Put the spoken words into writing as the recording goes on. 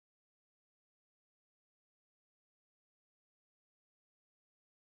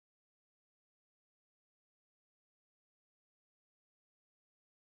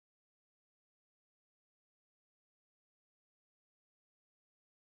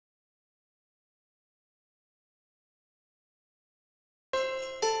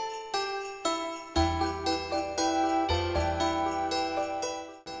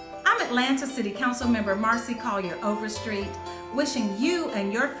Atlanta City Council member Marcy Collier Overstreet, wishing you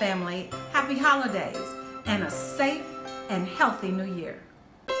and your family happy holidays and a safe and healthy new year.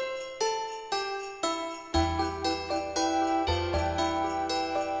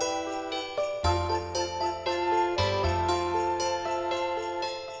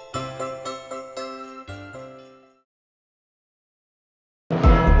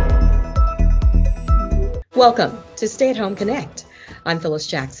 Welcome to Stay at Home Connect. I'm Phyllis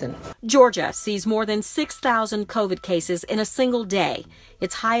Jackson. Georgia sees more than 6,000 COVID cases in a single day,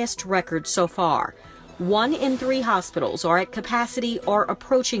 its highest record so far. 1 in 3 hospitals are at capacity or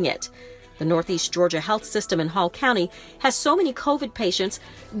approaching it. The Northeast Georgia Health System in Hall County has so many COVID patients,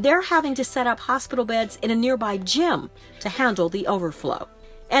 they're having to set up hospital beds in a nearby gym to handle the overflow.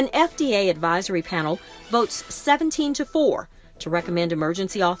 An FDA advisory panel votes 17-4 to recommend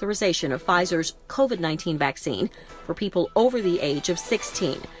emergency authorization of Pfizer's COVID-19 vaccine for people over the age of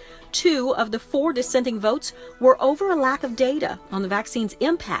 16. 2 of the 4 dissenting votes were over a lack of data on the vaccine's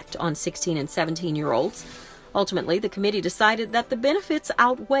impact on 16 and 17-year-olds. Ultimately, the committee decided that the benefits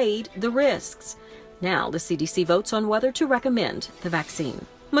outweighed the risks. Now, the CDC votes on whether to recommend the vaccine.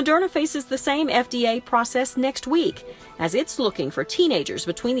 Moderna faces the same FDA process next week, as it's looking for teenagers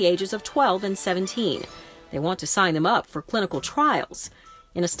between the ages of 12 and 17. They want to sign them up for clinical trials.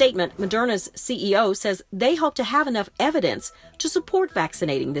 In a statement, Moderna's CEO says they hope to have enough evidence to support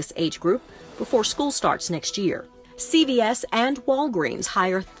vaccinating this age group before school starts next year. CVS and Walgreens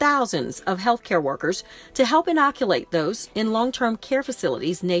hire thousands of healthcare workers to help inoculate those in long-term care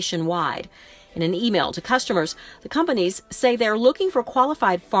facilities nationwide. In an email to customers, the companies say they're looking for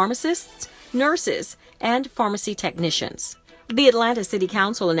qualified pharmacists, nurses, and pharmacy technicians. The Atlanta City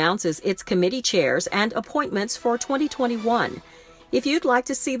Council announces its committee chairs and appointments for 2021. If you'd like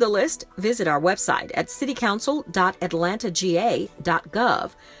to see the list, visit our website at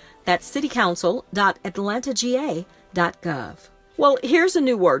citycouncil.atlantagA.gov. That's citycouncil.atlantagA.gov. Well, here's a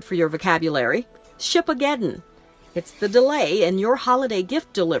new word for your vocabulary: Shipageddon. It's the delay in your holiday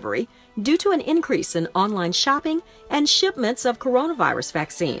gift delivery due to an increase in online shopping and shipments of coronavirus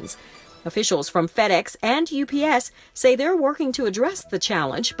vaccines. Officials from FedEx and UPS say they're working to address the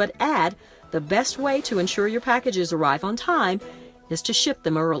challenge, but add the best way to ensure your packages arrive on time is to ship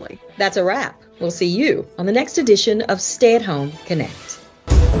them early. That's a wrap. We'll see you on the next edition of Stay at Home Connect.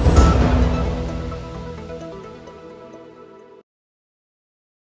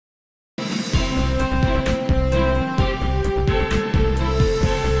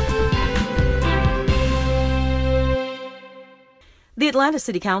 The Atlanta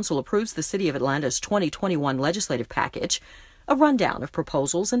City Council approves the City of Atlanta's 2021 legislative package, a rundown of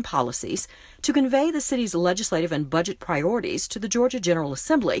proposals and policies to convey the city's legislative and budget priorities to the Georgia General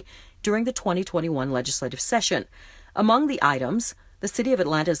Assembly during the 2021 legislative session. Among the items, the City of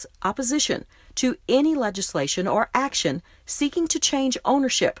Atlanta's opposition to any legislation or action seeking to change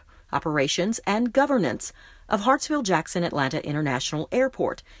ownership, operations, and governance of Hartsfield-Jackson Atlanta International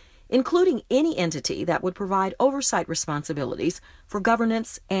Airport, including any entity that would provide oversight responsibilities for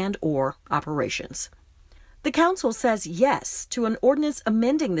governance and/or operations. The council says yes to an ordinance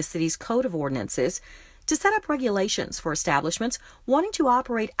amending the city's Code of Ordinances to set up regulations for establishments wanting to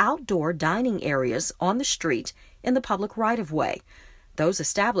operate outdoor dining areas on the street in the public right-of-way. Those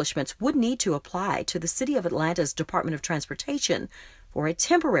establishments would need to apply to the City of Atlanta's Department of Transportation for a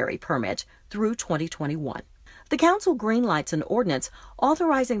temporary permit through 2021. The council greenlights an ordinance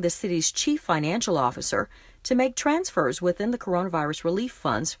authorizing the city's chief financial officer to make transfers within the coronavirus relief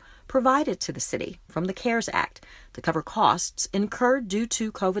funds provided to the city from the CARES Act to cover costs incurred due to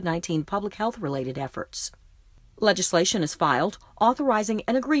COVID-19 public health-related efforts. Legislation is filed authorizing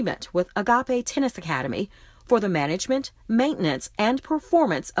an agreement with Agape Tennis Academy for the management, maintenance, and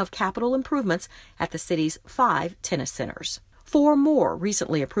performance of capital improvements at the city's 5 tennis centers. For more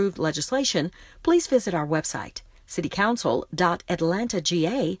recently approved legislation, please visit our website,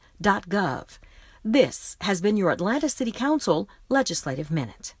 citycouncil.atlantagA.gov. This has been your Atlanta City Council Legislative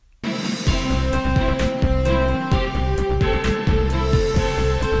Minute.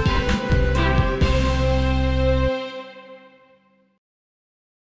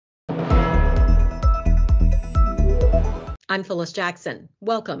 I'm Phyllis Jackson.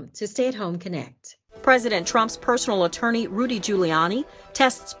 Welcome to Stay at Home Connect. President Trump's personal attorney, Rudy Giuliani,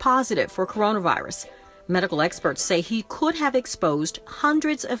 tests positive for coronavirus. Medical experts say he could have exposed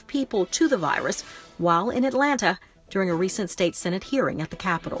hundreds of people to the virus while in Atlanta during a recent state Senate hearing at the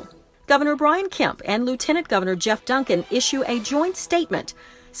Capitol. Governor Brian Kemp and Lieutenant Governor Jeff Duncan issue a joint statement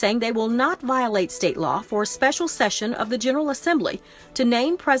saying they will not violate state law for a special session of the General Assembly to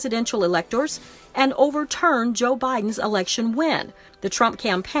name presidential electors and overturn Joe Biden's election win. The Trump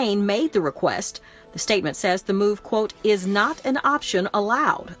campaign made the request. The statement says the move, quote, is not an option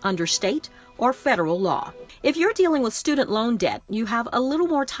allowed under state or federal law. If you're dealing with student loan debt, you have a little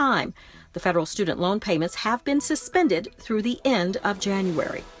more time. The federal student loan payments have been suspended through the end of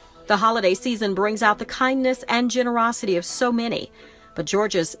January. The holiday season brings out the kindness and generosity of so many, but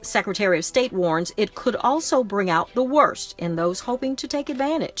Georgia's Secretary of State warns it could also bring out the worst in those hoping to take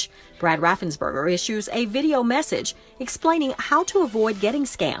advantage. Brad Raffensperger issues a video message explaining how to avoid getting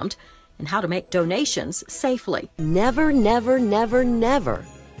scammed and how to make donations safely. Never, never, never, never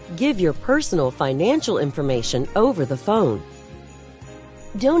give your personal financial information over the phone.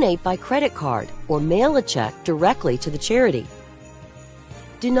 Donate by credit card or mail a check directly to the charity.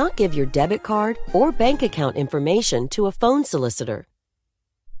 Do not give your debit card or bank account information to a phone solicitor.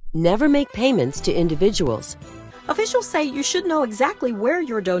 Never make payments to individuals. Officials say you should know exactly where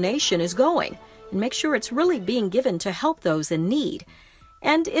your donation is going and make sure it's really being given to help those in need.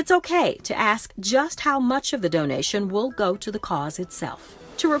 And it's okay to ask just how much of the donation will go to the cause itself.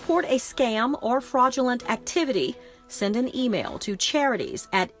 To report a scam or fraudulent activity, send an email to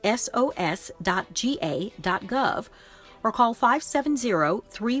charities@sos.ga.gov or call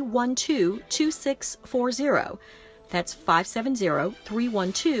 570-312-2640. That's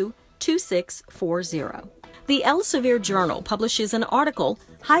 570-312-2640. The Elsevier Journal publishes an article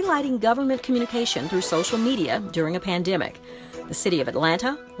highlighting government communication through social media during a pandemic. The city of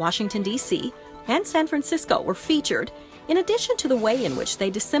Atlanta, Washington, D.C., and San Francisco were featured, in addition to the way in which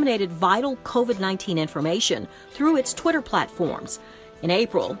they disseminated vital COVID-19 information through its Twitter platforms. In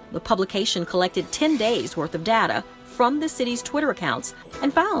April, the publication collected 10 days' worth of data from the city's Twitter accounts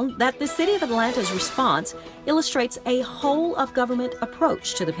and found that the City of Atlanta's response illustrates a whole-of-government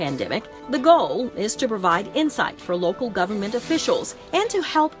approach to the pandemic. The goal is to provide insight for local government officials and to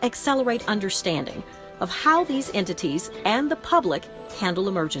help accelerate understanding of how these entities and the public handle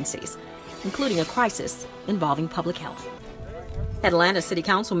emergencies, including a crisis involving public health. Atlanta City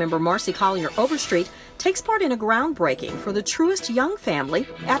Council member Marcy Collier Overstreet takes part in a groundbreaking for the Truist Young family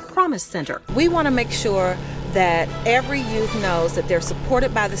at Promise Center. We want to make sure that every youth knows that they're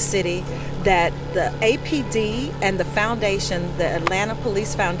supported by the city, that the APD and the foundation, the Atlanta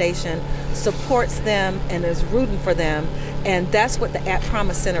Police Foundation, supports them and is rooting for them. And that's what the At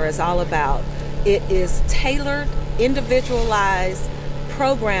Promise Center is all about. It is tailored, individualized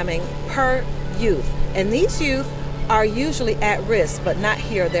programming per youth. And these youth are usually at risk, but not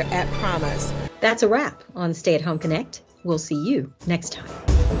here. They're at Promise. That's a wrap on Stay at Home Connect. We'll see you next time.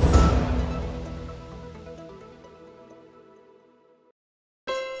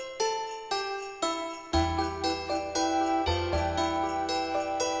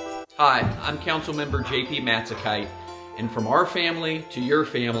 Hi, I'm Councilmember JP Matzekite, and from our family to your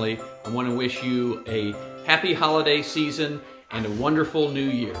family, I want to wish you a happy holiday season and a wonderful new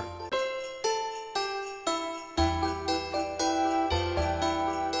year.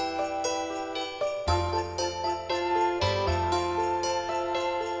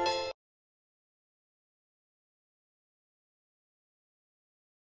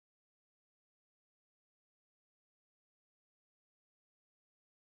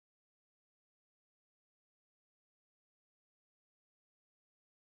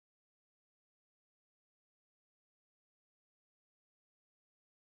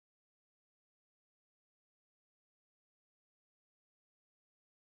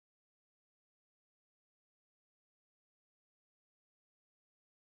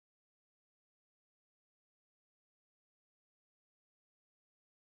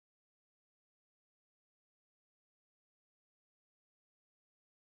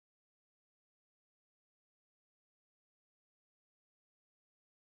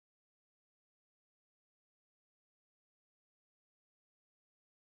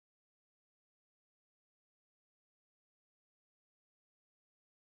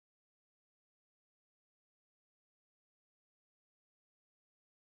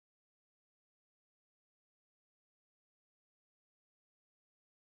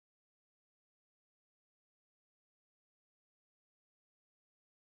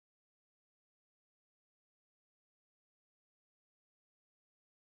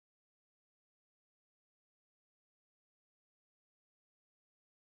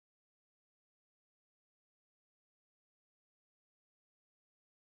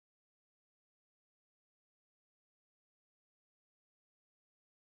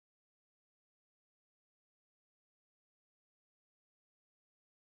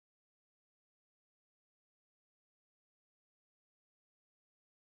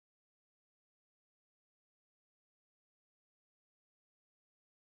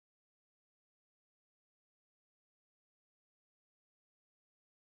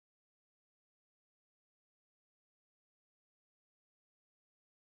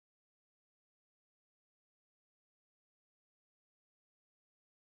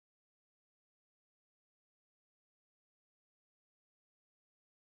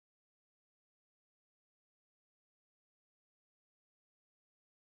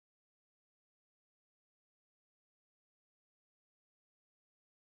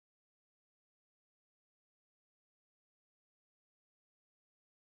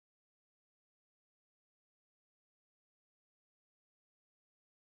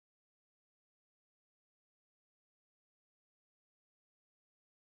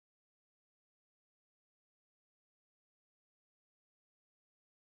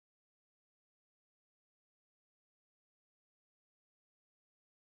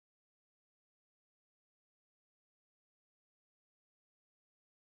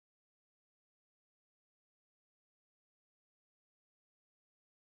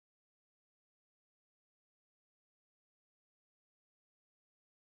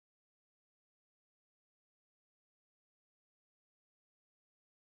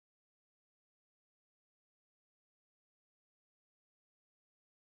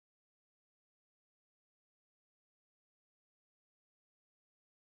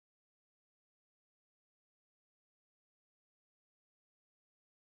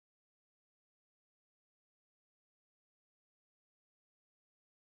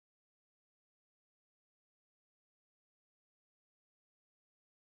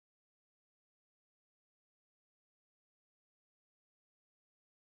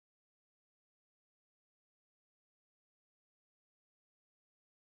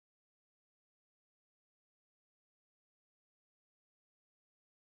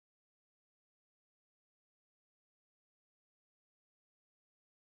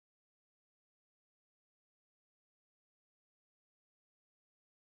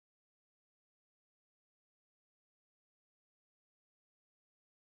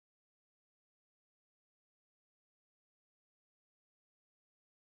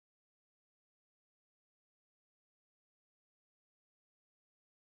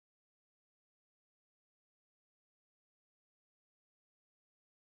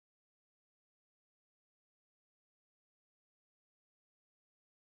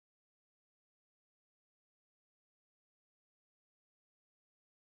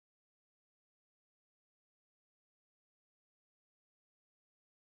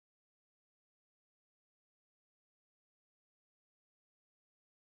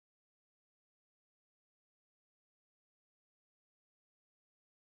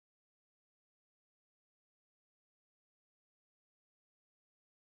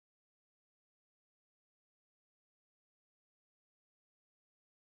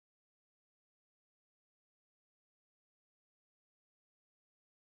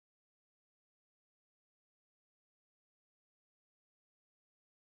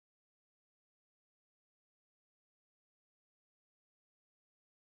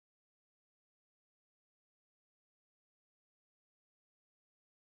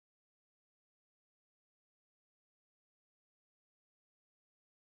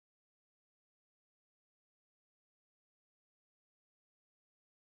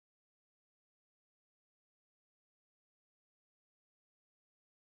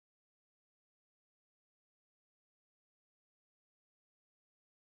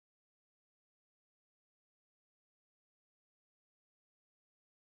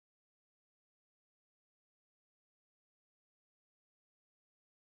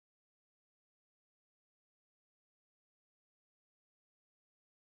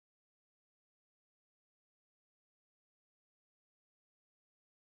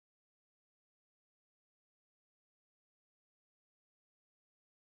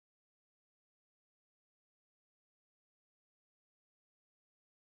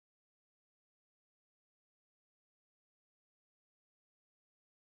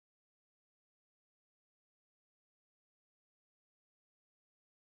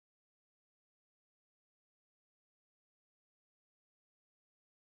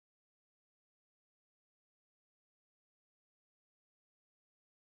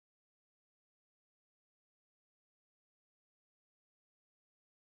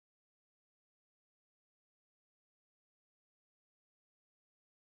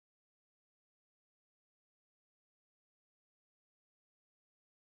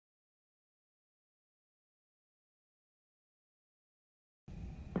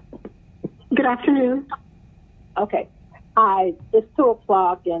 Good afternoon. Okay. Hi, it's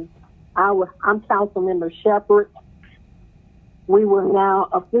 2:00 and I'm Councilmember Shepherd. We will now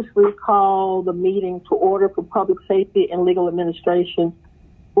officially call the meeting to order for Public Safety and Legal Administration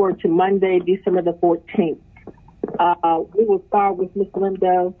for to Monday, December the 14th. We will start with Ms.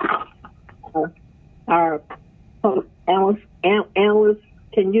 Lindo, our post analyst.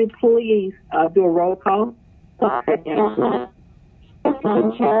 Can you please do a roll call? Yes,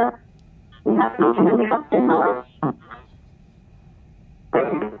 Madam Chair. We have Councilmember Dustin Miller.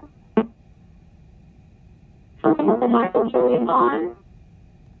 Councilmember Michael Julian Vaughn.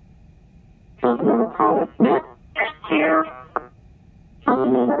 Councilmember Carla Smith. Here.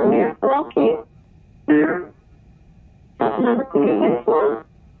 Councilmember Amir Faraki. Here. Councilmember Cody Winslow.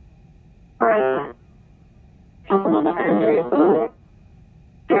 Present. Councilmember Andrea Booth.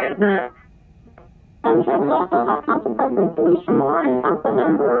 Present. And so we also have Council President Felicia Moore and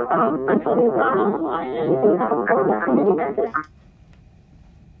Councilmember Antonio Brown on the line, and we have a program committee member.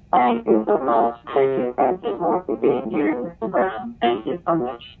 Thank you so much. Thank you, President Moore, for being here, Mr. Brown. Thank you so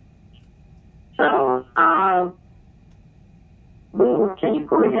much. So, can you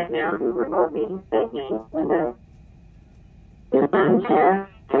go ahead now to the remote meeting segment? Yes, Madam Chair.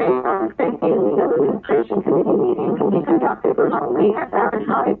 Today's Safety and Legal Administration Committee meeting can be conducted remotely as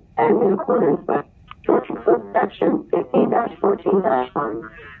advertised and in accordance with Georgia Code Section 15-14-1.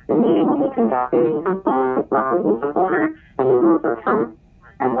 The meeting will be conducted in compliance with proper rules of order and the rules of count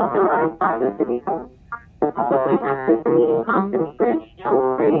and authorized by the City Code. The public may access the meeting conference bridge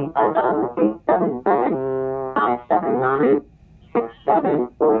toll-free at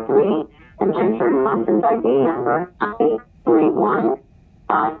 377-579-6743 and enter conference ID number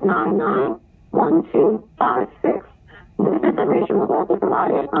 831-599-1256. This information was also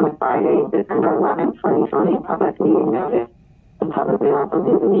provided on Friday, December 11, 2020, public meeting notice. The public may also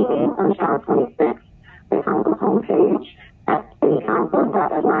view the meeting on Channel 26, the Council's homepage at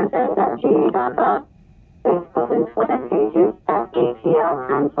citycouncil.atlanta.ga.gov, Facebook and Twitter pages at ATL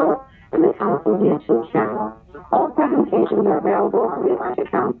Council, and the Council's YouTube channel. All presentations are available on the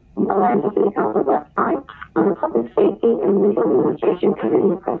Atlanta City Council website on the Public Safety and Legal Administration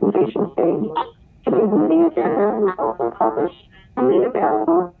Committee presentation page. Today's meeting agenda was also published and made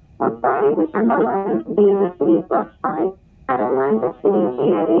available on Friday, December 11th via the city's website at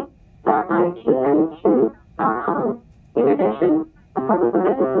atlantacitygA.itn2.com. In addition, a public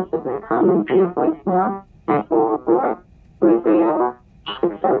business may come and via voicemail at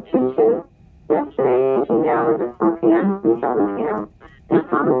 404-330-6022. Yesterday, 18 hours at 4 p.m. and 7 p.m. And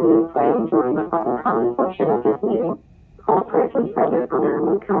comments will be played during the public comment portion of this meeting. All persons present on the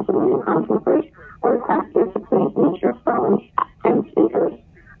remote council meeting conference bridge are requested to please mute your phones and speakers.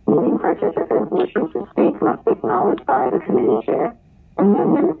 Meeting participants wishing to speak must be acknowledged by the committee chair.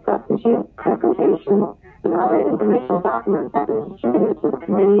 Amendments, substitute, presentations, and other informational documents have been distributed to the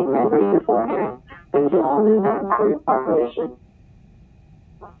committee members beforehand and to all new members of the corporation.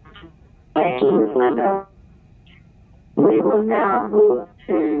 Thank you, Ms. Linda. We will now move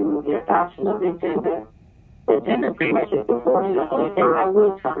to the adoption of the agenda. The agenda pretty much is before you. The only thing I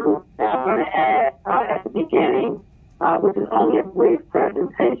will tell you that I'm going to add at the beginning, which is only a brief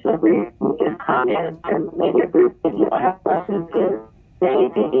presentation, a brief comment, and maybe a brief, if you have questions, is the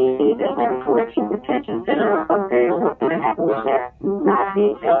APD, the Atlanta Corrections Detention Center update on what's going to happen with that. Not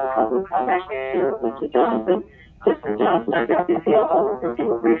detailed, because we'll come back to Mr. Johnson. Mr. Johnson, I got this here over to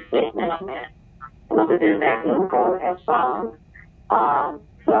do a brief statement on that. And other than that, we'll go as follows.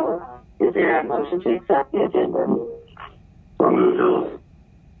 So, is there a motion to accept the agenda?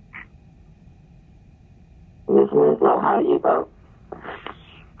 Ms. Winslow, how do you vote?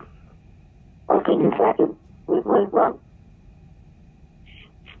 Or can you second Ms. Winslow?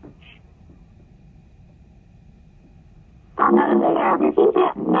 Madam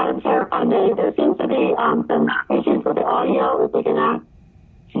Chair, if I may, there seems to be some issues with the audio. If we can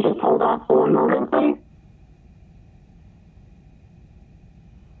just hold off for a moment, please.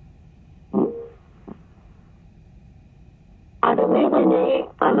 I believe we may,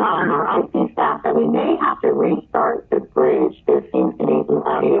 on our IT staff, that we may have to restart the bridge. There seems to be some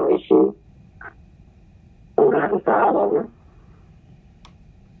audio issues. We're going to have to start all over.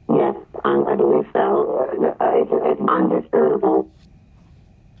 Yes, I believe so. It's undisturbable.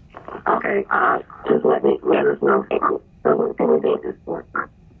 Okay, just let us know so we can do this for.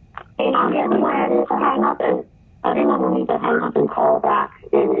 And everyone needs to hang up and everyone will need to hang up and call back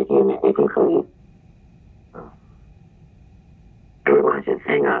if you please. Everyone should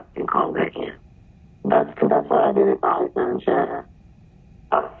hang up and call back in. That's what I did advise, Madam Chair.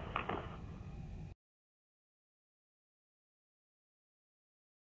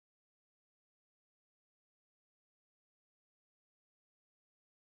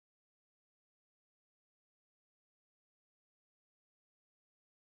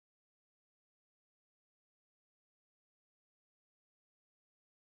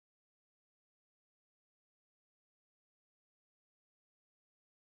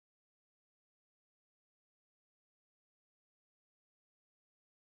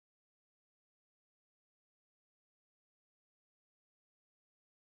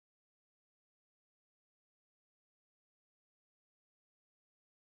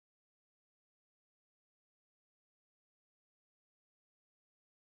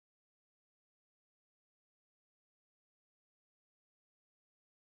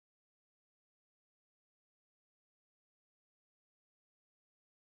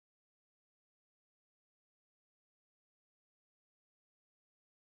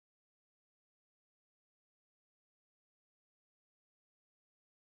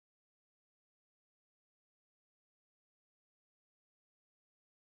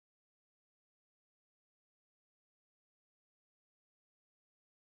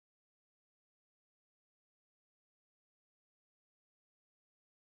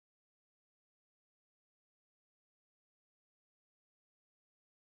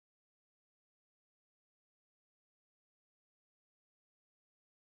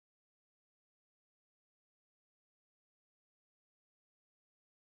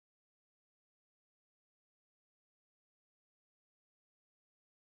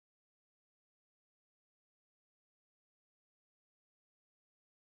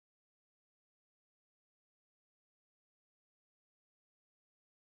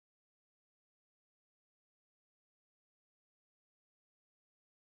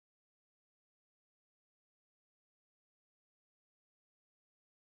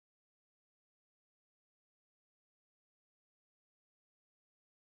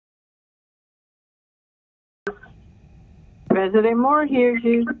 President Moore hears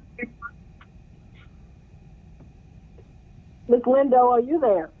you. Ms. Lindo, are you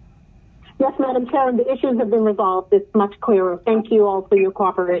there? Yes, Madam Chair, the issues have been resolved. It's much clearer. Thank you all for your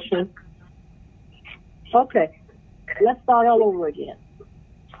cooperation. Okay, let's start all over again.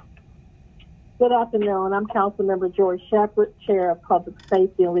 Good afternoon. I'm Councilmember George Shepherd, Chair of Public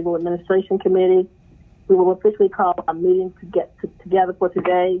Safety and Legal Administration Committee. We will officially call our meeting together for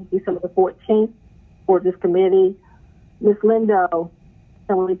today, December the 14th, for this committee. Ms. Lindo,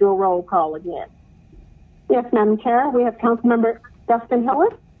 can we do a roll call again? Yes, Madam Chair. We have Councilmember Dustin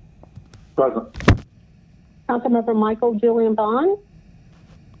Hillis. Present. Councilmember Michael Julian Bond.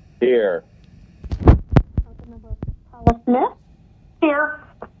 Here. Councilmember Paula Smith. Here.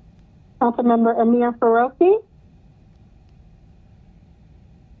 Councilmember Amir Faroki.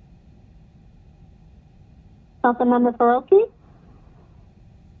 Councilmember Faroki.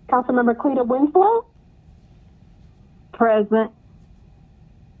 Councilmember Cleta Winslow. Present.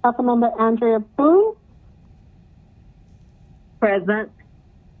 Councilmember Andrea Boone. Present.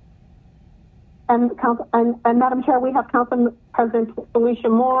 And Madam Chair, we have Council President Felicia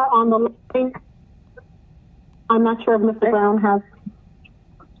Moore on the line. I'm not sure if Mr. Brown has.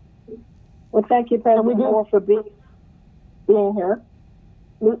 Well, thank you, President Moore, for being here.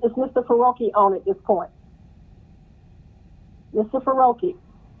 Is Mr. Faroki on at this point? Mr. Faroki,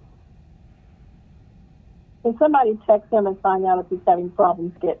 can somebody text him and find out if he's having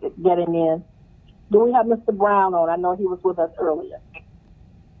problems getting in? Do we have Mr. Brown on? I know he was with us earlier.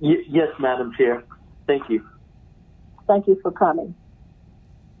 Yes, Madam Chair. Thank you. Thank you for coming.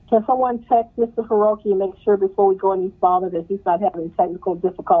 Can someone text Mr. Faroki and make sure before we go any farther that he's not having technical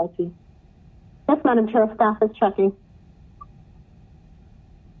difficulty? Yes, Madam Chair, staff is checking.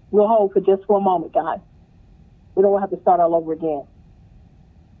 We'll hold for just one moment, guys. We don't have to start all over again.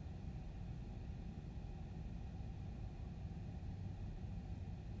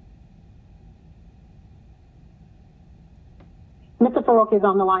 Mr. Faroki is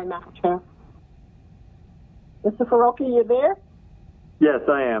on the line, Madam Chair. Mr. Faroki, you there? Yes,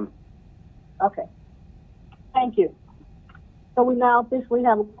 I am. Okay. Thank you. So we now officially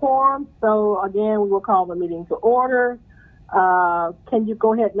have a quorum. So again, we will call the meeting to order. Can you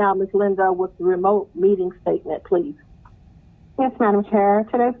go ahead now, Ms. Linda, with the remote meeting statement, please? Yes, Madam Chair.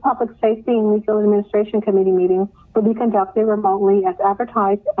 Today's Public Safety and Legal Administration Committee meeting will be conducted remotely as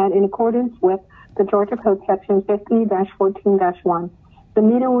advertised and in accordance with the Georgia Code Section 50-14-1. The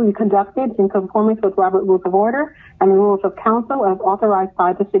meeting will be conducted in conformance with Robert Rules of Order and the Rules of Council as authorized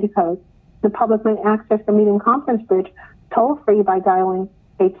by the City Code. The public may access the meeting conference bridge toll-free by dialing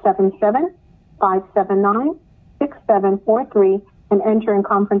 877-579-6743 and entering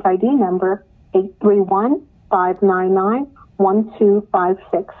conference ID number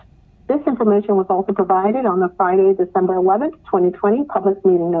 831-599-1256. This information was also provided on the Friday, December 11th, 2020 public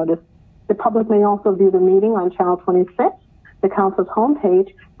meeting notice. The public may also view the meeting on Channel 26, the Council's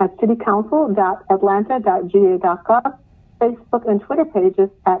homepage at citycouncil.atlanta.ga.gov, Facebook and Twitter pages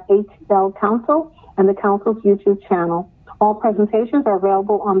at HL Council, and the Council's YouTube channel. All presentations are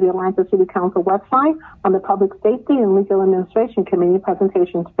available on the Atlanta City Council website on the Public Safety and Legal Administration Committee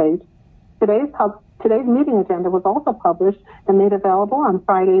presentations page. Today's meeting agenda was also published and made available on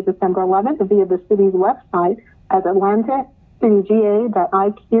Friday, December 11th via the city's website at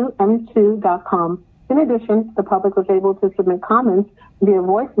atlantacga.iqm2.com. In addition, the public was able to submit comments via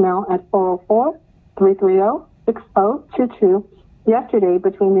voicemail at 404-330-6022 yesterday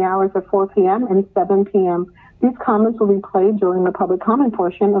between the hours of 4 p.m. and 7 p.m. These comments will be played during the public comment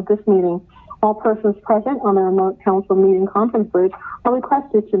portion of this meeting. All persons present on the remote council meeting conference bridge are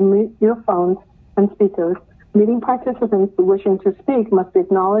requested to mute your phones and speakers. Meeting participants wishing to speak must be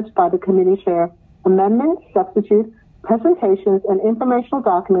acknowledged by the committee chair. Amendments, substitutes, presentations, and informational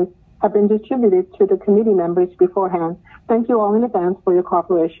documents have been distributed to the committee members beforehand. Thank you all in advance for your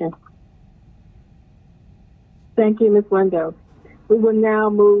cooperation. Thank you, Ms. Lindo. We will now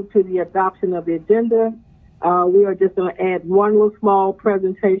move to the adoption of the agenda. We are just going to add one little small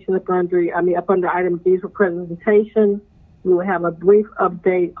presentation up under item G for presentation. We will have a brief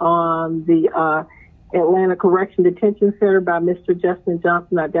update on the Atlanta Correction Detention Center by Mr. Justin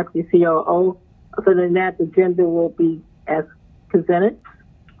Johnson, our Deputy COO. Other than that, the agenda will be as presented.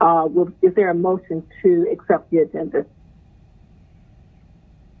 Is there a motion to accept the agenda?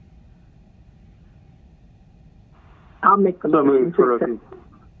 I'll make the motion. Faroki.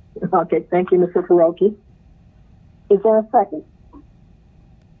 Okay, thank you, Mr. Faroki. Is there a second?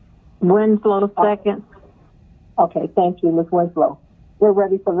 Winslow, second. Okay, thank you, Ms. Winslow. We're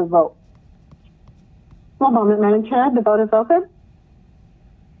ready for the vote. One moment, Madam Chair. The vote is open.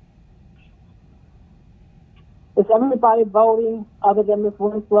 Is everybody voting other than Ms.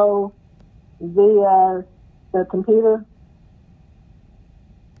 Winslow via the computer?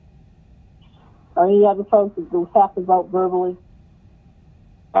 Or any other folks who have to vote verbally?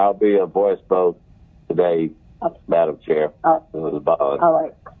 I'll be a voice vote today, Madam Chair. All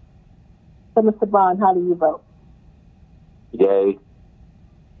right. So, Mr. Bond, how do you vote? Yay.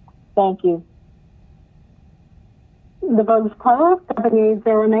 Thank you. The vote is closed. 7 yeas,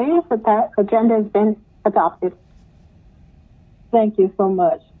 0 nays. That agenda has been adopted. Thank you so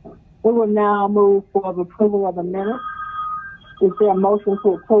much. We will now move for the approval of the minutes. Is there a motion to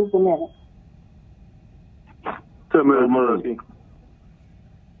approve the minutes? So moved.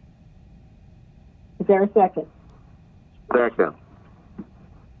 Is there a second? Second.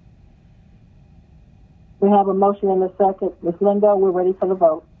 We have a motion and a second. Ms. Lindo, we're ready for the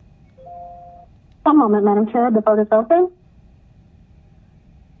vote. One moment, Madam Chair. The vote is open.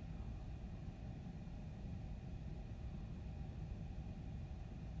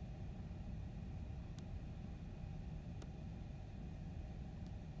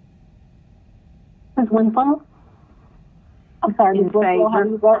 Ms. Winslow? I'm sorry, Ms. Winslow, how do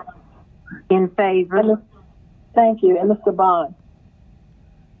you vote? In favor. Thank you. And Mr. Bond?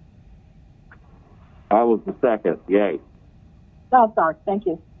 I was the second. Yay. Oh, sorry. Thank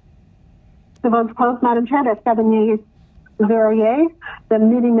you. The vote is closed, Madam Chair. That's 7 yeas, 0 yays. The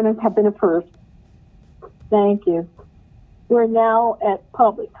meeting minutes have been approved. Thank you. We're now at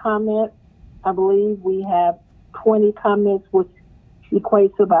public comment. I believe we have 20 comments, which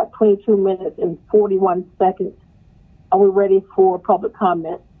equates to about 22 minutes and 41 seconds. Are we ready for public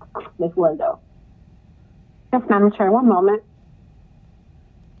comment, Ms. Lindo? Yes, Madam Chair. One moment.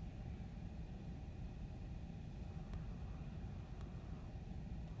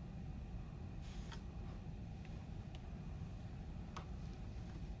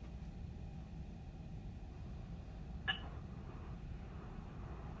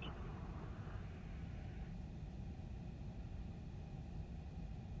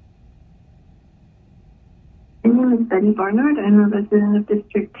 My name is Betty Barnard. I'm a resident of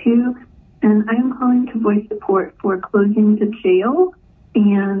District 2, and I'm calling to voice support for closing the jail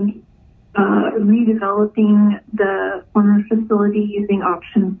and redeveloping the former facility using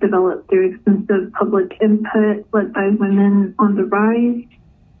options developed through extensive public input led by Women on the Rise.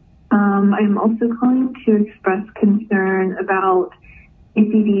 I'm also calling to express concern about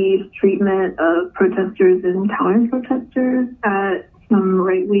APD's treatment of protesters and counter-protesters at some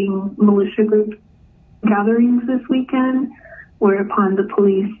right-wing militia group gatherings this weekend, whereupon the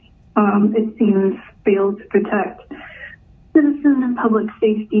police, it seems, failed to protect citizen and public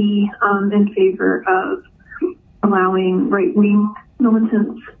safety in favor of allowing right-wing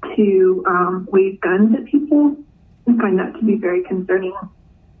militants to wave guns at people. I find that to be very concerning.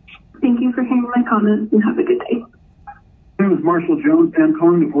 Thank you for hearing my comments and have a good day. My name is Marshall Jones, and I'm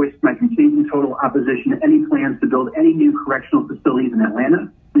calling to voice my complete and total opposition to any plans to build any new correctional facilities in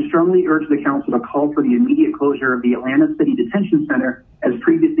Atlanta. We strongly urge the council to call for the immediate closure of the Atlanta City Detention Center as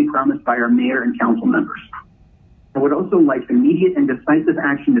previously promised by our mayor and council members. I would also like immediate and decisive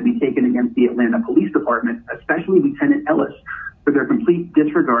action to be taken against the Atlanta Police Department, especially Lieutenant Ellis, for their complete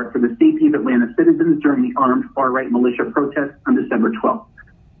disregard for the safety of Atlanta citizens during the armed far-right militia protests on December 12th.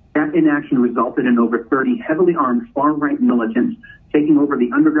 That inaction resulted in over 30 heavily armed far-right militants taking over the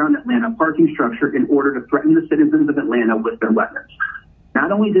underground Atlanta parking structure in order to threaten the citizens of Atlanta with their weapons.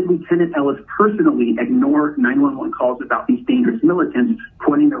 Not only did Lieutenant Ellis personally ignore 911 calls about these dangerous militants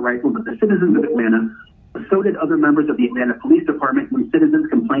pointing their rifles at the citizens of Atlanta, but so did other members of the Atlanta Police Department when citizens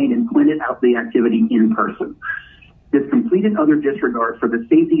complained and pointed out the activity in person. This complete and utter disregard for the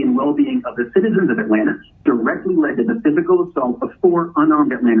safety and well-being of the citizens of Atlanta directly led to the physical assault of 4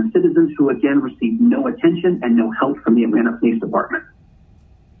 unarmed Atlanta citizens who again received no attention and no help from the Atlanta Police Department.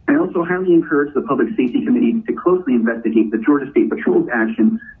 I also highly encourage the Public Safety Committee to closely investigate the Georgia State Patrol's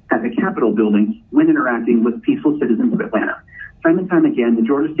action at the Capitol building when interacting with peaceful citizens of Atlanta. Time and time again, the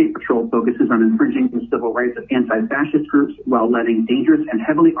Georgia State Patrol focuses on infringing the civil rights of anti-fascist groups while letting dangerous and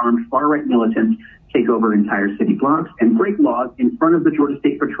heavily armed far-right militants take over entire city blocks and break laws in front of the Georgia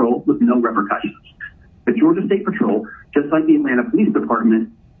State Patrol with no repercussions. The Georgia State Patrol, just like the Atlanta Police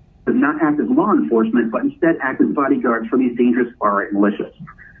Department, does not act as law enforcement, but instead act as bodyguards for these dangerous far-right militias.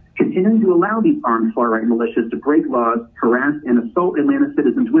 Continuing to allow these armed far-right militias to break laws, harass, and assault Atlanta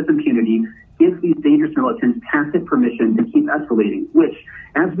citizens with impunity gives these dangerous militants tacit permission to keep escalating, which,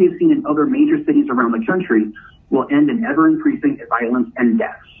 as we have seen in other major cities around the country, will end in ever-increasing violence and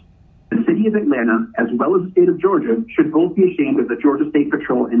deaths. The city of Atlanta, as well as the state of Georgia, should both be ashamed of the Georgia State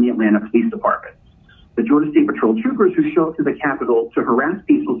Patrol and the Atlanta Police Department. The Georgia State Patrol troopers who show up to the Capitol to harass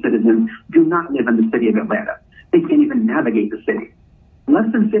peaceful citizens do not live in the city of Atlanta. They can't even navigate the city. Less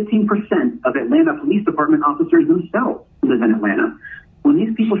than 15% of Atlanta Police Department officers themselves live in Atlanta. When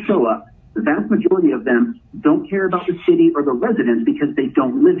these people show up, the vast majority of them don't care about the city or the residents because they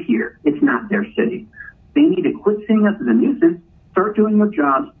don't live here. It's not their city. They need to quit seeing us as a nuisance, start doing their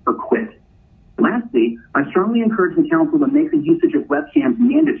jobs, or quit. Lastly, I strongly encourage the council to make the usage of webcams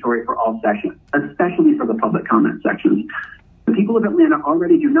mandatory for all sessions, especially for the public comment sections. The people of Atlanta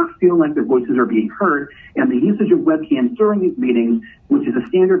already do not feel like their voices are being heard, and the usage of webcams during these meetings, which is a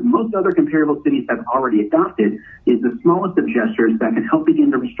standard most other comparable cities have already adopted, is the smallest of gestures that can help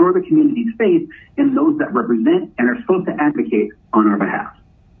begin to restore the community's faith in those that represent and are supposed to advocate on our behalf.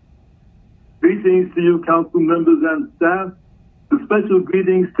 Greetings to you, council members and staff. A special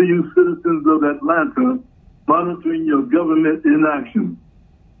greetings to you, citizens of Atlanta, monitoring your government in action.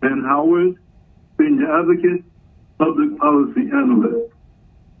 Ben Howard, Senior Advocate, Public Policy Analyst.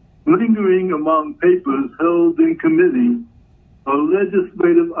 Lingering among papers held in committee are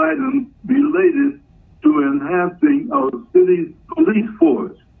legislative items related to enhancing our city's police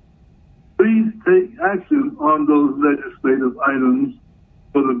force. Please take action on those legislative items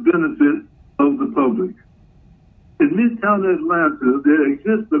for the benefit of the public. In Midtown Atlanta, there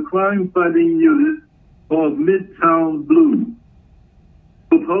exists a crime-fighting unit called Midtown Blue.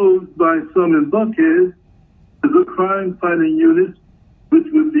 Proposed by some in Buckhead is a crime-fighting unit which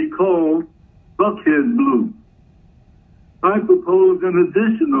would be called Buckhead Blue. I propose an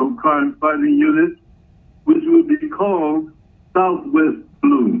additional crime-fighting unit which would be called Southwest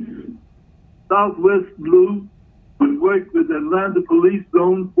Blue. Southwest Blue would work with Atlanta Police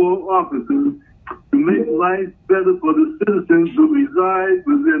Zone 4 officers to make life better for the citizens who reside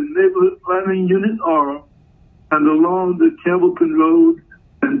within Neighborhood Planning Unit R and along the Campbellton Road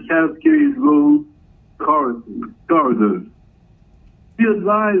and Cascade Road corridors. Be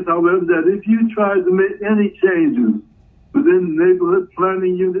advised, however, that if you try to make any changes within Neighborhood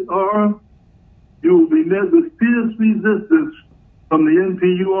Planning Unit R, you will be met with fierce resistance from the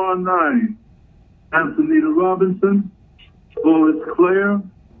NPU R9. Antonita Robinson, Lois Clare,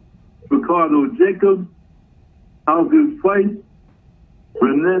 Ricardo Jacobs, Alvin White,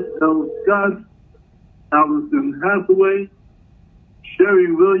 Renette L. Scott, Allison Hathaway,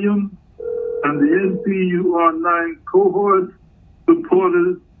 Sherry Williams, and the NPU R9 cohort,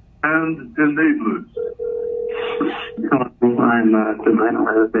 supporters, and enablers. I'm a Savannah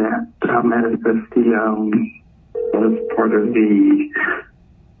resident. I manifested as part of the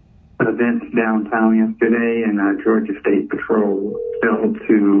events downtown yesterday, and Georgia State Patrol failed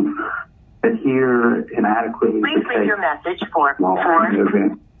to adhere and adequately Please leave your message for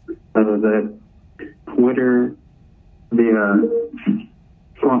event. That Twitter, the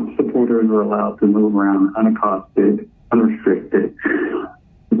Trump supporters were allowed to move around unaccosted, unrestricted,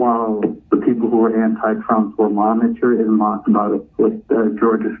 while the people who were anti-Trump were monitored and mocked with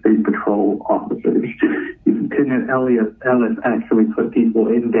Georgia State Patrol officers. Lieutenant Ellis actually put people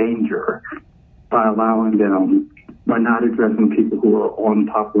in danger by allowing them, by not addressing people who are on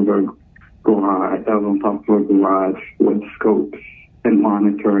top of a garage with scopes and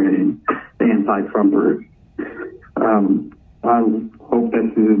monitoring the anti-Trumpers. I hope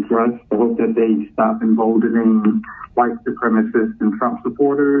this is addressed. I hope that they stop emboldening white supremacists and Trump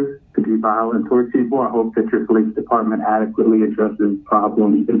supporters to be violent towards people. I hope that your police department adequately addresses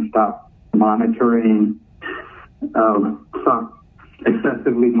problems and stop monitoring, stop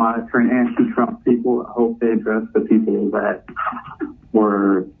excessively monitoring anti-Trump people. I hope they address the people that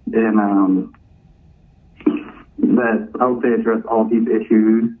were in, I hope they address all these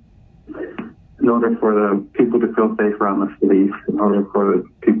issues in order for the people to feel safe around the police, in order for the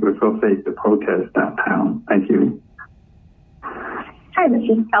people to feel safe to protest downtown. Thank you. Hi, this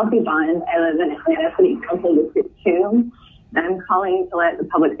is Kelsey Bond. I live in Atlanta City Council District 2. I'm calling to let the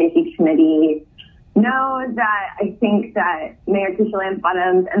Public Safety Committee know that I think that Mayor Keisha Lance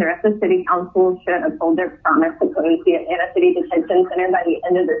Bottoms and the rest of City Council should uphold their promise to close the Atlanta City Detention Center by the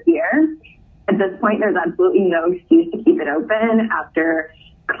end of this year. At this point, there's absolutely no excuse to keep it open after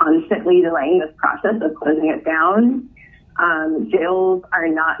constantly delaying this process of closing it down. Jails are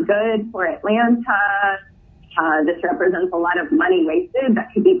not good for Atlanta. This represents a lot of money wasted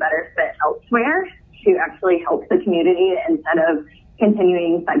that could be better spent elsewhere to actually help the community instead of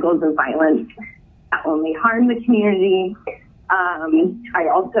continuing cycles of violence that only harm the community. I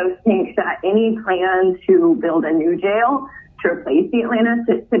also think that any plan to build a new jail to replace the Atlanta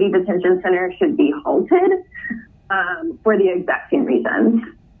City Detention Center should be halted for the exact same reasons.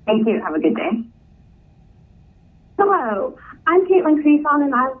 Thank you. Have a good day. Hello, I'm Caitlin Creason,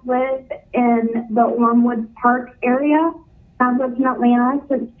 and I've lived in the Ormwood Park area. I've lived in Atlanta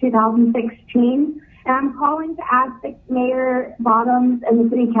since 2016, And I'm calling to ask that Mayor Bottoms and the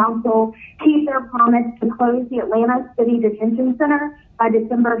City Council keep their promise to close the Atlanta City Detention Center by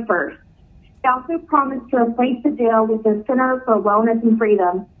December 1st. They also promised to replace the jail with a Center for Wellness and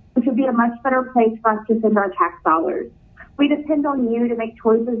Freedom, which would be a much better place for us to send our tax dollars. We depend on you to make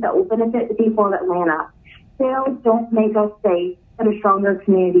choices that will benefit the people of Atlanta. Jails don't make us safe, but a stronger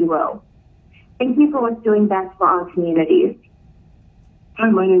community will. Thank you for what's doing best for our communities. Hi,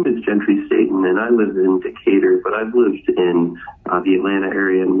 my name is Gentry Staten, and I live in Decatur, but I've lived in the Atlanta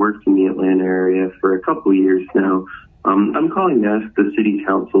area and worked in the Atlanta area for a couple years now. I'm calling to ask the City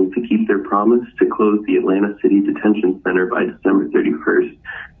Council to keep their promise to close the Atlanta City Detention Center by December 31st.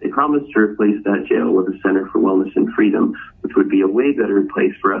 They promised to replace that jail with a Center for Wellness and Freedom, which would be a way better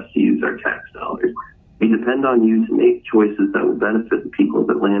place for us to use our tax dollars. We depend on you to make choices that will benefit the people of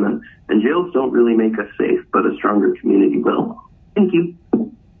Atlanta, and jails don't really make us safe, but a stronger community will. Thank you.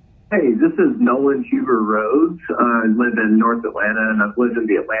 Hey, this is Nolan Huber Rhodes. I live in North Atlanta, and I've lived in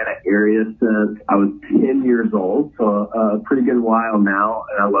the Atlanta area since I was 10 years old, so a pretty good while now,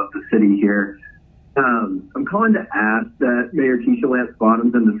 and I love the city here. I'm calling to ask that Mayor Keisha Lance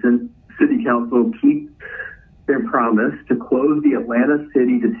Bottoms and the City Council keep their promise to close the Atlanta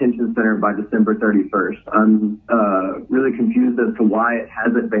City Detention Center by December 31st. I'm really confused as to why it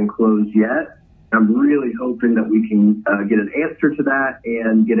hasn't been closed yet. I'm really hoping that we can get an answer to that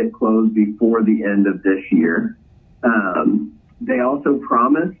and get it closed before the end of this year. They also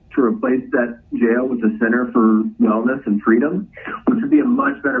promised to replace that jail with a Center for Wellness and Freedom, which would be a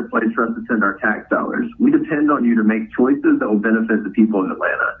much better place for us to send our tax dollars. We depend on you to make choices that will benefit the people of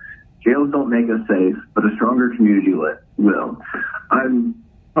Atlanta. Jails don't make us safe, but a stronger community will. I'm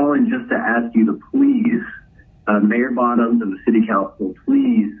calling just to ask you to please, Mayor Bottoms and the City Council,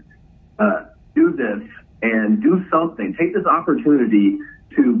 please do this and do something. Take this opportunity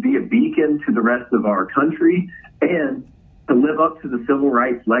to be a beacon to the rest of our country and to live up to the civil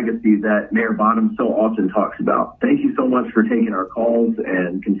rights legacy that Mayor Bottoms so often talks about. Thank you so much for taking our calls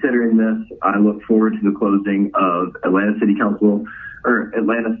and considering this. I look forward to the closing of Atlanta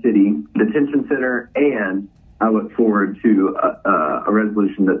City Detention Center, and I look forward to a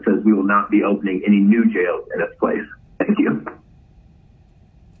resolution that says we will not be opening any new jails in its place. Thank you.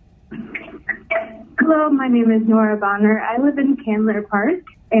 Hello, my name is Nora Bonner. I live in Candler Park,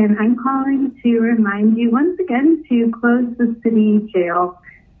 and I'm calling to remind you once again to close the city jail.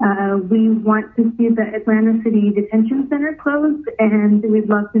 We want to see the Atlanta City Detention Center closed, and we'd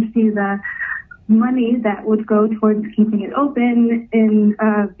love to see the money that would go towards keeping it open and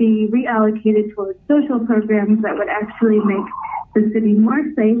be reallocated towards social programs that would actually make the city more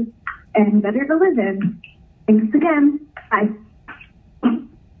safe and better to live in. Thanks again. Bye.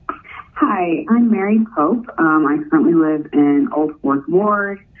 Hi, I'm Mary Pope. I currently live in Old Fourth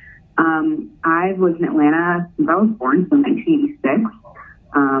Ward. I've lived in Atlanta since I was born, so 1986.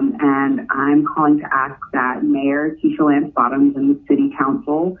 And I'm calling to ask that Mayor Keisha Lance Bottoms and the City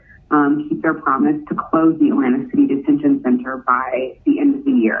Council keep their promise to close the Atlanta City Detention Center by the end of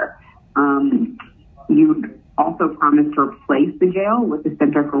the year. You also promised to replace the jail with the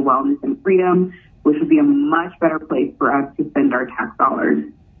Center for Wellness and Freedom, which would be a much better place for us to spend our tax dollars.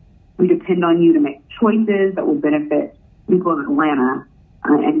 We depend on you to make choices that will benefit people of Atlanta,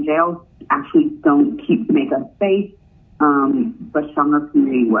 and jails actually don't make us safe, but stronger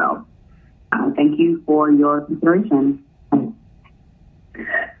community will. Thank you for your consideration.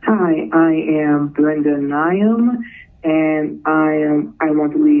 Hi, I am Brenda Nyam, and I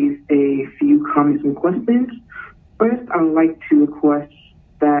want to leave a few comments and questions. First, I would like to request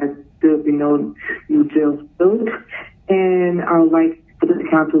that there be no new jails built, and I would like for the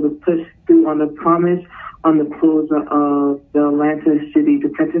council to push through on the promise on the closure of the Atlanta City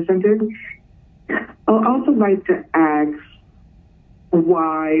Detention Center. I would also like to ask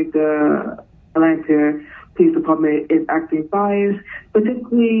why the Atlanta Police Department is acting biased,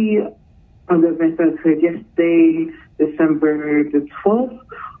 particularly on the events that occurred yesterday, December the 12th,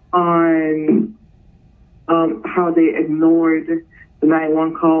 on how they ignored the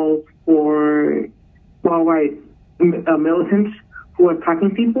 911 calls for far-right militants who are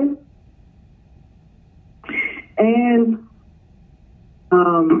attacking people. And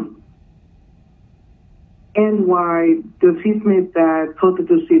why the treatment that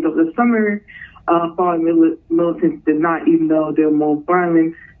protesters received over the summer, following militants did not, even though they're more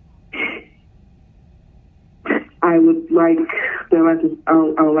violent. I would like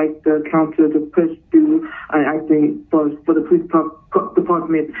the council to push through acting for the police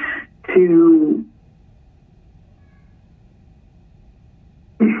department to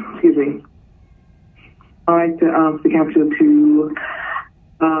excuse me. I like the council to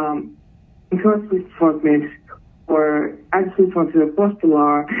police department or actually talk to the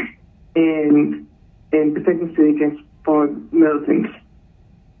Postular and protect the city against foreign militants.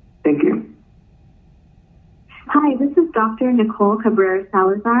 Thank you. Hi, this is Dr. Nicole Cabrera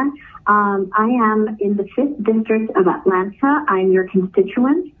Salazar. I am in the 5th District of Atlanta. I'm your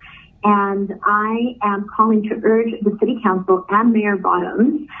constituent, and I am calling to urge the City Council and Mayor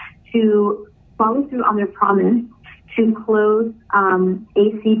Bottoms to follow through on their promise to close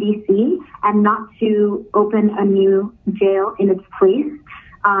ACDC and not to open a new jail in its place.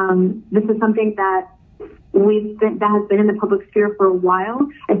 This is something that has been in the public sphere for a while,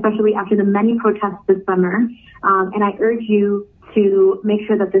 especially after the many protests this summer. And I urge you to make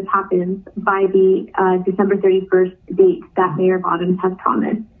sure that this happens by the December 31st date that Mayor Bottoms has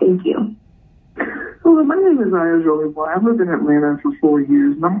promised. Thank you. Hello, my name is Aya Jolie. I've lived in Atlanta for 4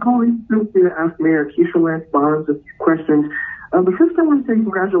 years, and I'm calling simply to ask Mayor Keisha Lance Bottoms a few questions. But first, I want to say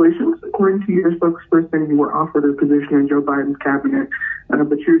congratulations. According to your spokesperson, you were offered a position in Joe Biden's cabinet,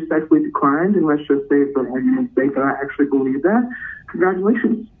 but you respectfully declined. And let's just say, for argument's sake, that I actually believe that.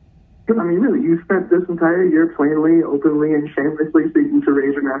 Congratulations. I mean, really, you spent this entire year plainly, openly, and shamelessly seeking to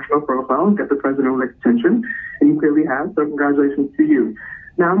raise your national profile and get the president-elect's attention, and you clearly have, so congratulations to you.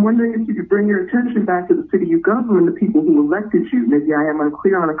 Now, I'm wondering if you could bring your attention back to the city you govern and the people who elected you. Maybe I am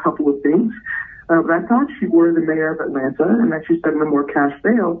unclear on a couple of things, but I thought you were the mayor of Atlanta, and that you said no more cash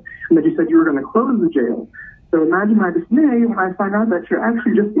bail, and that you said you were going to close the jail. So imagine my dismay when I find out that you're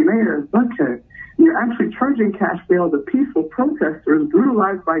actually just the mayor of Buckhead. You're actually charging cash bail to peaceful protesters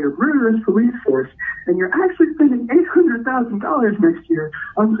brutalized by your murderous police force, and you're actually spending $800,000 next year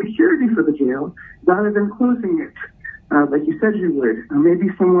on security for the jail rather than closing it, like you said you would. Maybe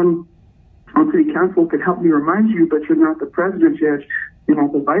someone on city council could help me remind you, but you're not the president yet. You're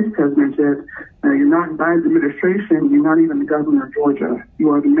not the vice president yet. You're not in Biden's administration. You're not even the governor of Georgia. You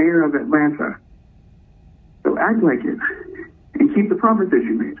are the mayor of Atlanta. So act like it and keep the promises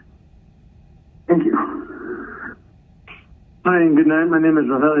you made. Thank you. Hi and good night. My name is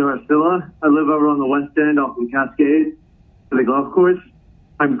Rogelio Arcilla. I live over on the west end off of Cascade to the golf course.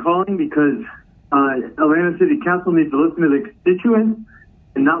 I'm calling because Atlanta City Council needs to listen to the constituents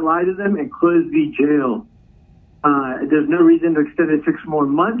and not lie to them and close the jail. There's no reason to extend it 6 more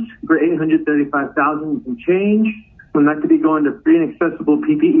months for $835,000 and change when that could be going to free and accessible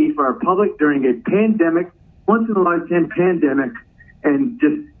PPE for our public during a pandemic, once in a lifetime pandemic, and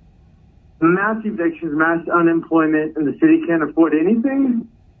just mass evictions, mass unemployment, and the city can't afford anything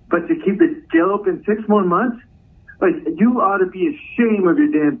but to keep the jail open 6 more months? Like, you ought to be ashamed of your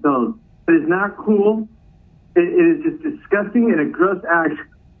damn selves. It is not cool. It is just disgusting and a gross act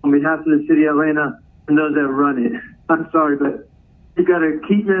on behalf of the city of Atlanta and those that run it. I'm sorry, but you got to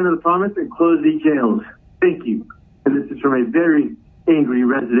keep your end of the promise and close these jails. Thank you. And this is from a very angry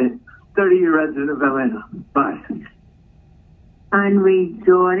resident, 30-year resident of Atlanta. Bye. I'm Reed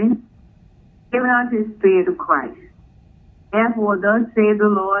Jordan. Giving out the Spirit of Christ. Therefore, thus saith the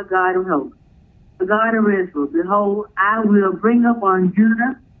Lord God of hosts, the God of Israel, behold, I will bring upon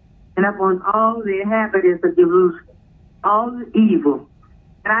Judah and upon all the inhabitants of Jerusalem all the evil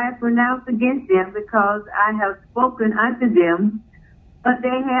that I have pronounced against them, because I have spoken unto them, but they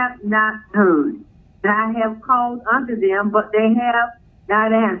have not heard. And I have called unto them, but they have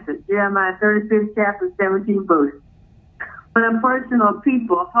not answered. Jeremiah 35th chapter 17 verse. When a person or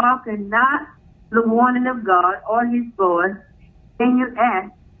people hearken not the warning of God or his voice, then you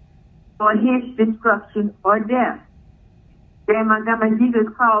ask for his destruction or death. Then Montgomery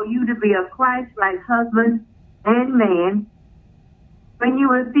Jesus called you to be a Christ-like husband and man. When you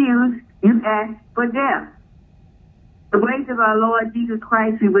refuse, you ask for death. The grace of our Lord Jesus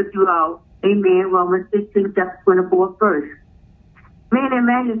Christ be with you all. Amen. Romans 16, chapter 24 verse. Many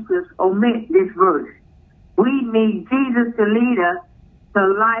manuscripts omit this verse. We need Jesus to lead us to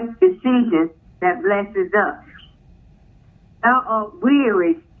life decisions that blesses us. Thou art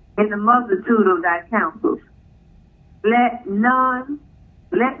weary in the multitude of thy counsels. Let now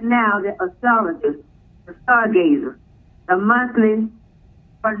the astrologers, the stargazers, the monthly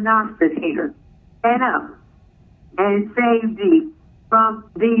prognosticators stand up and save thee from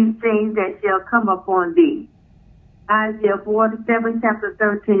these things that shall come upon thee. Isaiah 47, chapter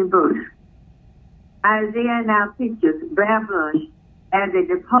 13 verse. Isaiah now pictures Babylon as a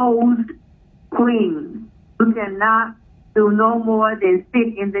deposed queen who cannot do no more than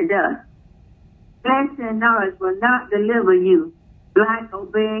sit in the dust. Flesh and knowledge will not deliver you like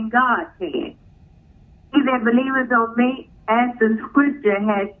obeying God can. He that believeth on me, as the scripture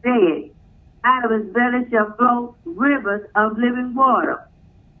has said, out of his belly shall flow rivers of living water.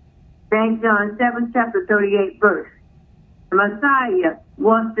 St. John 7, chapter 38 verse. The Messiah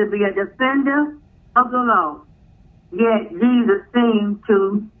was to be a defender of the law. Yet Jesus seemed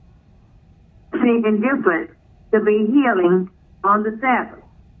to think indifferent to be healing on the Sabbath.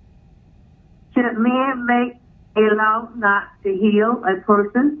 Should men make a law not to heal a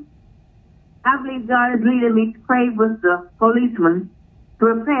person? I believe God is leading me to pray with the policeman to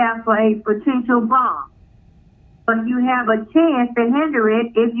prepare for a potential bomb. But you have a chance to hinder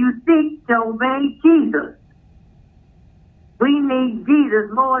it if you seek to obey Jesus. We need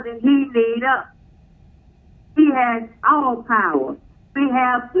Jesus more than he needs us. He has all power. We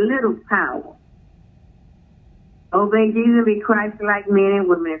have little power. Obey Jesus, be Christ-like men and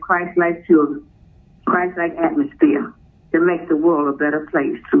women, Christ-like children, Christ-like atmosphere to make the world a better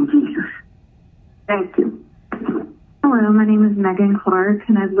place through Jesus. Thank you. Hello, my name is Megan Clark,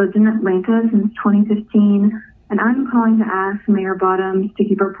 and I've lived in Atlanta since 2015, and I'm calling to ask Mayor Bottoms to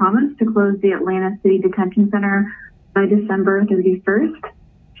keep her promise to close the Atlanta City Detention Center by December 31st.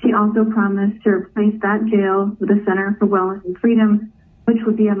 She also promised to replace that jail with a Center for Wellness and Freedom, which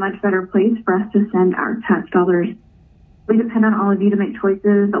would be a much better place for us to send our tax dollars. We depend on all of you to make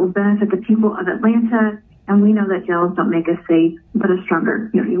choices that will benefit the people of Atlanta, and we know that jails don't make us safe, but a stronger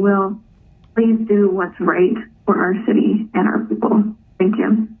community will. Please do what's right for our city and our people. Thank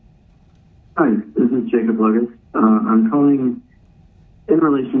you. Hi, this is Jacob Logan. I'm calling in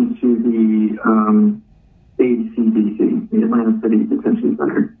relation to the ACDC, the Atlanta City Detention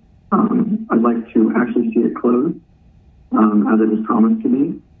Center. I'd like to actually see it closed, as it was promised to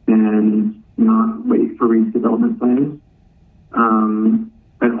me, and not wait for redevelopment plans.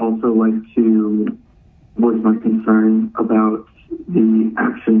 I'd also like to voice my concern about the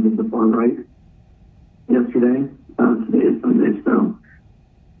actions of the far right yesterday. Today is Sunday, so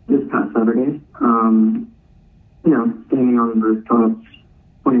this past Saturday, standing on rooftops,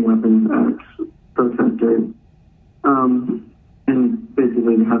 pointing weapons at protesters, and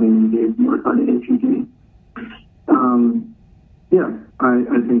basically having engaged more by the APD.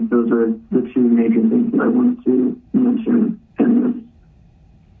 I think those are the two major things that I wanted to mention in this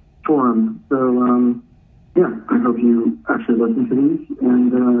forum. So, I hope you actually listen to these,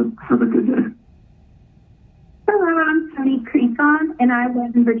 and have a good day. Hello, I'm Tony Creekon, and I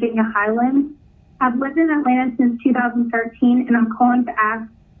live in Virginia Highlands. I've lived in Atlanta since 2013, and I'm calling to ask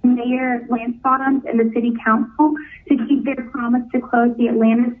Mayor Lance Bottoms and the City Council to keep their promise to close the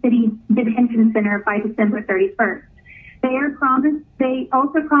Atlanta City Detention Center by December 31st. They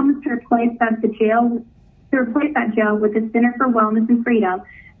also promised to replace that jail with the Center for Wellness and Freedom,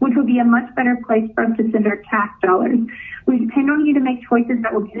 which will be a much better place for us to send our tax dollars. We depend on you to make choices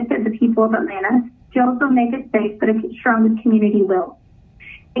that will benefit the people of Atlanta. Jails don't make us safe, but a strong community will.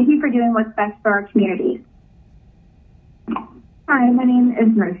 Thank you for doing what's best for our communities. Hi, my name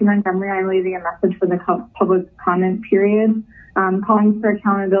is Mercy Montgomery. I'm leaving a message for the public comment period, calling for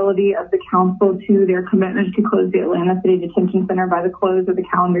accountability of the council to their commitment to close the Atlanta City Detention Center by the close of the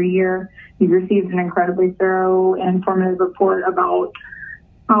calendar year. You've received an incredibly thorough and informative report about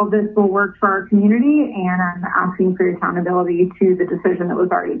how this will work for our community, and I'm asking for accountability to the decision that was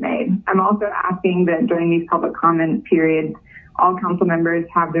already made. I'm also asking that during these public comment periods, all council members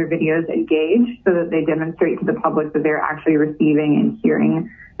have their videos engaged so that they demonstrate to the public that they're actually receiving and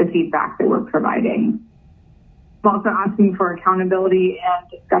hearing the feedback that we're providing. I'm also asking for accountability and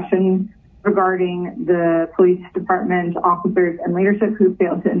discussion regarding the police department officers and leadership who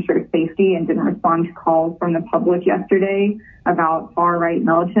failed to ensure safety and didn't respond to calls from the public yesterday about far-right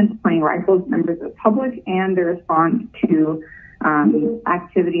militants pointing rifles at members of the public, and their response to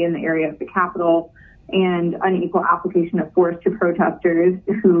activity in the area of the Capitol and unequal application of force to protesters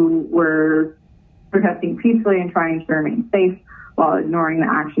who were protesting peacefully and trying to remain safe while ignoring the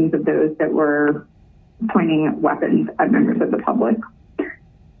actions of those that were pointing weapons at members of the public.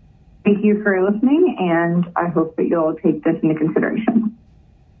 Thank you for listening, and I hope that you'll take this into consideration.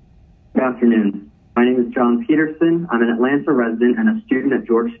 Good afternoon. My name is John Peterson. I'm an Atlanta resident and a student at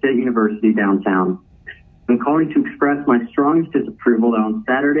Georgia State University downtown. I'm calling to express my strongest disapproval that on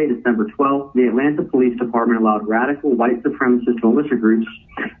Saturday, December 12th, the Atlanta Police Department allowed radical white supremacist militia groups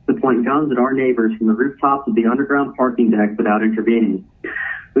to point guns at our neighbors from the rooftops of the underground parking deck without intervening.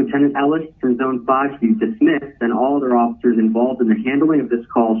 Lieutenant Ellis from Zone 5 should be dismissed, and all other officers involved in the handling of this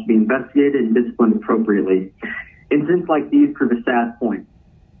call should be investigated and disciplined appropriately. Incidents like these prove a sad point.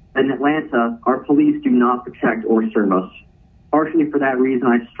 In Atlanta, our police do not protect or serve us. Partially for that reason,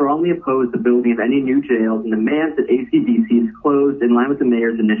 I strongly oppose the building of any new jails and demand that ACDC is closed in line with the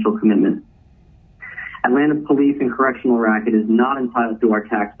mayor's initial commitment. Atlanta's police and correctional racket is not entitled to our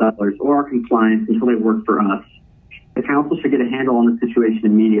tax dollars or our compliance until they work for us. The council should get a handle on the situation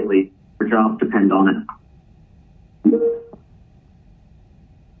immediately. Their jobs depend on it.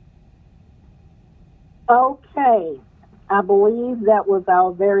 Okay. I believe that was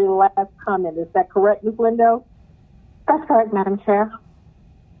our very last comment. Is that correct, Ms. Lindo? That's correct, Madam Chair.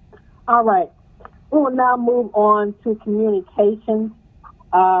 All right. We will now move on to communications.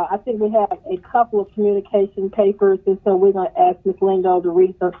 I think we have a couple of communication papers, and so we're going to ask Ms. Lindo to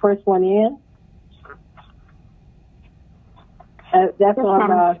read the first one in. That's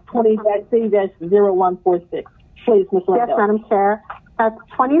on 20-C-0146. Please, Ms. Lindo. Yes, Madam Chair. That's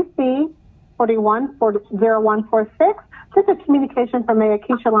 20-C-41-0146. This is communication from Mayor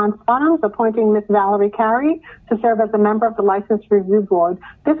Keisha Lance Bottoms appointing Ms. Valerie Carey to serve as a member of the License Review Board.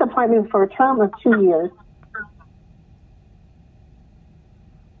 This appointment is for a term of 2 years.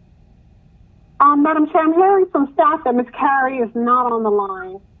 Madam Chair, I'm hearing from staff that Ms. Carey is not on the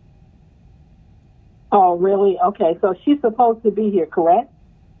line. Oh, really? Okay, so she's supposed to be here, correct?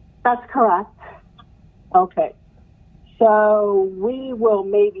 That's correct. Okay. So we will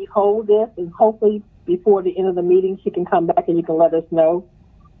maybe hold this, and hopefully before the end of the meeting she can come back and you can let us know.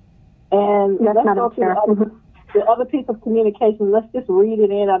 And yes, let's Madam go to Chair. the other piece of communication. Let's just read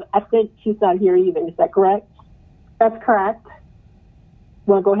it in. I think she's not here either. Is that correct? That's correct.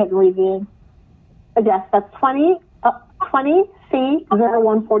 Want to go ahead and read it in? Yes, that's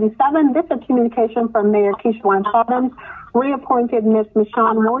 20-C-0147. This is a communication from Mayor Keisha Lance Bottoms, reappointed Ms.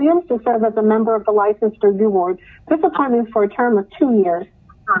 Michonne Williams to serve as a member of the License Review Board. This appointment is for a term of 2 years.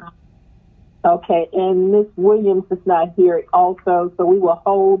 Okay, and Ms. Williams is not here also, so we will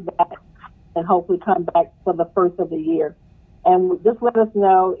hold that and hopefully come back for the first of the year. And just let us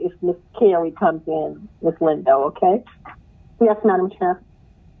know if Ms. Carey comes in, Ms. Lindo, okay? Yes, Madam Chair.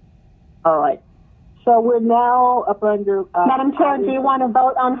 All right. So we're now up under... Madam Chair, do you want to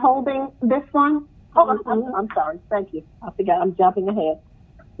vote on holding this one? Oh, I'm sorry. Thank you. I forgot. I'm jumping ahead.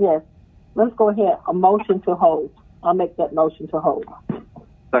 Yes. Let's go ahead. A motion to hold. I'll make that motion to hold.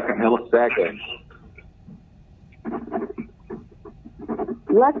 Second, Hillis. Second.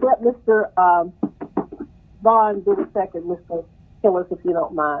 Let's let Mr. Vaughn do the second, Mr. Hillis, if you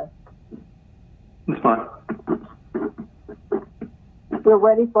don't mind. That's fine. We're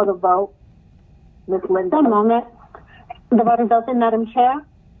ready for the vote. Ms. Lindo. One moment. The vote is open, Madam Chair.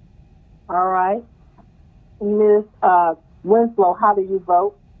 All right. Ms. Winslow, how do you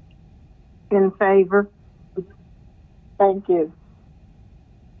vote? In favor. Thank you.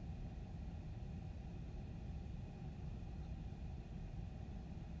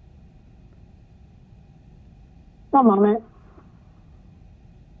 One moment.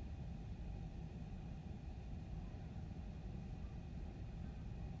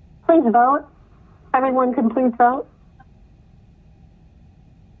 Please vote. Everyone can please vote.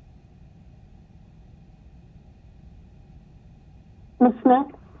 Ms. Smith?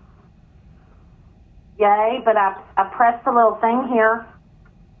 Yay, but I pressed the little thing here.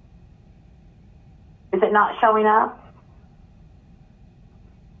 Is it not showing up?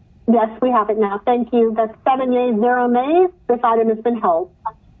 Yes, we have it now. Thank you. That's 7 yeas, 0 nays. This item has been held.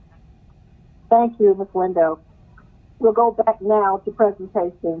 Thank you, Ms. Lindo. We'll go back now to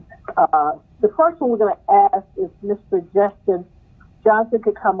presentations. The first one we're going to ask is Mr. Justin Johnson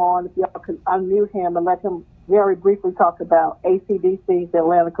could come on if y'all could unmute him and let him very briefly talk about ACDC, the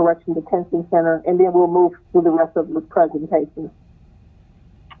Atlanta Correctional Detention Center, and then we'll move through the rest of the presentation.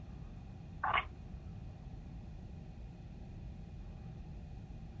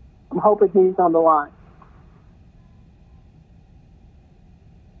 I'm hoping he's on the line.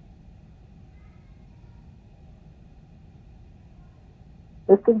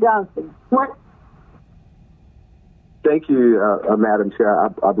 Mr. Johnson. What? Thank you, Madam Chair.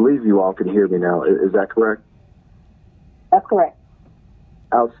 I believe you all can hear me now. Is that correct? That's correct.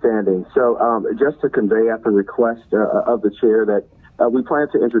 Outstanding. So just to convey at the request of the chair that we plan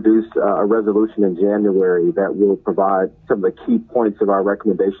to introduce a resolution in January that will provide some of the key points of our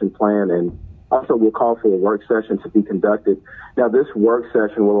recommendation plan, and also we'll call for a work session to be conducted. Now, this work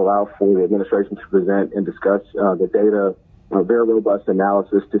session will allow for the administration to present and discuss the data, very robust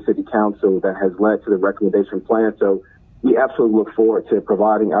analysis to City Council that has led to the recommendation plan. So we absolutely look forward to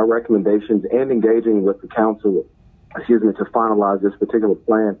providing our recommendations and engaging with the council, to finalize this particular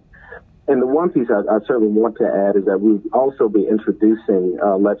plan. And the one piece I certainly want to add is that we'll also be introducing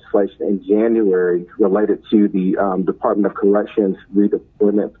legislation in January related to the Department of Corrections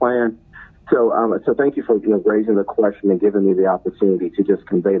redeployment plan. So thank you for raising the question and giving me the opportunity to just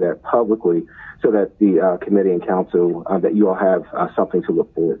convey that publicly so that the committee and council, that you all have something to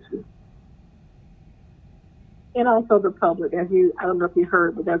look forward to. And also the public, I don't know if you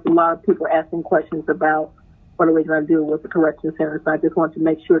heard, but there's a lot of people asking questions about what are we going to do with the correction center. So I just want to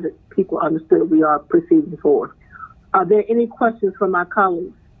make sure that people understood we are proceeding forward. Are there any questions from my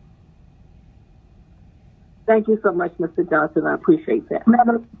colleagues? Thank you so much, Mr. Johnson. I appreciate that.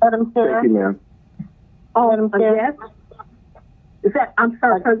 Madam Chair. Thank you, ma'am. Madam Chair. Yes. Is that, I'm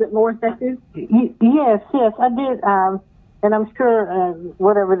sorry, President Moore, is that you? Yes, I did. And I'm sure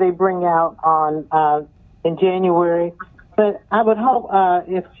whatever they bring out on in January, but I would hope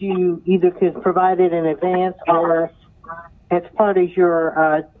if you either could provide it in advance or as part of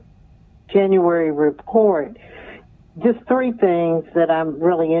your January report, just three things that I'm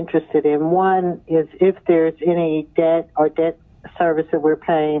really interested in. One is if there's any debt or debt service that we're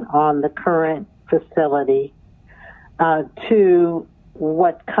paying on the current facility. Two,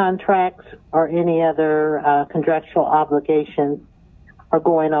 what contracts or any other contractual obligations are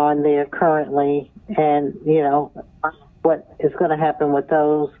going on there currently, and, you know, what is going to happen with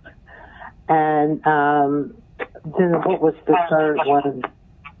those. And then what was the third one?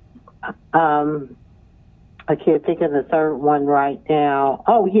 I can't think of the third one right now.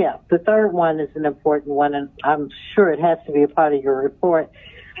 Oh, yeah, the third one is an important one, and I'm sure it has to be a part of your report.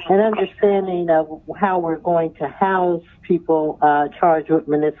 An understanding of how we're going to house people charged with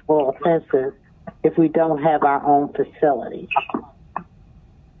municipal offenses if we don't have our own facility.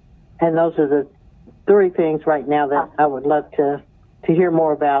 And those are the three things right now that I would love to hear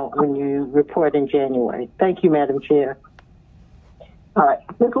more about when you report in January. Thank you, Madam Chair. All right.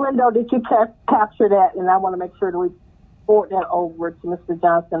 Ms. Lindo, did you capture that? And I want to make sure that we forward that over to Mr.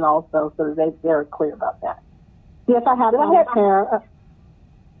 Johnson also so that they're clear about that. Yes, I have. Go ahead, Karen.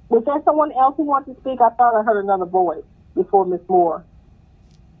 Was there someone else who wanted to speak? I thought I heard another voice before Ms. Moore.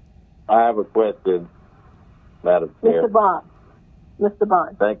 I have a question, Madam Chair. Mr.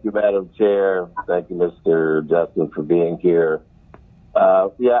 Bond. Thank you, Madam Chair. Thank you, Mr. Justin, for being here. I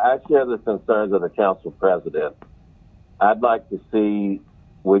share the concerns of the Council President. I'd like to see,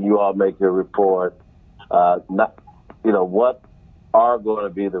 when you all make your report, what are going to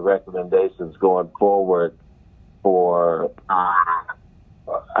be the recommendations going forward for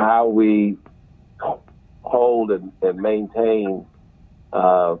how we hold and maintain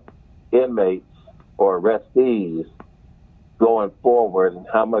inmates or arrestees going forward, and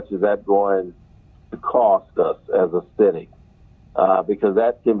how much is that going to cost us as a city? Because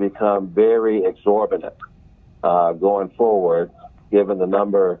that can become very exorbitant going forward, given the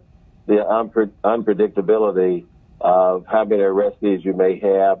unpredictability of how many arrestees you may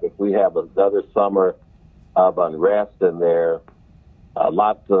have. If we have another summer of unrest in there,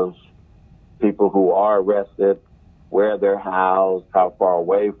 lots of people who are arrested, where they're housed, how far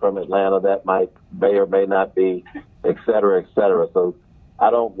away from Atlanta that may or may not be, et cetera, et cetera. So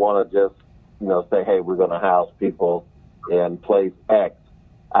I don't want to just, say, hey, we're going to house people in place X.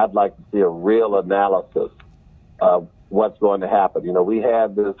 I'd like to see a real analysis of what's going to happen. We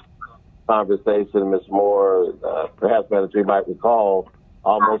had this conversation, Ms. Moore, perhaps Madam Chair might recall,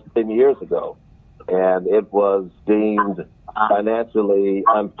 almost 10 years ago, and it was deemed financially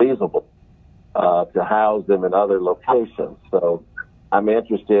unfeasible to house them in other locations. So I'm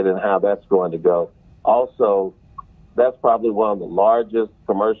interested in how that's going to go. Also, that's probably one of the largest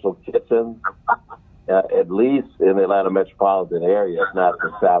commercial kitchens, at least in the Atlanta metropolitan area, if not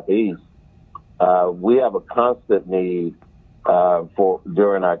the Southeast. We have a constant need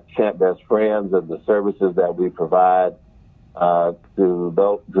during our Camp Best Friends and the services that we provide to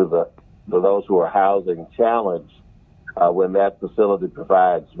those who are housing challenged. When that facility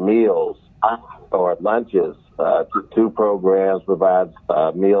provides meals or lunches, two programs provides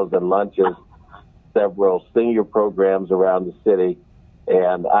meals and lunches, several senior programs around the city,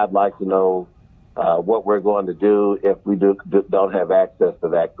 and I'd like to know what we're going to do if we don't have access to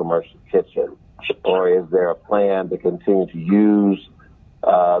that commercial kitchen, or is there a plan to continue to use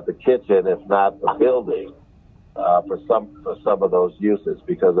the kitchen, if not the building, for some of those uses?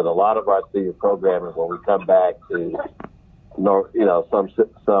 Because in a lot of our senior programming, when we come back to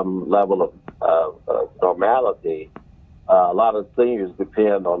some level of normality, a lot of seniors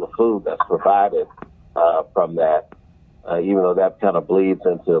depend on the food that's provided from that. Even though that kind of bleeds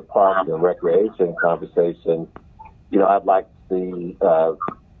into the park and recreation conversation, I'd like to see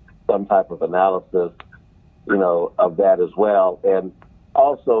some type of analysis, of that as well. And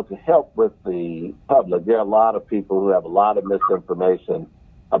also to help with the public, there are a lot of people who have a lot of misinformation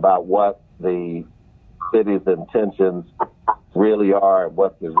about what the city's intentions really are,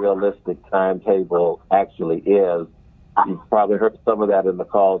 what the realistic timetable actually is. You've probably heard some of that in the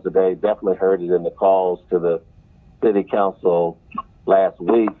calls today, definitely heard it in the calls to the City Council last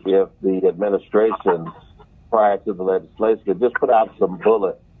week. If the administration, prior to the legislation, could just put out some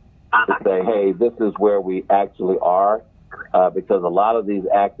bullets to say, hey, this is where we actually are, because a lot of these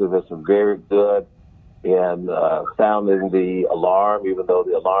activists are very good in sounding the alarm, even though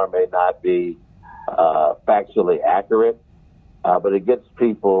the alarm may not be factually accurate, but it gets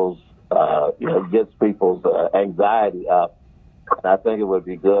people's anxiety up. And I think it would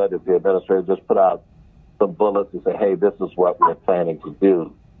be good if the administrator just put out some bullets and say, hey, this is what we're planning to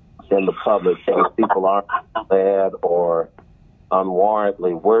do in the public, so people aren't bad or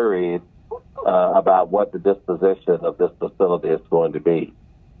unwarrantedly worried about what the disposition of this facility is going to be.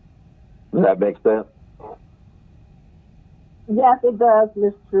 Does that make sense? Yes, it does,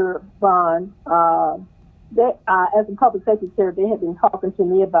 Mr. Bond. As a public safety chair, they had been talking to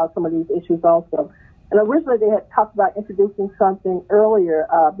me about some of these issues also. And originally they had talked about introducing something earlier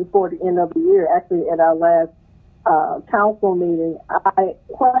before the end of the year, actually at our last council meeting. I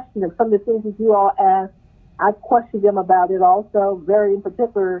questioned some of the things that you all asked. I questioned them about it also, very in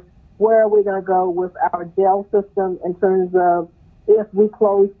particular, where are we going to go with our jail system in terms of if we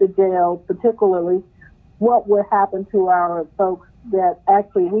close the jail, particularly, what will happen to our folks that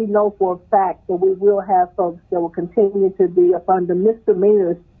actually we know for a fact that we will have folks that will continue to be up under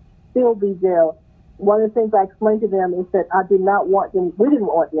misdemeanors, still be jailed. One of the things I explained to them is that I did not want them, we didn't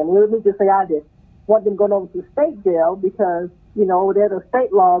want them, let me just say I did, want them going over to state jail because, you know, over there the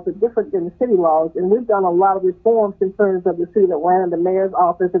state laws are different than the city laws, and we've done a lot of reforms in terms of the city of Atlanta, the mayor's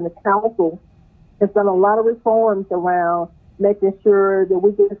office, and the council has done a lot of reforms around making sure that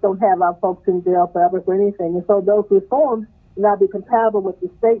we just don't have our folks in jail forever for anything. And so those reforms will not be compatible with the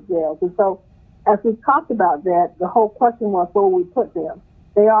state jails. And so as we talked about that, the whole question was where we put them.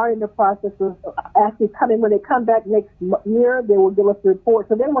 They are in the process of actually coming, when they come back next year, they will give us a report.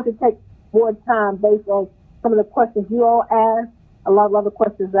 So they want to take more time based on some of the questions you all asked, a lot of other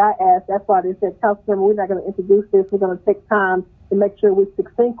questions I asked. That's why they said, Councilmember, we're not going to introduce this. We're going to take time to make sure we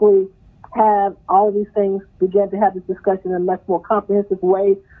succinctly have all of these things, begin to have this discussion in a much more comprehensive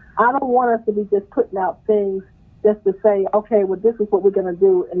way. I don't want us to be just putting out things just to say, okay, well, this is what we're going to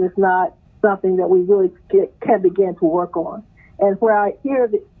do, and it's not something that we really can begin to work on. And where I hear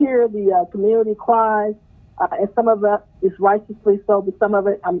the community cries, and some of it is righteously so, but some of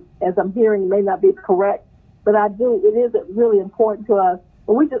it, as I'm hearing, may not be correct. But it is really important to us.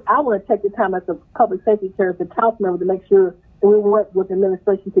 But I want to take the time as a public safety chair, as a council member, to make sure that we work with the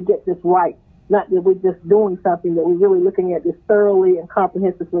administration to get this right. Not that we're just doing something, that we're really looking at this thoroughly and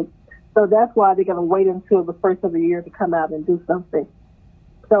comprehensively. So that's why they're going to wait until the first of the year to come out and do something.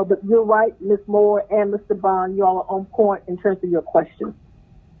 So, but you're right, Ms. Moore and Mr. Bond, you all are on point in terms of your questions.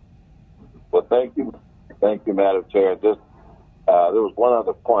 Well, thank you, Madam Chair. Just there was one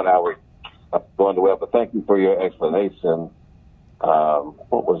other point I was going to, but thank you for your explanation.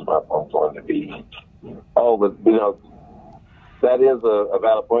 What was my point going to be? Oh, but that is a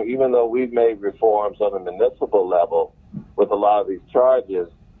valid point. Even though we've made reforms on the municipal level with a lot of these charges,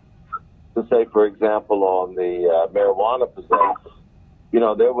 to say, for example, on the marijuana possession,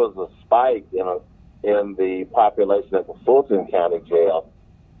 there was a spike in the population at the Fulton County Jail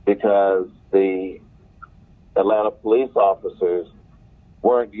because the Atlanta police officers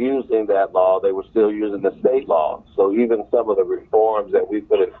weren't using that law. They were still using the state law. So even some of the reforms that we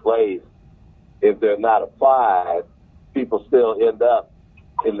put in place, if they're not applied, people still end up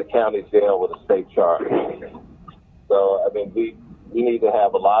in the county jail with a state charge. So, I mean, we need to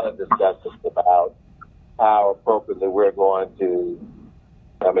have a lot of discussions about how appropriately we're going to,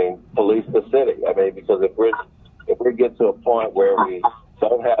 police the city. Because if we get to a point where we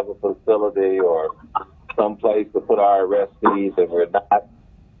don't have a facility or some place to put our arrestees and we're not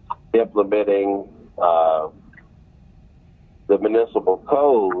implementing the municipal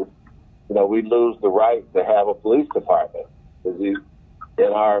code, we lose the right to have a police department. Because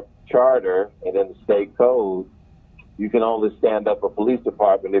in our charter and in the state code, you can only stand up a police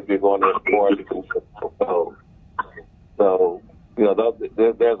department if you're going to enforce the municipal code. So,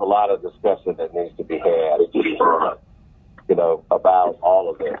 there's a lot of discussion that needs to be had, about all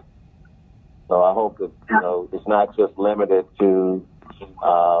of this. So I hope that, it's not just limited to,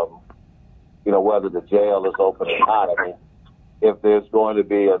 whether the jail is open or not. If there's going to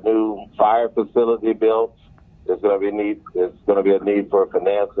be a new fire facility built, there's going to be a need for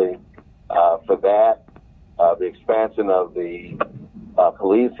financing for that. The expansion of the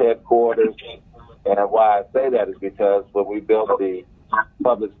police headquarters. And why I say that is because when we built the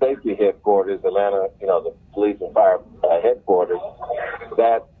public safety headquarters, Atlanta, the police and fire headquarters,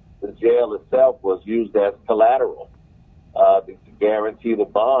 that the jail itself was used as collateral to guarantee the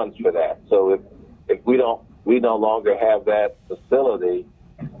bonds for that. So if we no longer have that facility,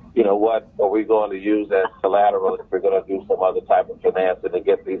 what are we going to use as collateral if we're going to do some other type of financing to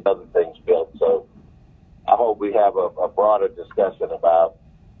get these other things built? So I hope we have a broader discussion about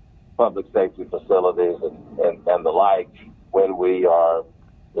public safety facilities and the like when we are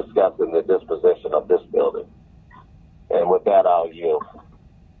discussing the disposition of yield.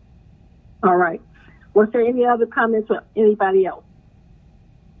 All right. Was there any other comments from anybody else?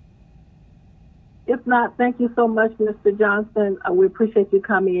 If not, thank you so much, Mr. Johnson. We appreciate you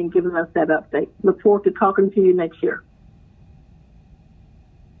coming and giving us that update. Look forward to talking to you next year.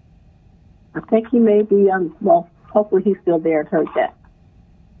 I think he may be well, hopefully he's still there and heard that.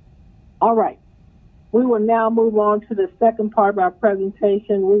 All right. We will now move on to the second part of our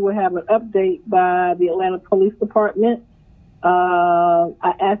presentation. We will have an update by the Atlanta Police Department.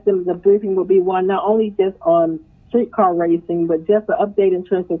 I asked them the briefing will be one not only just on streetcar racing, but just an update in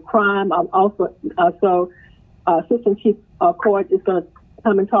terms of crime. I'm also, Assistant Chief Court is going to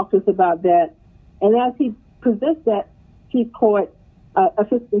come and talk to us about that. And as he presents that,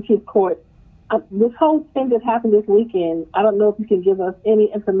 Assistant Chief Court, this whole thing that happened this weekend, I don't know if you can give us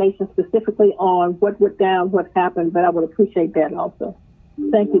any information specifically on what went down, what happened, but I would appreciate that also.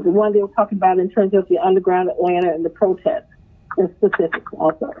 Thank you. The one they were talking about in terms of the underground Atlanta and the protests in specific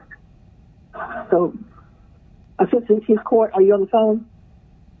also. So, Assistant Chief Court, are you on the phone?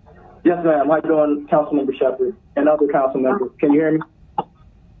 Yes, ma'am. How you doing, Councilmember Shepherd and other council members? Can you hear me?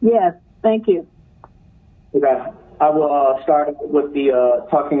 Yes, thank you. Okay. I will start with the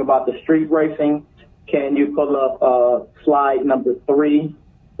talking about the street racing. Can you pull up slide number 3,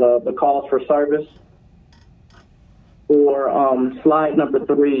 the calls for service? For slide number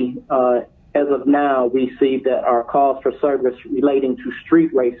 3, as of now, we see that our calls for service relating to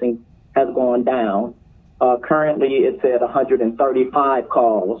street racing has gone down. Currently, it's at 135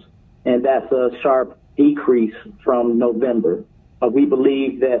 calls, and that's a sharp decrease from November. We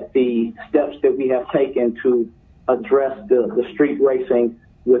believe that the steps that we have taken to address the street racing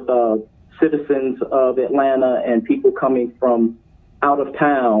with citizens of Atlanta and people coming from out of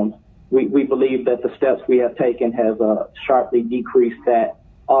town, we believe that the steps we have taken has sharply decreased that.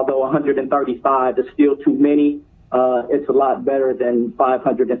 Although 135 is still too many, it's a lot better than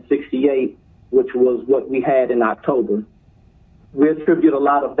 568, which was what we had in October. We attribute a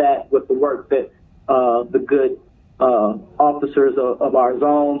lot of that with the work that the good officers of our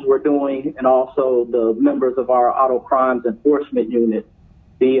zones were doing, and also the members of our auto crimes enforcement unit.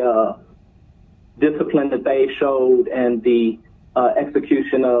 The discipline that they showed and the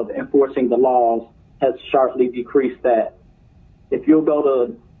execution of enforcing the laws has sharply decreased that. If you'll go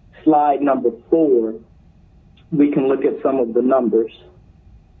to slide number 4, we can look at some of the numbers.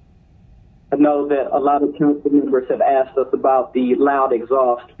 I know that a lot of council members have asked us about the loud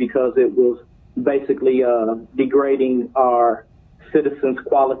exhaust because it was basically degrading our citizens'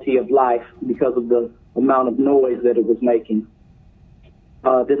 quality of life because of the amount of noise that it was making.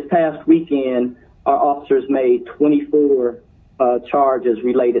 This past weekend, our officers made 24 charges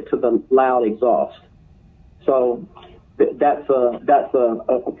related to the loud exhaust. So that's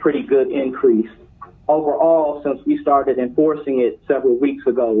a pretty good increase. Overall, since we started enforcing it several weeks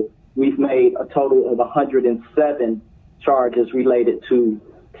ago, we've made a total of 107 charges related to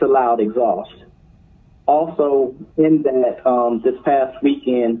loud exhaust. Also, in that, this past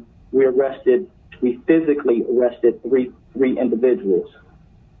weekend, we physically arrested three individuals.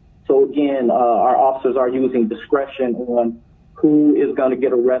 So again, our officers are using discretion on who is going to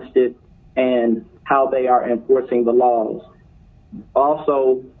get arrested and how they are enforcing the laws.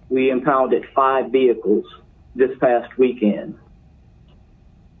 Also, we impounded 5 vehicles this past weekend.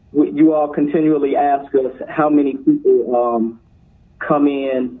 You all continually ask us how many people come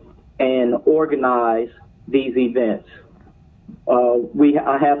in and organize these events.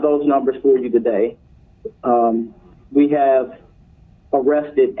 I have those numbers for you today. We have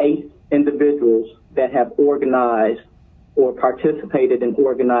arrested 8 individuals that have organized or participated in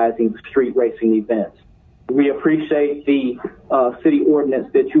organizing street racing events. We appreciate the city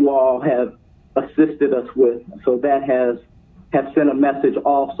ordinance that you all have assisted us with, so that has sent a message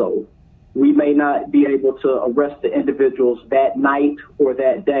also. We may not be able to arrest the individuals that night or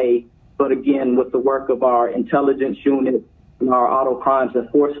that day, but again, with the work of our intelligence unit and our auto crimes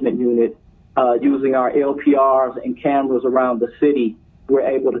enforcement unit, using our LPRs and cameras around the city, we're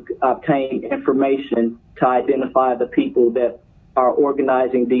able to obtain information to identify the people that are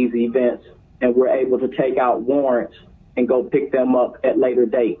organizing these events, and we're able to take out warrants and go pick them up at later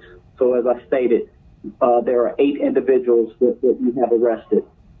dates. So as I stated, there are 8 individuals that we have arrested.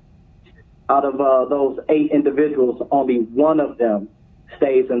 Out of those 8 individuals, only 1 of them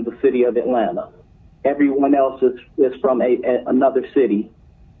stays in the city of Atlanta. Everyone else is from another city.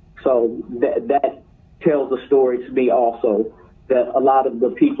 So that tells a story to me also, that a lot of the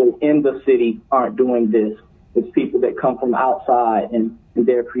people in the city aren't doing this. It's people that come from outside and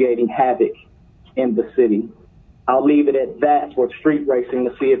they're creating havoc in the city. I'll leave it at that for street racing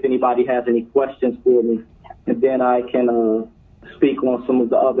to see if anybody has any questions for me, and then I can speak on some of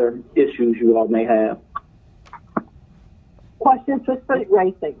the other issues you all may have. Questions for street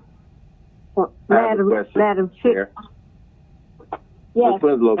racing? Madam Chair. Yes.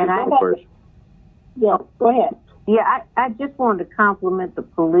 Yes, go ahead. Yeah, I just wanted to compliment the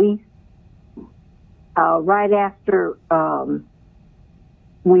police. Right after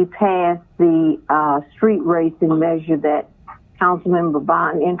we passed the street racing measure that Councilmember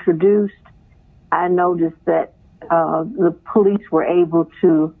Bond introduced, I noticed that the police were able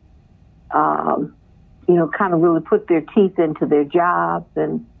to, kind of really put their teeth into their jobs,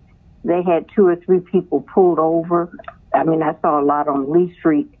 and they had 2 or 3 people pulled over. I mean, I saw a lot on Lee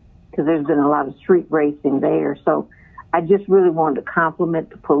Street because there's been a lot of street racing there. So I just really wanted to compliment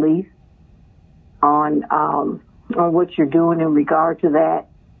the police on what you're doing in regard to that.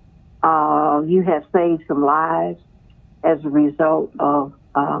 You have saved some lives as a result of,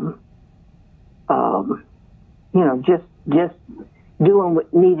 just doing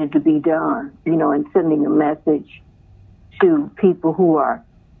what needed to be done, and sending a message to people who are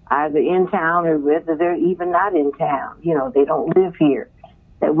either in town or whether they're even not in town. They don't live here,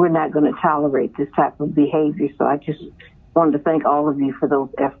 that we're not going to tolerate this type of behavior. So I just wanted to thank all of you for those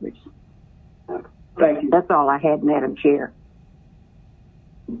efforts. Thank you. That's all I had, Madam Chair.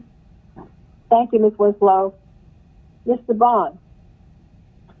 Thank you, Ms. Winslow. Mr. Bond.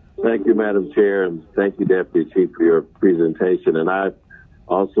 Thank you, Madam Chair, and thank you, Deputy Chief, for your presentation. And I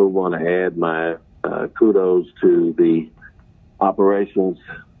also want to add my kudos to the operations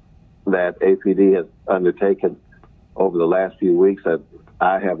that APD has undertaken over the last few weeks.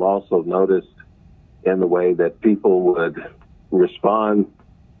 I have also noticed in the way that people would respond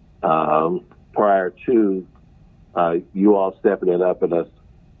prior to you all stepping it up and us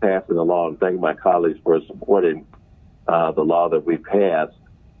passing along. Thank my colleagues for supporting the law that we passed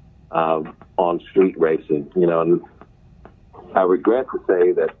on street racing. And I regret to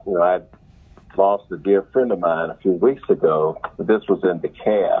say that I lost a dear friend of mine a few weeks ago. This was in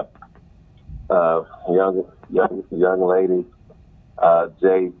DeKalb. Young lady,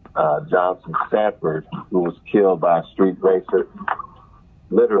 Jay Johnson Stafford, who was killed by a street racer,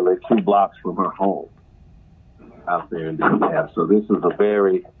 literally 2 blocks from her home out there in DeKalb. So this is a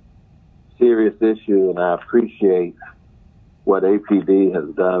very serious issue, and I appreciate what APD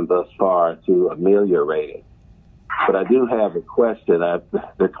has done thus far to ameliorate it. But I do have a question.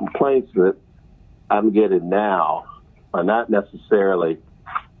 The complaints that I'm getting now are not necessarily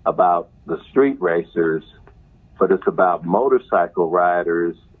about the street racers, but it's about motorcycle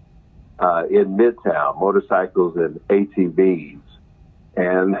riders in Midtown, motorcycles and ATVs.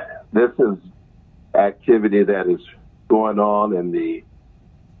 And this is activity that is going on in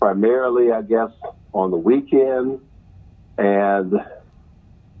primarily, I guess, on the weekend and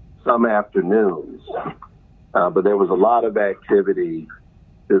some afternoons. But there was a lot of activity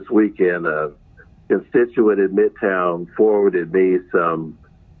this weekend. A constituent in Midtown forwarded me some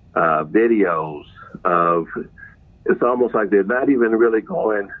videos of, it's almost like they're not even really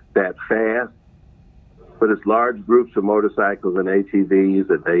going that fast, but it's large groups of motorcycles and ATVs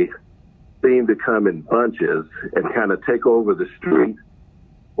that they seem to come in bunches and kind of take over the street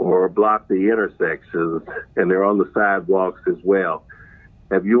or block the intersections, and they're on the sidewalks as well.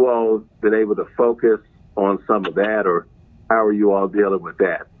 Have you all been able to focus on some of that, or how are you all dealing with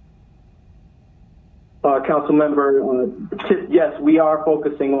that? Council member, yes, we are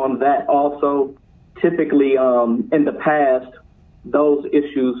focusing on that also. Typically, in the past, those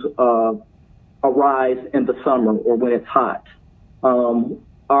issues arise in the summer or when it's hot. Our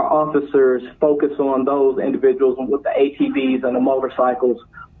officers focus on those individuals with the ATVs and the motorcycles,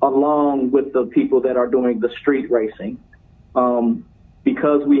 along with the people that are doing the street racing.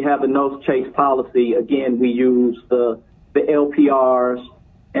 Because we have a no chase policy, again, we use the LPRs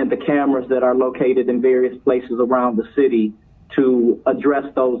and the cameras that are located in various places around the city to address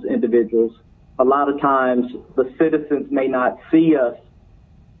those individuals. A lot of times the citizens may not see us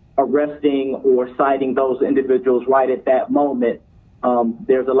arresting or citing those individuals right at that moment.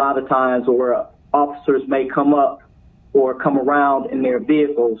 There's a lot of times where officers may come up or come around in their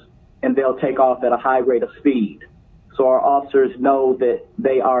vehicles and they'll take off at a high rate of speed. So our officers know that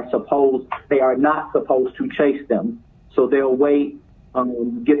they are not supposed to chase them. So they'll wait,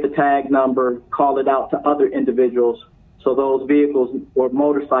 get the tag number, call it out to other individuals. So those vehicles or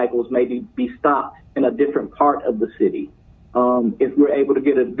motorcycles may be stopped in a different part of the city. If we're able to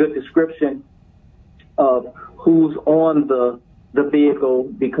get a good description of who's on the vehicle,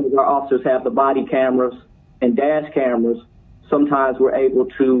 because our officers have the body cameras and dash cameras, sometimes we're able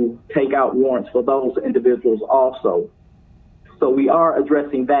to take out warrants for those individuals also. So we are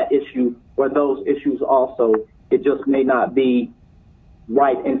addressing that issue or those issues also. It just may not be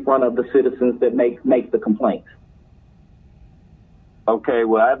right in front of the citizens that make the complaints. Okay,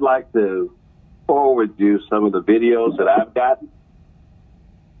 well, I'd like to forward you some of the videos that I've gotten,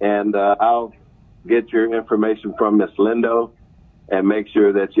 and I'll get your information from Ms. Lindo and make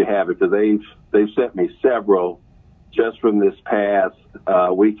sure that you have it, because they've sent me several just from this past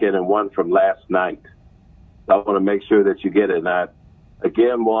weekend and one from last night. I want to make sure that you get it. And I,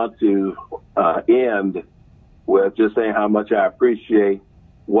 again, want to end with just saying how much I appreciate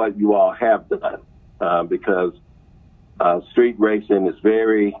what you all have done, because street racing is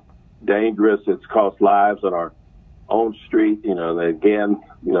very dangerous. It's cost lives on our own street. You know, again,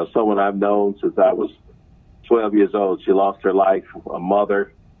 you know, someone I've known since I was 12 years old. She lost her life, a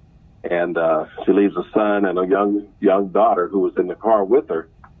mother, and she leaves a son and a young daughter who was in the car with her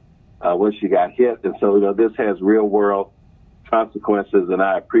when she got hit. And so, you know, this has real world consequences, and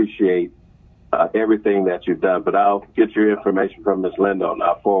I appreciate everything that you've done. But I'll get your information from Ms. Lindo, and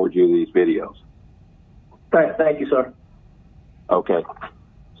I'll forward you these videos. Thank you, sir. Okay.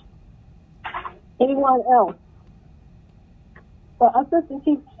 Anyone else? Assistant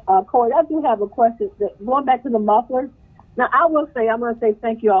Chief Corey, I do have a question. Going back to the mufflers. Now, I'm going to say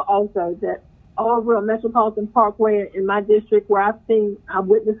thank you all also that all over on Metropolitan Parkway in my district where I've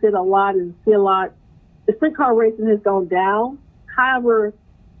witnessed it a lot and see a lot, the streetcar racing has gone down. However,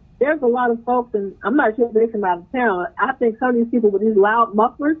 there's a lot of folks, and I'm not sure if they're from out of town. I think some of these people with these loud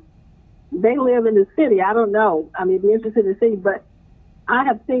mufflers, they live in the city. I don't know. I mean, be interested to see, but I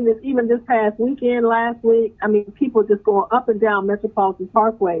have seen this even this past weekend, last week. I mean, people just going up and down Metropolitan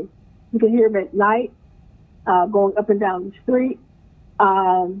Parkway. You can hear them at night, going up and down the street,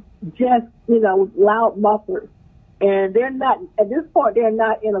 just, you know, with loud mufflers. And they're not, at this point, they're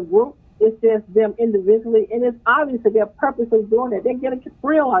not in a group. It's just them individually. And it's obvious that they're purposely doing it. They're getting a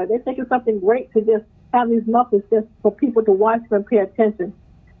thrill out of it. They think it's something great to just have these mufflers just for people to watch them and pay attention.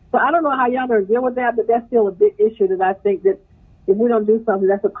 So I don't know how y'all going to deal with that, but that's still a big issue that I think that if we don't do something,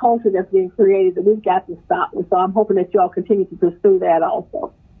 that's a culture that's being created that we've got to stop with. So I'm hoping that y'all continue to pursue that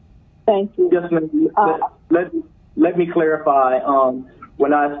also. Thank you. Yes, ma'am. Let me clarify.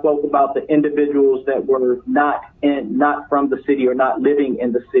 When I spoke about the individuals that were not from the city or not living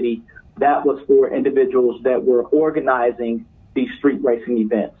in the city, that was for individuals that were organizing these street racing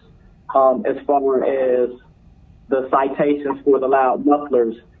events. As far as the citations for the loud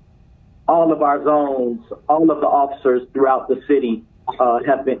mufflers, all of our zones, all of the officers throughout the city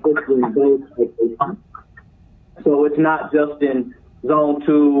have been issuing those citations. So it's not just in Zone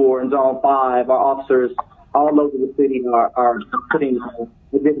 2 or in Zone 5. Our officers all over the city are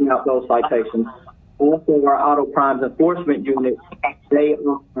giving out those citations. Also, our auto crimes enforcement unit, they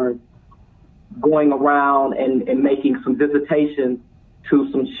are going around and making some visitations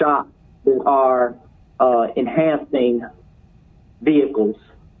to some shops that are enhancing vehicles.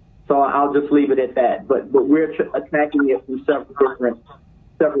 So I'll just leave it at that. But we're attacking it from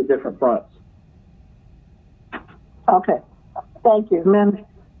several different fronts. Okay. Thank you.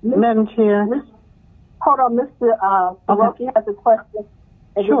 Madam Chair. Hold on, Mr. Faroki has a question.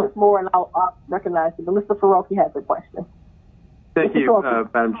 And Sure. This is more, and I'll recognize it. But Mr. Faroki has a question. Thank you,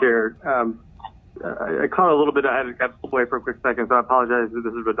 Madam Chair. I caught a little bit. I had to get away for a quick second, so I apologize if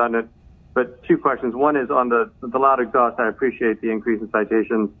this is redundant. But two questions. One is on the loud exhaust. I appreciate the increase in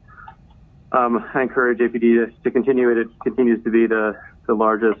citations. I encourage APD to continue it. It continues to be the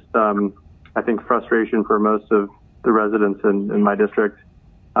largest, I think, frustration for most of the residents in my district.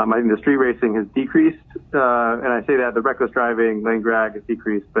 I think the street racing has decreased, and I say that the reckless driving, lane drag has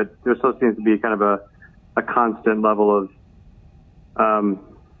decreased, but there still seems to be kind of a constant level of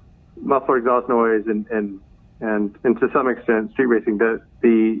muffler exhaust noise and to some extent street racing.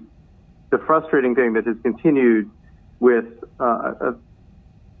 The frustrating thing that has continued with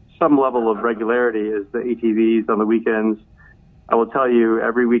some level of regularity is the ATVs on the weekends. I will tell you,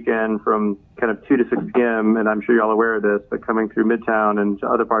 every weekend from kind of 2 to 6 p.m., and I'm sure you're all aware of this, but coming through Midtown and to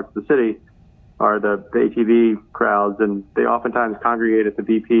other parts of the city are the ATV crowds, and they oftentimes congregate at the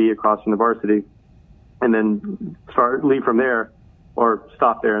BP across from the Varsity and then leave from there or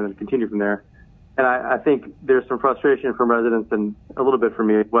stop there and then continue from there. And I think there's some frustration from residents and a little bit from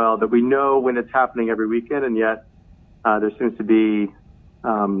me as well that we know when it's happening every weekend, and yet there seems to be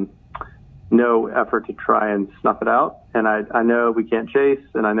no effort to try and snuff it out. And I know we can't chase,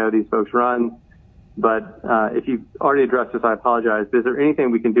 and I know these folks run, but if you've already addressed this, I apologize. Is there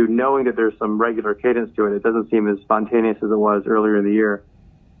anything we can do, knowing that there's some regular cadence to it? It doesn't seem as spontaneous as it was earlier in the year,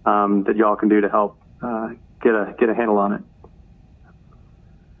 that y'all can do to help get a handle on it?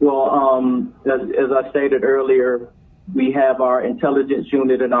 Well, as I stated earlier, we have our intelligence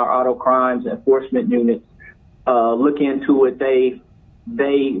unit and our auto crimes enforcement units look into it. They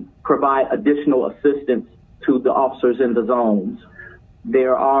they provide additional assistance to the officers in the zones.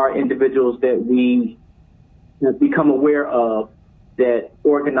 There are individuals that we have become aware of that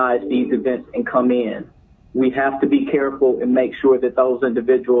organize these events and come in. We have to be careful and make sure that those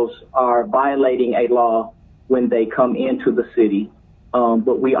individuals are violating a law when they come into the city.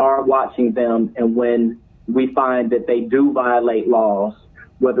 But we are watching them, and when we find that they do violate laws,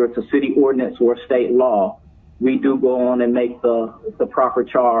 whether it's a city ordinance or a state law, we do go on and make the proper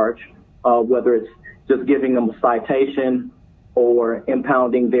charge, whether it's just giving them a citation or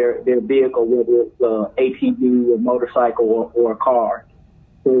impounding their vehicle, whether it's an ATV, a motorcycle, or a car.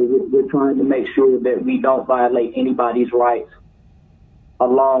 So we're trying to make sure that we don't violate anybody's rights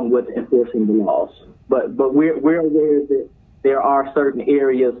along with enforcing the laws. But we're aware that there are certain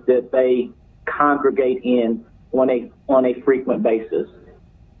areas that they congregate in on a frequent basis.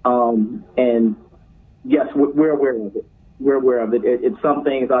 And yes, we're aware of it. We're aware of it. It's some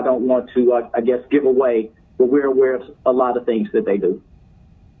things I don't want to, I guess, give away, but we're aware of a lot of things that they do.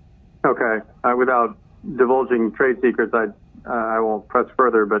 Okay. Without divulging trade secrets, I won't press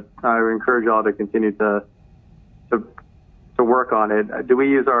further, but I would encourage y'all to continue to work on it. Do we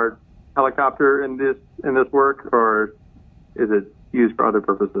use our helicopter in this work, or is it used for other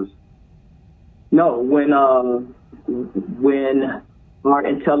purposes? No, when our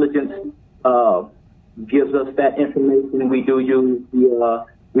intelligence gives us that information, we do use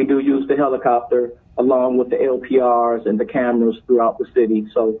the helicopter along with the LPRs and the cameras throughout the city.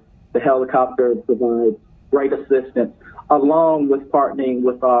 So the helicopter provides great assistance, along with partnering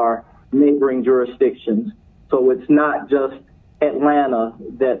with our neighboring jurisdictions. So it's not just Atlanta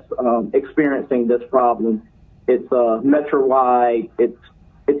that's experiencing this problem. It's metro-wide, it's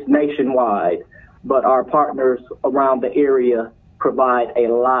nationwide, but our partners around the area provide a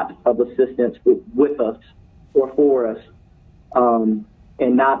lot of assistance with us or for us, and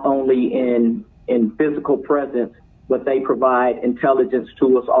not only in physical presence, but they provide intelligence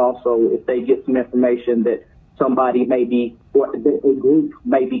to us also if they get some information that somebody may be, or a group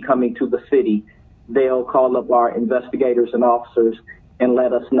may be coming to the city. They'll call up our investigators and officers and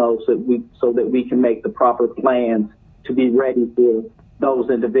let us know so that we can make the proper plans to be ready for those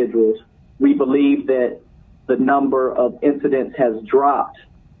individuals. We believe that the number of incidents has dropped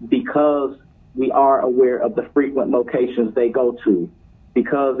because we are aware of the frequent locations they go to.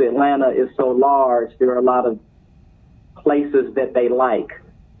 Because Atlanta is so large, there are a lot of places that they like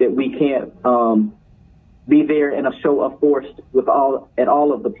that we can't be there in a show of force at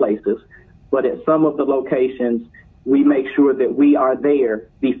all of the places. But at some of the locations, we make sure that we are there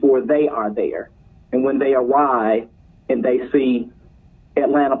before they are there. And when they arrive and they see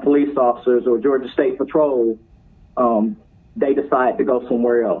Atlanta police officers or Georgia State Patrol, they decide to go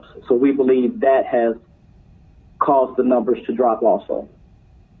somewhere else. So we believe that has caused the numbers to drop also.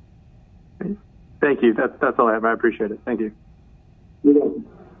 Thank you. That's all I have. I appreciate it. Thank you.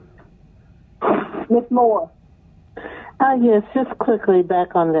 Ms. Moore. Yes, just quickly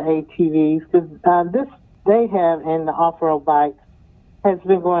back on the ATVs, because they have, and the off-road bikes has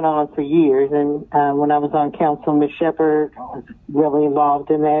been going on for years. And when I was on council, Ms. Shepherd was really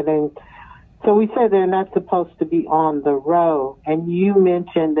involved in that. And so we said they're not supposed to be on the road. And you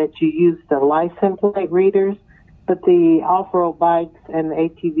mentioned that you use the license plate readers, but the off-road bikes and the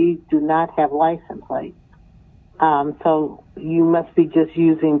ATVs do not have license plates. So you must be just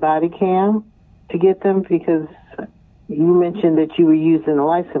using body cam to get them, because you mentioned that you were using the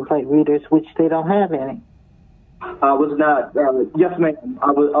license plate readers, which they don't have any. I was not, yes ma'am,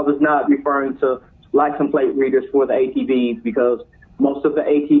 I was not referring to license plate readers for the ATVs, because most of the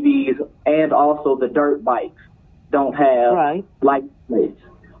ATVs and also the dirt bikes don't have license plates.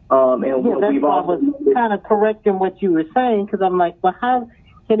 And yeah, that's why I was kind of correcting what you were saying, because I'm like, well, how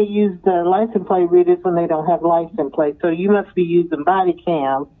can he use the license plate readers when they don't have license plates? So you must be using body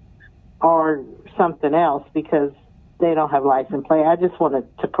cam or something else because they don't have license plate. I just wanted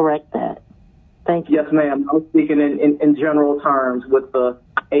to correct that. Thank you. Yes, ma'am. I was speaking in general terms with the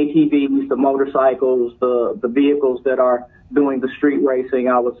ATVs, the motorcycles, the vehicles that are doing the street racing.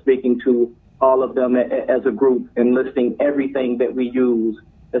 I was speaking to all of them as a group and listing everything that we use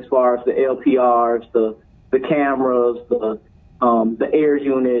as far as the LPRs, the cameras, the air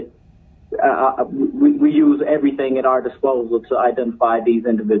unit. We use everything at our disposal to identify these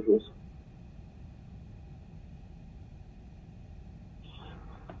individuals.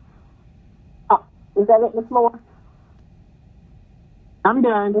 Is that it, Ms. Moore? I'm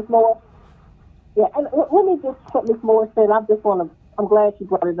done. Ms. Moore? Yeah, and let me just, what Ms. Moore said, I'm glad she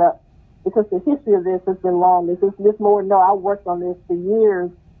brought it up, because the history of this has been long. Ms. Moore, no, I worked on this for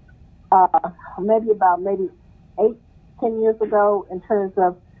years, maybe 8, 10 years ago in terms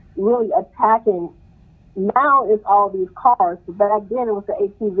of really attacking. Now it's all these cars. But back then it was the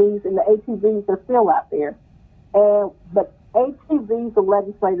ATVs, and the ATVs are still out there. But ATVs are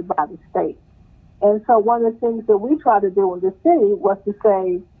legislated by the state. And so one of the things that we try to do in the city was to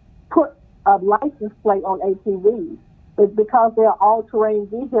say, put a license plate on ATVs. It's because they're all-terrain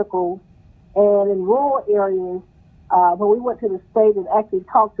vehicles, and in rural areas, when we went to the state and actually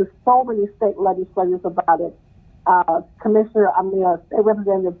talked to so many state legislators about it, State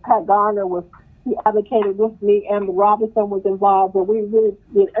Representative Pat Garner he advocated with me, and Robinson was involved, but we really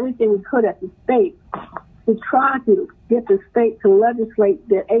did everything we could at the state to try to get the state to legislate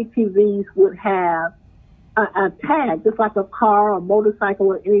that ATVs would have a tag, just like a car or motorcycle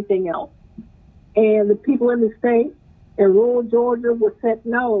or anything else. And the people in the state in rural Georgia would say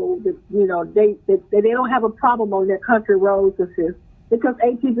no, that, they don't have a problem on their country roads because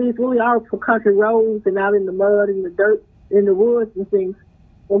ATVs really are for country roads and out in the mud and the dirt in the woods and things.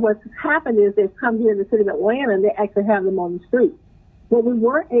 And what's happened is they've come here in the city of Atlanta and they actually have them on the street. What we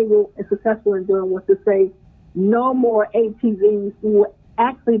weren't able and successful in doing was to say no more ATVs. We were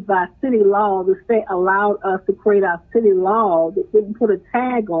actually, by city law, the state allowed us to create our city law that didn't put a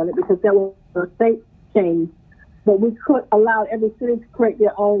tag on it because that was a state change. But we could allow every city to create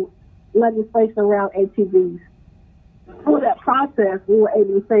their own legislation around ATVs. Through that process, we were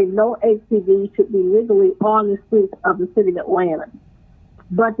able to say no ATV should be legally on the streets of the city of Atlanta.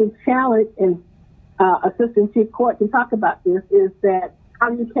 But the challenge, and Assistant Chief Court can talk about this, is that how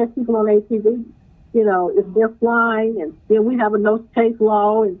do you catch people on ATVs? If they're flying, and then we have a no-chase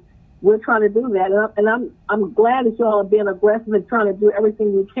law, and we're trying to do that. And I'm glad that you all are being aggressive and trying to do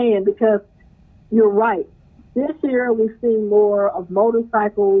everything you can, because you're right. This year we've seen more of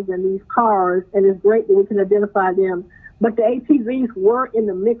motorcycles and these cars, and it's great that we can identify them. But the ATVs were in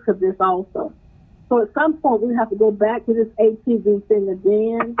the mix of this also. So at some point we have to go back to this ATV thing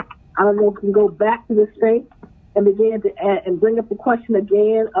again. I don't know if we can go back to the state and begin to and bring up the question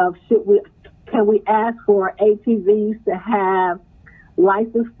again of can we ask for ATVs to have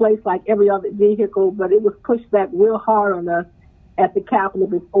license plates like every other vehicle? But it was pushed back real hard on us at the Capitol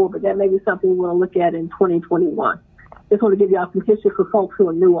before, but that may be something we want to look at in 2021. Just want to give y'all some history for folks who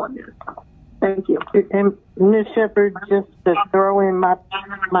are new on this. Thank you. And Ms. Shepherd, just to throw in my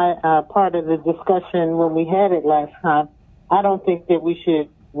part of the discussion when we had it last time, I don't think that we should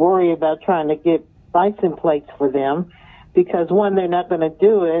worry about trying to get license plates for them, because one, they're not going to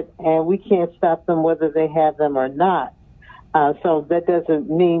do it, and we can't stop them whether they have them or not. So that doesn't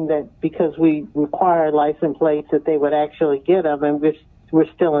mean that because we require license plates that they would actually get them, and we're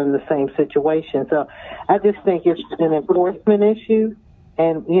still in the same situation. So I just think it's an enforcement issue,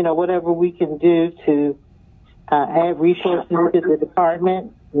 and, whatever we can do to add resources to the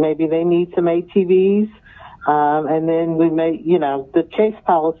department. Maybe they need some ATVs, and then we may, the chase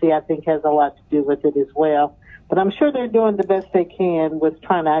policy, I think, has a lot to do with it as well. But I'm sure they're doing the best they can with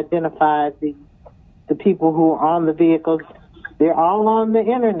trying to identify the people who are on the vehicles. They're all on the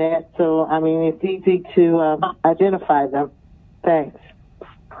internet, so, it's easy to identify them. Thanks.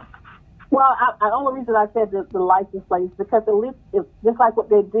 Well, the only reason I said the license plate is because at least it's just like what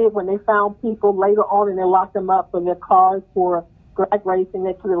they did when they found people later on and they locked them up for their cars for drag racing.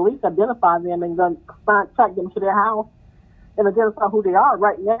 They could at least identify them and then track them to their house and identify who they are.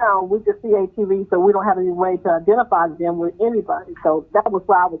 Right now, we just see ATVs, so we don't have any way to identify them with anybody. So that was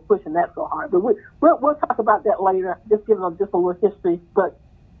why I was pushing that so hard. But we'll talk about that later, just giving them just a little history. But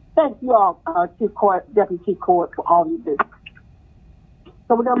thank you all, Chief Court, Deputy Chief Court, for all you do.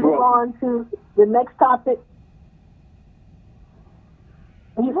 So we're going to move on to the next topic.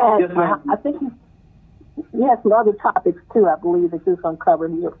 You had, I think you had some other topics too, I believe, that you're going to cover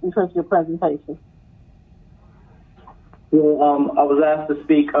in terms of your presentation. Well, I was asked to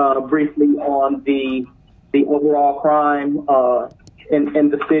speak briefly on the overall crime in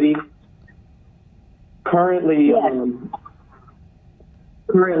the city. Currently,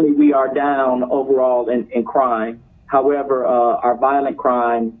 we are down overall in crime. However, our violent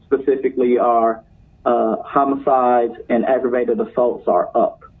crime, specifically our homicides and aggravated assaults, are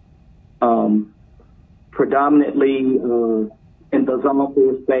up. Predominantly in the Zone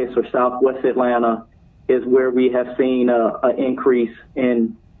 4 space or Southwest Atlanta is where we have seen an increase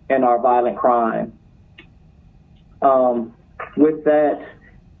in our violent crime. With that,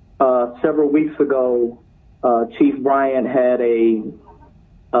 several weeks ago, Chief Bryant had a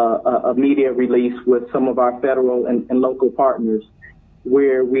media release with some of our federal and local partners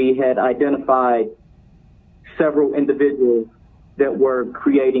where we had identified several individuals that were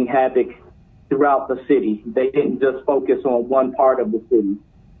creating havoc throughout the city. They didn't just focus on one part of the city.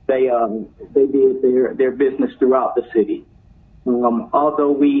 they did their business throughout the city.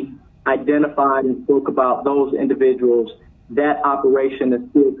 Although we identified and spoke about those individuals, that operation is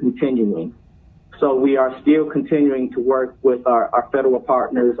still continuing. So we are still continuing to work with our federal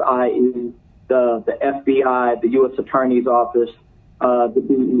partners, i.e. the FBI, the U.S. Attorney's Office, the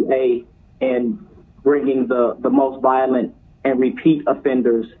DEA, and bringing the most violent and repeat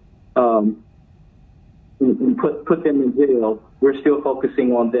offenders and put them in jail. We're still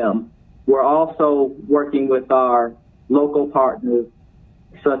focusing on them. We're also working with our local partners,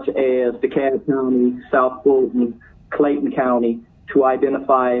 such as DeKalb County, South Fulton, Clayton County, to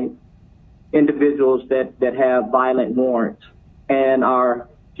identify individuals that have violent warrants. And our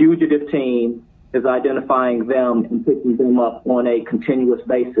fugitive team is identifying them and picking them up on a continuous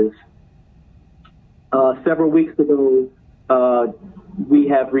basis. Several weeks ago, we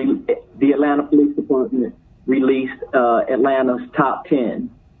have the Atlanta Police Department released Atlanta's top 10.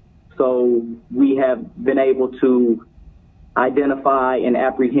 So we have been able to identify and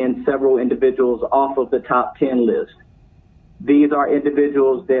apprehend several individuals off of the top 10 list. These are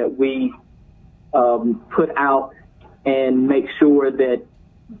individuals that we put out and make sure that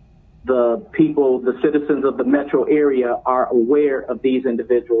the people, the citizens of the metro area are aware of these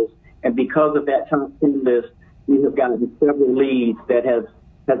individuals. And because of that top 10 list, we have gotten several leads that has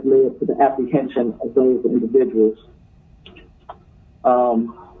led to the apprehension of those individuals.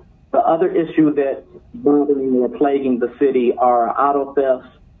 The other issue that's bothering or plaguing the city are auto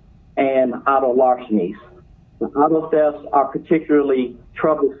thefts and auto larcenies. The auto thefts are particularly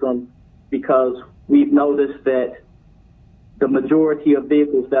troublesome because we've noticed that the majority of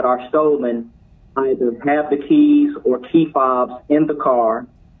vehicles that are stolen either have the keys or key fobs in the car,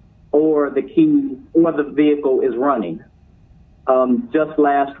 or the key or the vehicle is running. Just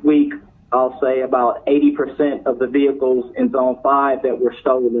last week, I'll say about 80% of the vehicles in Zone 5 that were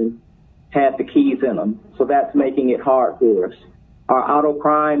stolen had the keys in them. So that's making it hard for us. Our Auto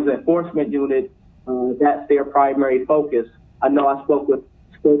Crimes Enforcement Unit, that's their primary focus. I know I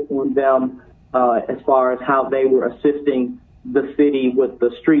spoke on them as far as how they were assisting the city with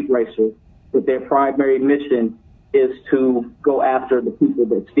the street racers, but their primary mission is to go after the people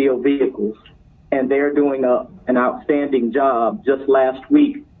that steal vehicles. And they're doing an outstanding job. Just last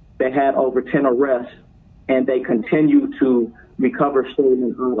week, they had over 10 arrests, and they continue to recover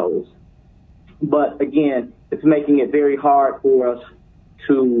stolen autos. But again, it's making it very hard for us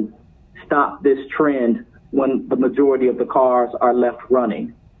to stop this trend when the majority of the cars are left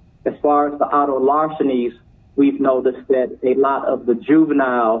running. As far as the auto larcenies, we've noticed that a lot of the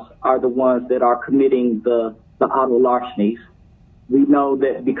juveniles are the ones that are committing the auto larcenies. We know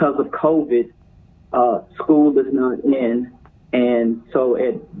that because of COVID, school is not in, and so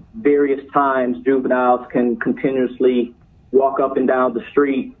at various times, juveniles can continuously walk up and down the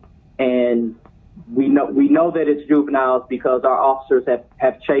street, and we know that it's juveniles because our officers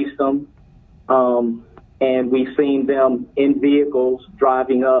have chased them, and we've seen them in vehicles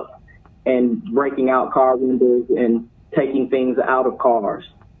driving up and breaking out car windows and taking things out of cars.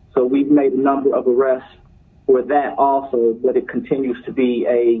 So we've made a number of arrests for that also, but it continues to be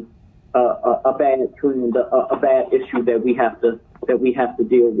a bad trend, a bad issue that we have to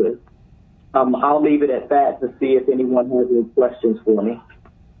deal with. I'll leave it at that to see if anyone has any questions for me.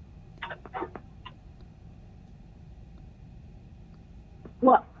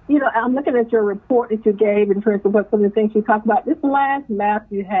 Well, you know, I'm looking at your report that you gave in terms of what some of the things you talked about. This last map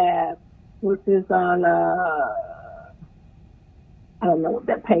you have, which is on, I don't know what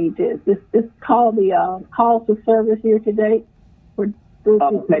that page is. It's called the calls to service year to date.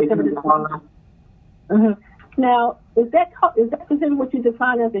 Now, is that considered what you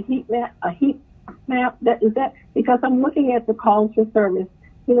define as a heat map? A heat map? Is that because I'm looking at the calls for service.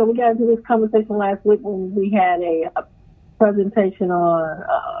 You know, we got into this conversation last week when we had a presentation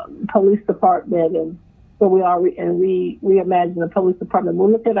on police department and where we are, and we reimagine the police department.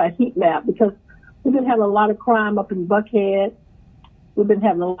 We'll look at our heat map because we've been having a lot of crime up in Buckhead. We've been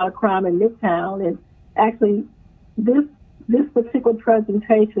having a lot of crime in Midtown, and actually this particular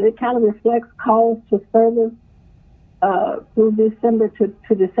presentation, it kind of reflects calls to service through December to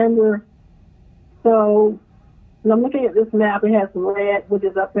December. So when I'm looking at this map, it has red, which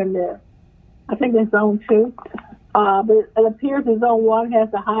is up in there. I think it's Zone 2. But it appears that Zone 1 has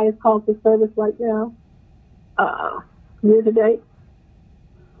the highest calls to service right now, year to date.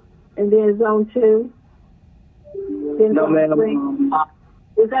 And then Zone 2. Then no, Zone 3.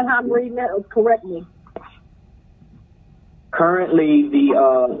 Is that how I'm reading that? Or correct me. Currently, the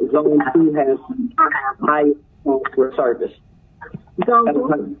Zone 2 has highest calls for service.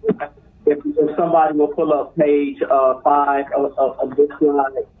 Zone 2? If somebody will pull up page 5 of this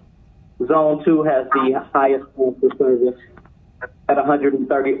slide, Zone 2 has the highest calls for service at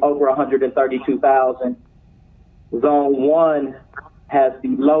over 132,000. Zone 1 has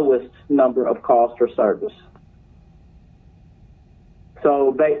the lowest number of calls for service.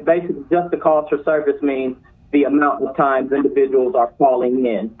 So basically, just the calls for service means the amount of times individuals are calling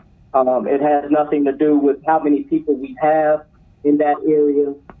in. It has nothing to do with how many people we have in that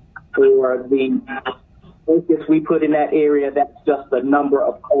area or the focus we put in that area. That's just the number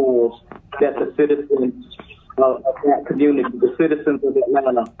of calls that the citizens of that community, the citizens of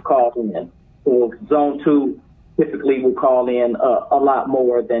Atlanta, call in. So Zone 2 typically will call in a lot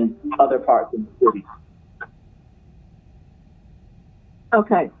more than other parts of the city.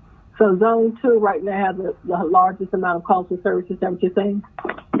 Okay. So Zone 2 right now has the largest amount of calls for service. Is that what you're saying?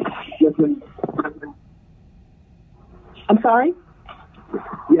 Yes, ma'am. I'm sorry?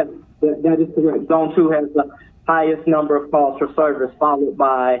 Yes, that is correct. Zone 2 has the highest number of calls for service, followed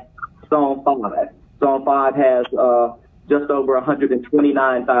by Zone 5. Zone 5 has just over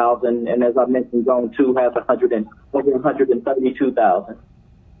 129,000, and as I mentioned, Zone 2 has over 132,000.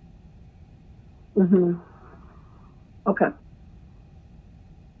 Mm-hmm. Okay.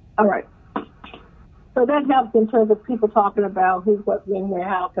 All right. So that helps in terms of people talking about who's what's in their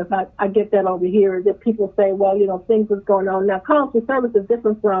house, because I get that over here, that people say, well, you know, things is going on. Now, calls for service is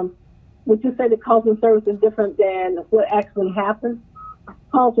different from, would you say that calls for service is different than what actually happens?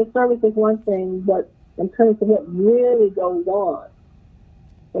 Calls for service is one thing, but in terms of what really goes on,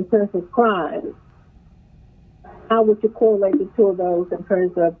 in terms of crime, how would you correlate the two of those in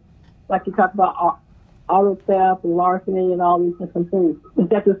terms of, like you talked about, auto theft, larceny, and all these different things? Is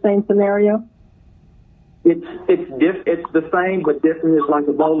that the same scenario? It's the same, but different. It's like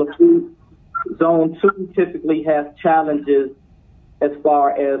a bowl of food. Zone 2 typically has challenges as far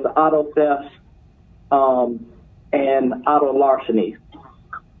as auto theft and auto larcenies,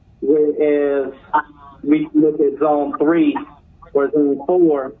 whereas we look at Zone 3 or Zone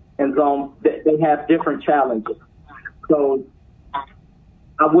 4 and they have different challenges. So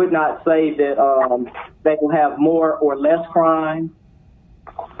I would not say that they will have more or less crime,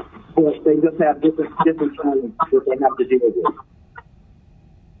 but they just have different challenges that they have to deal with.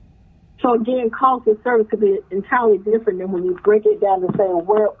 So again, calls for service could be entirely different than when you break it down to say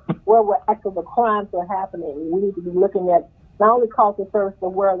where actual the crimes are happening. We need to be looking at not only calls for service, but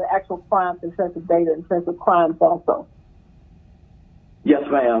where are the actual crimes in terms of data, in terms of crimes also. Yes,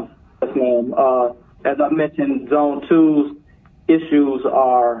 ma'am. Yes, ma'am. As I mentioned, Zone 2's issues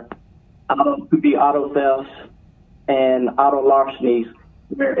are could be auto thefts and auto larcenies,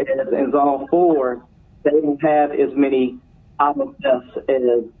 whereas in Zone 4, they don't have as many auto thefts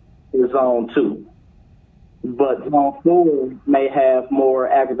as Zone 2. But Zone 4 may have more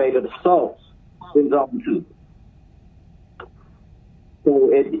aggravated assaults than Zone 2. So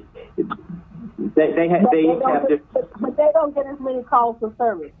they have different. But they don't get as many calls for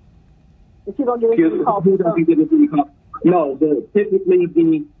service. If you don't get as many calls for service. No, typically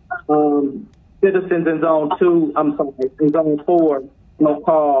the citizens in Zone 2, in Zone 4, don't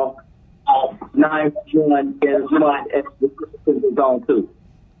call 911 as much as the citizens in Zone 2.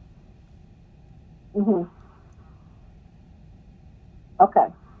 Mm-hmm. Okay.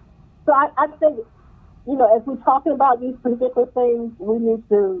 So I think, you know, as we're talking about these particular things, we need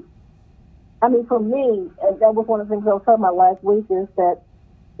to, I mean, for me, and that was one of the things I was talking about last week, is that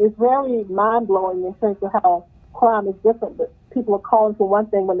it's very mind-blowing in terms of how crime is different, but people are calling for one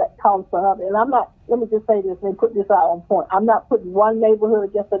thing when they're calling for another. And I'm not, let me just say this and put this out on point. I'm not putting one neighborhood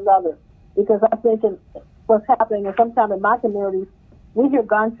against another, because I'm thinking what's happening, and sometimes in my community, we hear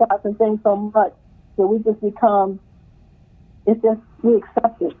gunshots and things so much that we just become, it's just, we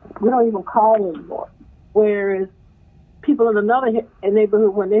accept it. We don't even call anymore. Whereas people in another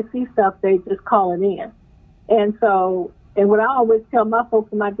neighborhood, when they see stuff, they just call it in. And so, and what I always tell my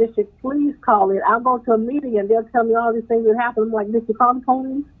folks in my district, please call it. I'll go to a meeting and they'll tell me all these things that happen. I'm like, did you call the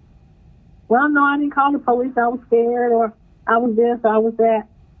police? Well, no, I didn't call the police. I was scared, or I was this, or I was that.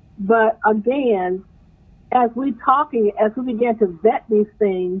 But again, as we begin to vet these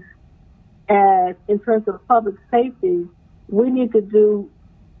things as in terms of public safety, we need to do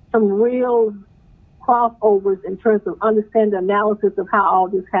some real crossovers in terms of understanding the analysis of how all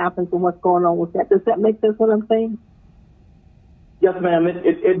this happens and what's going on with that. Does that make sense what I'm saying? Yes, ma'am,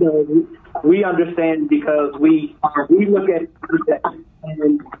 it does. We understand because we look at it,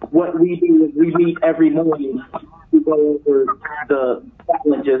 and what we do is we meet every morning to go over the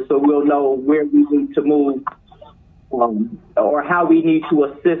challenges so we'll know where we need to move or how we need to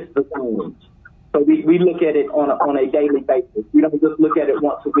assist the zones. So we look at it on a daily basis. We don't just look at it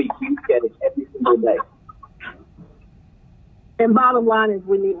once a week. We look at it every single day. And bottom line is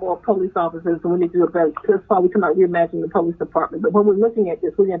we need more police officers, and we need to do a better. That's why we cannot reimagine the police department. But when we're looking at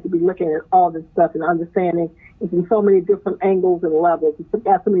this, we have to be looking at all this stuff and understanding it's in so many different angles and levels. We've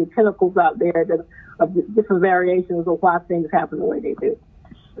got so many tentacles out there that of different variations of why things happen the way they do.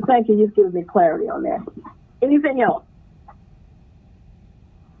 So thank you. You've given me clarity on that. Anything else?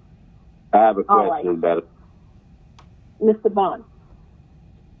 I have a question, Madam. Mr. Bond.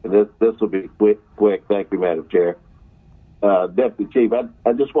 This will be quick. Thank you, Madam Chair. Deputy Chief,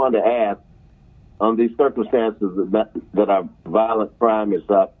 I just wanted to ask, on these circumstances that our violent crime is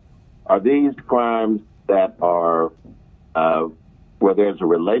up, are these crimes that are where there's a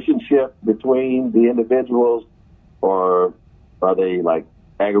relationship between the individuals, or are they like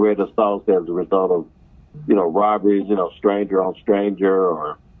aggravated assaults as a result of, robberies, stranger on stranger,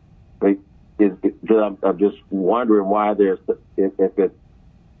 or I'm just wondering why if it's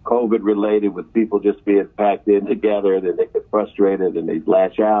COVID related with people just being packed in together, then they get frustrated and they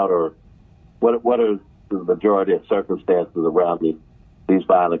lash out, or what are the majority of circumstances around these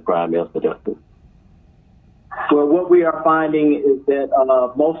violent crime incidents? Well, what we are finding is that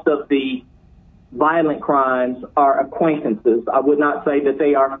most of the violent crimes are acquaintances. I would not say that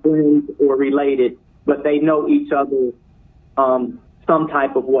they are friends or related, but they know each other some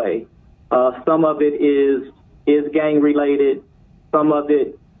type of way. Some of it is gang related. Some of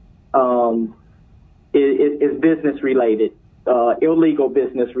it is business related, illegal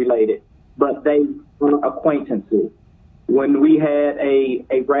business related, but they are acquaintances. When we had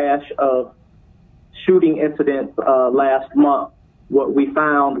a rash of shooting incidents last month, what we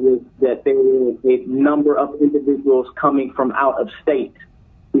found was that there were a number of individuals coming from out of state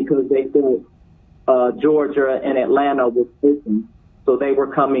because they thought Georgia and Atlanta was open, so they were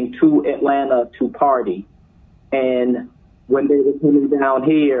coming to Atlanta to party. And when they were coming down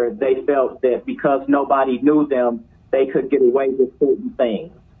here, they felt that because nobody knew them, they could get away with certain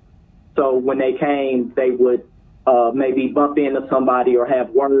things. So when they came, they would maybe bump into somebody or have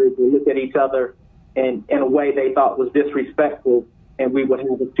words or look at each other in a way they thought was disrespectful, and we would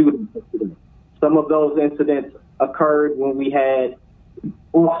have a shooting incident. Some of those incidents occurred when we had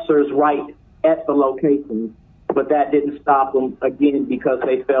officers right at the location, but that didn't stop them, again, because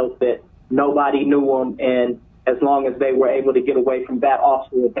they felt that nobody knew them, and as long as they were able to get away from that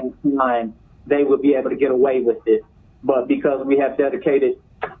officer at that time, they would be able to get away with it. But because we have dedicated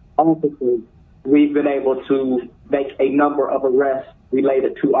officers, we've been able to make a number of arrests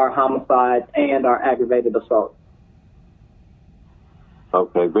related to our homicides and our aggravated assault.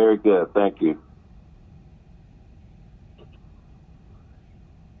 Okay, very good. Thank you.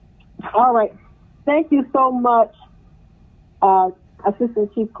 All right. Thank you so much,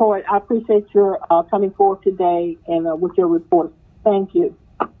 Assistant Chief Court. I appreciate your coming forward today and with your report. Thank you.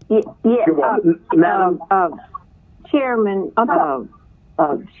 Chairman,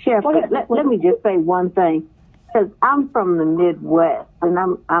 Chef, let me just say one thing, because I'm from the Midwest, and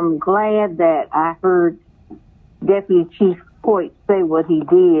I'm glad that I heard Deputy Chief Coit say what he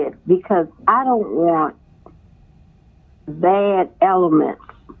did, because I don't want bad elements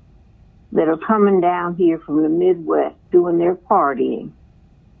that are coming down here from the Midwest doing their partying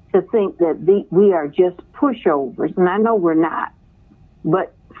to think that we are just pushovers, and I know we're not,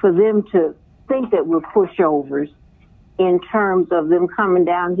 but for them to think that we're pushovers in terms of them coming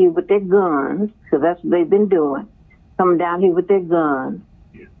down here with their guns, because that's what they've been doing, coming down here with their guns,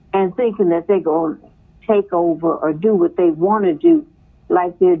 and thinking that they're going to take over or do what they want to do,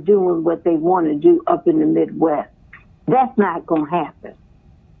 like they're doing what they want to do up in the Midwest. That's not going to happen.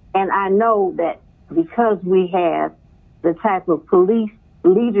 And I know that because we have the type of police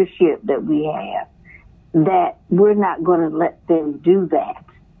leadership that we have, that we're not going to let them do that.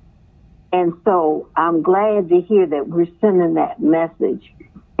 And so I'm glad to hear that we're sending that message.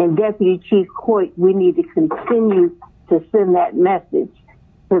 And Deputy Chief Coit, we need to continue to send that message,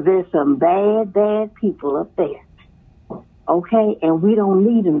 because there's some bad, bad people up there. Okay? And we don't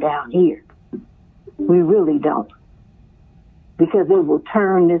need them down here. We really don't. Because it will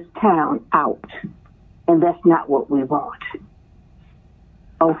turn this town out. And that's not what we want.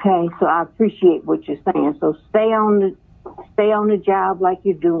 Okay? So I appreciate what you're saying. So stay on the job like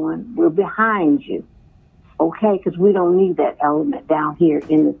you're doing. We're behind you. Okay? Because we don't need that element down here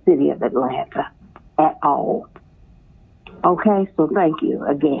in the city of Atlanta at all. Okay? So thank you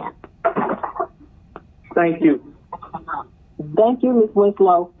again. Thank you. Thank you, Ms.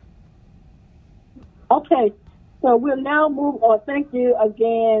 Winslow. Okay. So we'll now move on. Thank you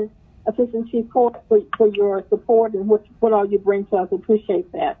again, Assistant Chief Court, for your support and what all you bring to us.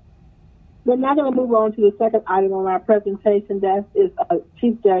 Appreciate that. We're now going to move on to the second item on our presentation. That is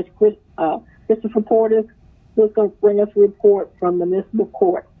Chief Judge Christopher Portis. who's going to bring us a report from the municipal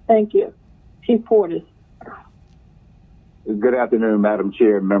court. Thank you. Chief Portis. Good afternoon, Madam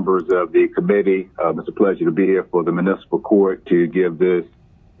Chair, members of the committee. It's a pleasure to be here for the municipal court to give this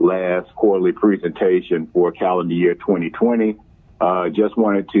last quarterly presentation for calendar year 2020. Just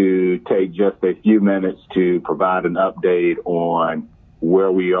wanted to take just a few minutes to provide an update on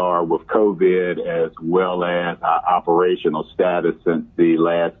where we are with COVID, as well as our operational status since the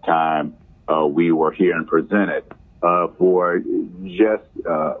last time we were here and presented. We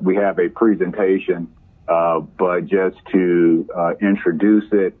have a presentation, but just to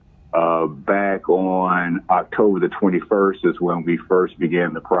introduce it, back on October the 21st is when we first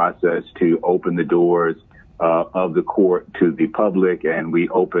began the process to open the doors of the court to the public, and we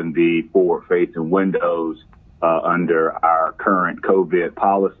opened the forward-facing windows under our current COVID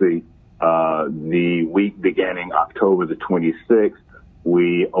policy. The week beginning October the 26th,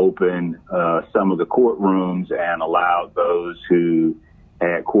 we opened some of the courtrooms and allowed those who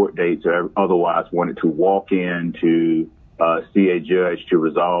had court dates or otherwise wanted to walk in to see a judge to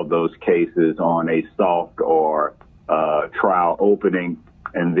resolve those cases on a soft or trial opening.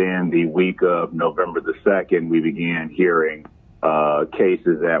 And then the week of November the 2nd, we began hearing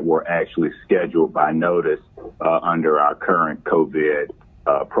cases that were actually scheduled by notice under our current COVID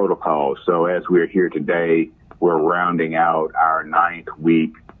protocol. So as we're here today, we're rounding out our 9th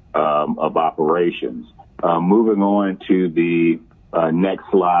week of operations. Moving on to the next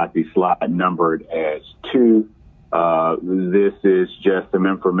slide, the slide numbered as 2. This is just some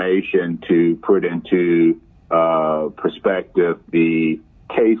information to put into perspective the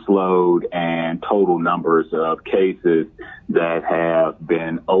caseload and total numbers of cases that have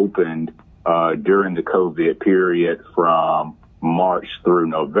been opened during the COVID period from March through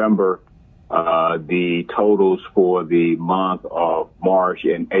November. The totals for the month of March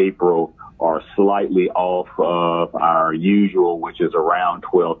and April are slightly off of our usual, which is around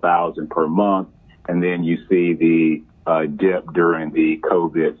 12,000 per month. And then you see the dip during the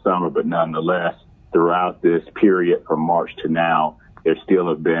COVID summer, but nonetheless, throughout this period from March to now, there still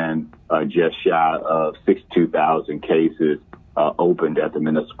have been just shy of 62,000 cases opened at the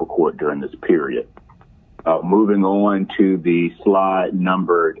municipal court during this period. Moving on to the slide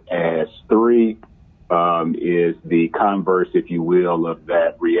numbered as 3 is the converse, if you will, of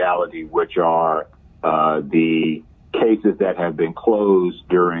that reality, which are the cases that have been closed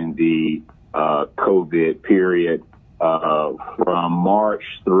during the COVID period from March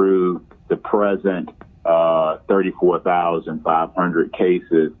through the present. 34,500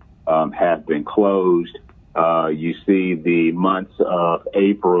 cases have been closed. You see the months of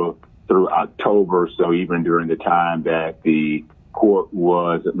April through October, so even during the time that the court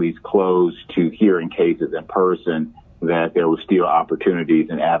was at least closed to hearing cases in person, that there were still opportunities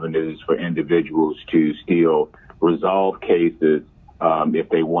and avenues for individuals to still resolve cases if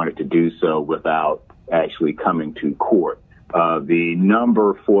they wanted to do so without actually coming to court. The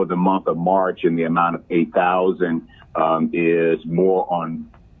number for the month of March in the amount of 8,000 is more on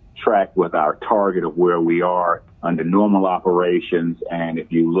track with our target of where we are under normal operations. And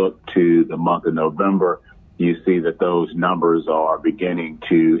if you look to the month of November, you see that those numbers are beginning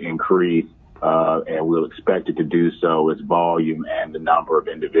to increase, and we'll expect it to do so as volume and the number of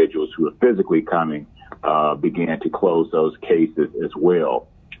individuals who are physically coming begin to close those cases as well.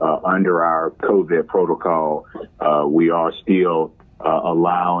 Under our COVID protocol, we are still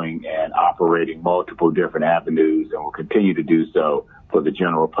allowing and operating multiple different avenues, and will continue to do so for the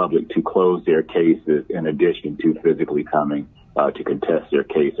general public to close their cases in addition to physically coming to contest their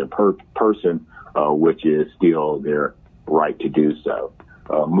case in person, which is still their right to do so.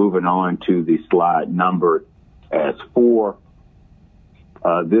 Moving on to the slide numbered as 4.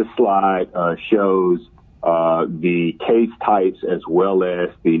 This slide shows the case types as well as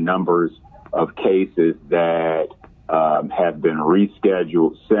the numbers of cases that have been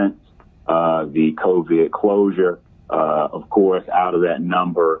rescheduled since the COVID closure. Of course, out of that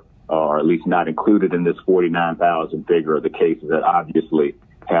number, or at least not included in this 49,000 figure, of the cases that obviously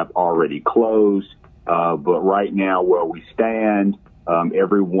have already closed. But right now, where we stand,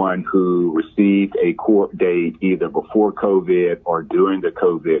 everyone who received a court date either before COVID or during the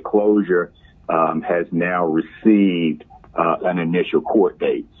COVID closure has now received an initial court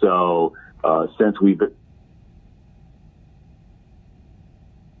date. So since we've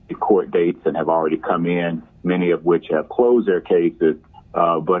court dates and have already come in, many of which have closed their cases,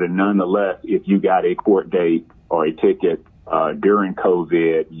 but nonetheless, if you got a court date or a ticket during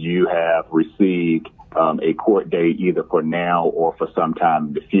COVID, you have received a court date either for now or for some time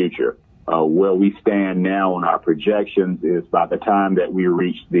in the future. Where we stand now on our projections is by the time that we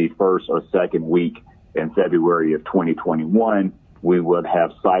reach the first or second week in February of 2021, we would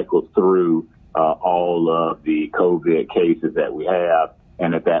have cycled through all of the COVID cases that we have,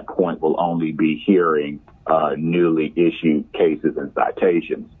 and at that point we'll only be hearing newly issued cases and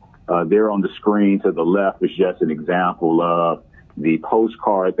citations. There on the screen to the left is just an example of the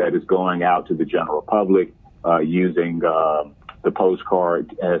postcard that is going out to the general public using the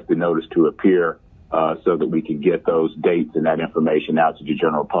postcard as the notice to appear so that we can get those dates and that information out to the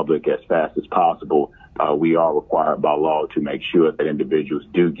general public as fast as possible. We are required by law to make sure that individuals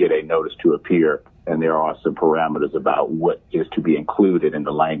do get a notice to appear, and there are some parameters about what is to be included in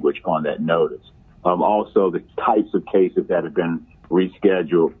the language on that notice. Also, the types of cases that have been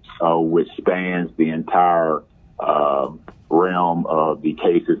rescheduled, which spans the entire realm of the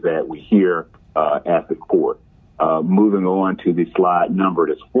cases that we hear at the court. Moving on to the slide numbered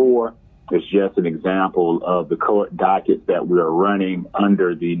as 4, it's just an example of the court dockets that we are running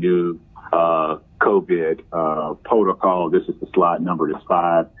under the new COVID protocol. This is the slide numbered as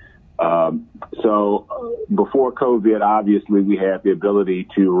 5. So before COVID, obviously, we had the ability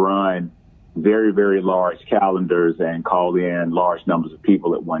to run very, very large calendars and call in large numbers of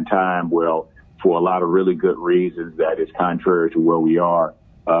people at one time. Well, for a lot of really good reasons, that is contrary to where we are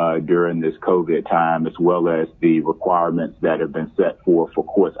during this COVID time, as well as the requirements that have been set forth for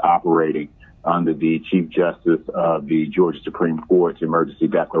courts operating under the Chief Justice of the Georgia Supreme Court's emergency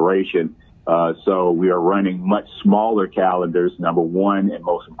declaration. So we are running much smaller calendars, number one, and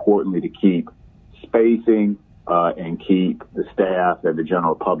most importantly, to keep spacing and keep the staff and the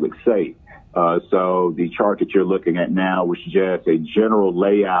general public safe. So the chart that you're looking at now was just a general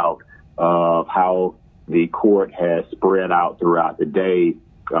layout of how the court has spread out throughout the day,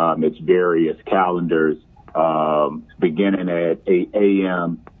 its various calendars, beginning at 8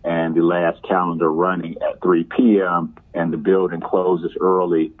 a.m. and the last calendar running at 3 p.m. and the building closes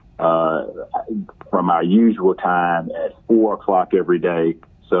early from our usual time at 4 o'clock every day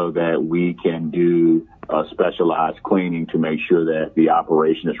so that we can do specialized cleaning to make sure that the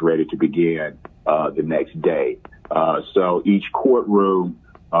operation is ready to begin the next day. So each courtroom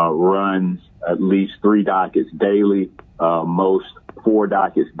runs at least 3 dockets daily, most 4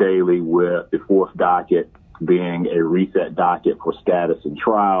 dockets daily, with the 4th docket being a reset docket for status and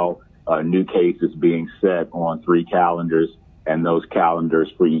trial, new cases being set on 3 calendars, and those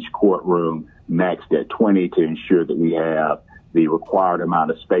calendars for each courtroom maxed at 20 to ensure that we have the required amount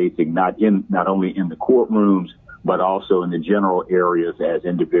of spacing, not only in the courtrooms, but also in the general areas as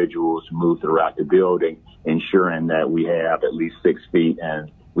individuals move throughout the building, ensuring that we have at least 6 feet and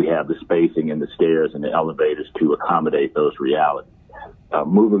we have the spacing in the stairs and the elevators to accommodate those realities.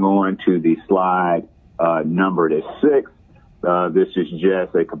 Moving on to the slide numbered as 6. This is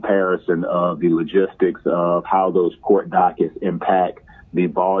just a comparison of the logistics of how those court dockets impact the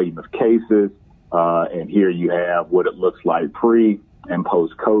volume of cases. And here you have what it looks like pre and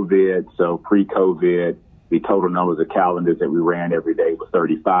post-COVID. So pre-COVID, the total numbers of calendars that we ran every day was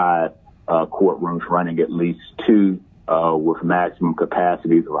 35, courtrooms running at least 2 with maximum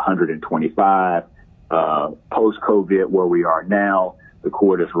capacities of 125. Post-COVID, where we are now, the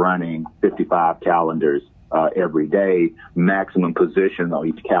court is running 55 calendars every day. Maximum position on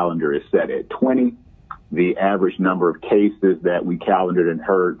each calendar is set at 20. The average number of cases that we calendared and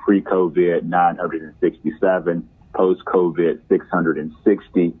heard pre-COVID, 967, post-COVID,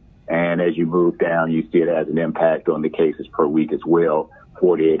 660. And as you move down, you see it has an impact on the cases per week as well,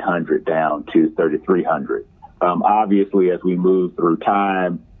 4,800 down to 3,300. Obviously, as we move through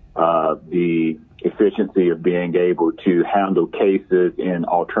time, the efficiency of being able to handle cases in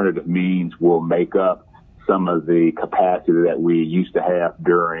alternative means will make up some of the capacity that we used to have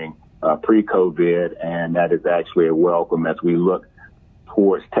during pre-COVID, and that is actually a welcome as we look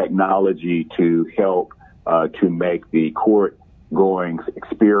towards technology to help to make the court-going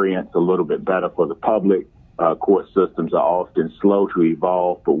experience a little bit better for the public. Court systems are often slow to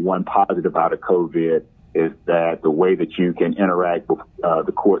evolve, but one positive out of COVID is that the way that you can interact with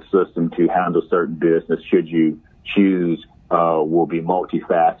the court system to handle certain business, should you choose, will be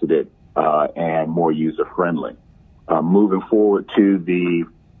multifaceted and more user-friendly. Moving forward to the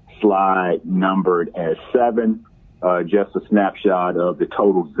slide numbered as 7, just a snapshot of the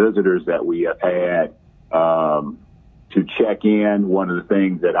total visitors that we have had to check in. One of the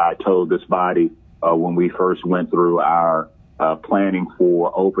things that I told this body when we first went through our planning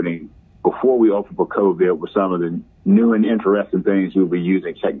for opening, before we opened for COVID, were some of the new and interesting things we'll be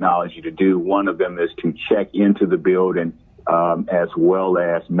using technology to do. One of them is to check into the building as well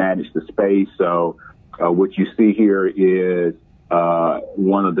as manage the space. So what you see here is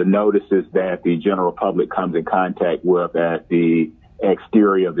one of the notices that the general public comes in contact with at the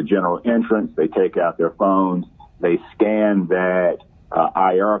exterior of the general entrance. They take out their phones. They scan that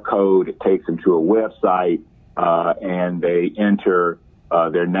IR code. It takes them to a website, and they enter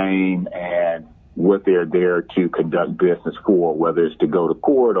their name and what they're there to conduct business for, whether it's to go to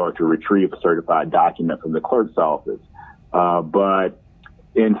court or to retrieve a certified document from the clerk's office. But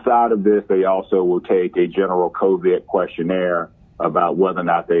inside of this, they also will take a general COVID questionnaire about whether or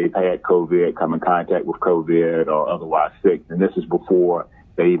not they've had COVID, come in contact with COVID, or otherwise sick. And this is before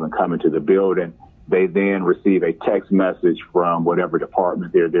they even come into the building. They then receive a text message from whatever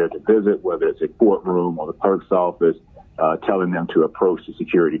department they're there to visit, whether it's a courtroom or the clerk's office, telling them to approach the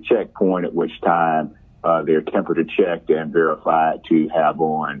security checkpoint, at which time they're temperature checked and verified to have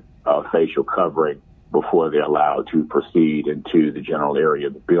on facial covering before they're allowed to proceed into the general area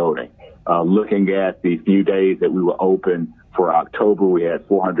of the building. Looking at the few days that we were open for October, we had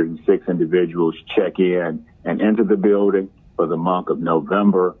 406 individuals check in and enter the building. For the month of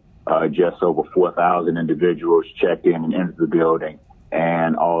November, just over 4,000 individuals checked in and entered the building.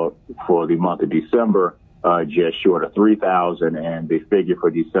 And for the month of December, just short of 3,000, and the figure for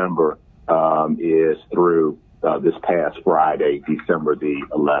December is through this past Friday, December the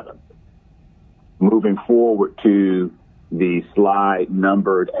 11th. Moving forward to the slide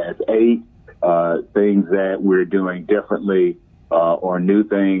numbered as 8, things that we're doing differently or new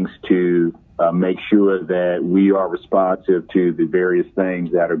things to make sure that we are responsive to the various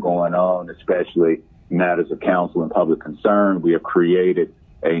things that are going on, especially matters of counsel and public concern. We have created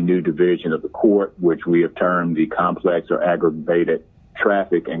a new division of the court, which we have termed the Complex or Aggravated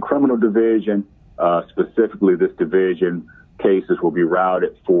Traffic and Criminal Division. Specifically, this division cases will be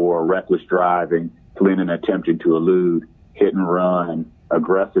routed for reckless driving, fleeing and attempting to elude, hit and run,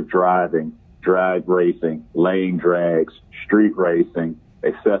 aggressive driving, drag racing, lane drags, street racing,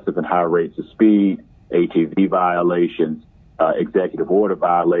 excessive and high rates of speed, ATV violations, executive order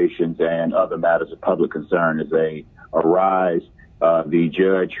violations, and other matters of public concern as they arise. The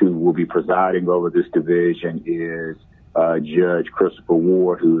judge who will be presiding over this division is Judge Christopher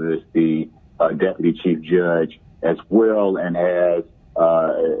Ward, who is the Deputy Chief Judge as well, and has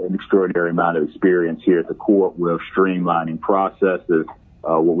an extraordinary amount of experience here at the court with streamlining processes.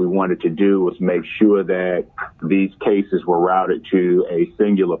 What we wanted to do was make sure that these cases were routed to a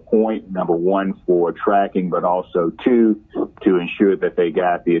singular point, number one, for tracking, but also two, to ensure that they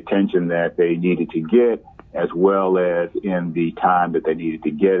got the attention that they needed to get, as well as in the time that they needed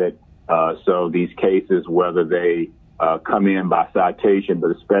to get it. So these cases, whether they come in by citation,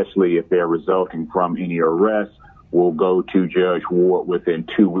 but especially if they're resulting from any arrest, will go to Judge Ward within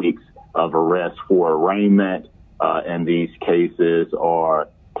 2 weeks of arrest for arraignment. And these cases are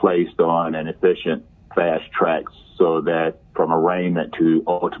placed on an efficient fast track so that from arraignment to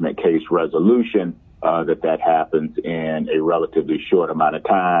ultimate case resolution, that happens in a relatively short amount of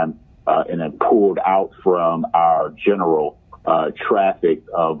time, and then pulled out from our general traffic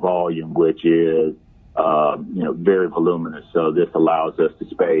volume, which is very voluminous. So this allows us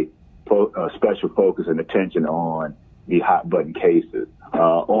to pay special focus and attention on the hot button cases.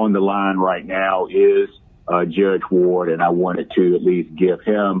 On the line right now is Judge Ward, and I wanted to at least give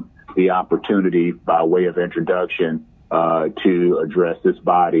him the opportunity by way of introduction to address this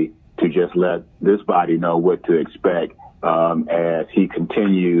body, to just let this body know what to expect as he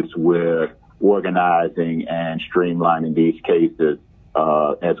continues with organizing and streamlining these cases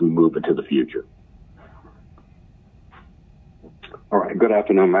as we move into the future. All right. Good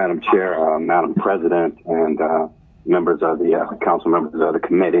afternoon, Madam Chair, Madam President, and members of the council members of the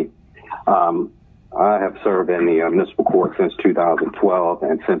committee. I have served in the municipal court since 2012,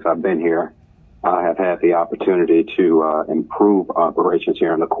 and since I've been here, I have had the opportunity to improve operations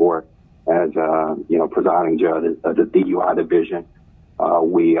here in the court as presiding judge of the DUI division.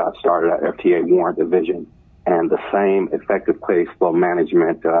 We started our FTA warrant division, and the same effective case flow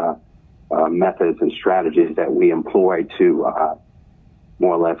management methods and strategies that we employ to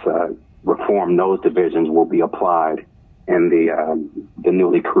more or less reform those divisions will be applied in the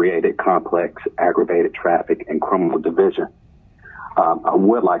newly created Complex Aggravated Traffic and Criminal Division. I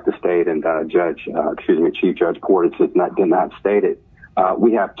would like to state, and Chief Judge Portis did not state it,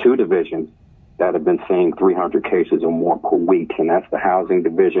 we have two divisions that have been seeing 300 cases or more per week, and that's the Housing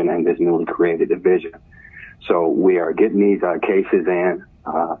Division and this newly created division. So we are getting these cases in.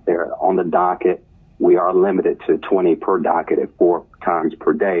 They're on the docket. We are limited to 20 per docket at 4 times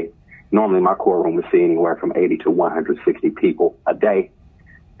per day. Normally, my courtroom would see anywhere from 80 to 160 people a day,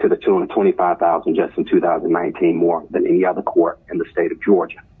 to the tune of 25,000 just in 2019, more than any other court in the state of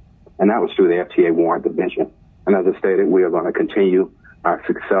Georgia. And that was through the FTA warrant division. And as I stated, we are going to continue our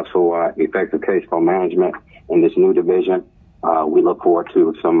successful effective case flow management in this new division. we look forward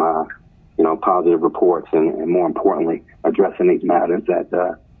to some, positive reports and more importantly, addressing these matters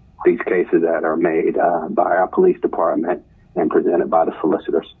these cases that are made by our police department and presented by the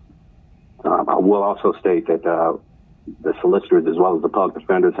solicitors. I will also state that the solicitors as well as the public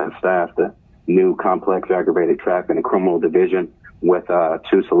defenders have staffed the new complex aggravated traffic and criminal division with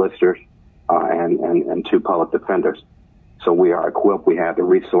 2 solicitors and 2 public defenders. So we are equipped. We have the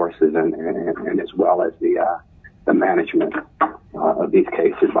resources and as well as the management of these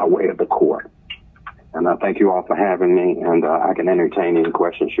cases by way of the court. And I thank you all for having me, and I can entertain any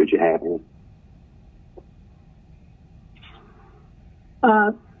questions should you have any.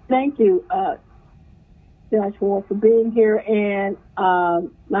 Thank you, Judge Ward, for being here. And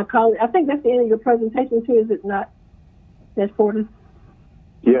my colleague, I think that's the end of your presentation too, is it not, Judge Porter?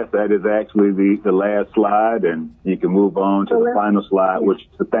 Yes, that is actually the last slide, and you can move on to the final slide, which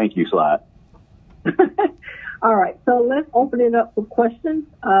is the thank you slide. All right, so let's open it up for questions.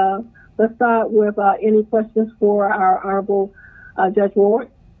 Let's start with any questions for our Honorable Judge Ward,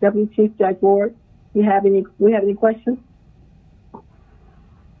 Deputy Chief Judge Ward. We have any questions?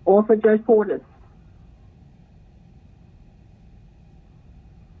 Or for Judge Porter?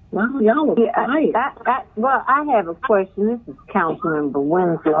 Well, y'all are quiet. I have a question. This is Councilmember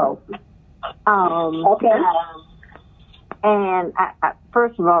Winslow. Okay. And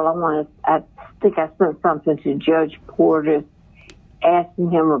first of all, I think I sent something to Judge Porter asking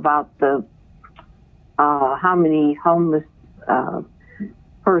him about the how many homeless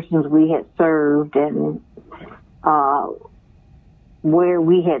persons we had served and where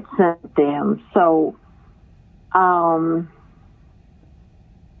we had sent them. So,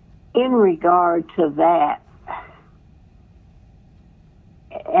 in regard to that,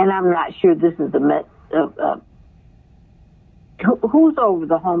 and I'm not sure this is who's over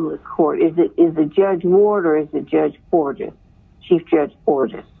the homeless court? Is it Judge Ward or is it Judge Porter, Chief Judge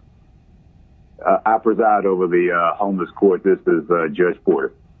Porter? I preside over the homeless court. This is Judge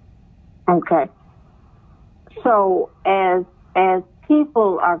Porter. Okay. So as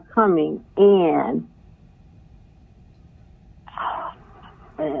people are coming in,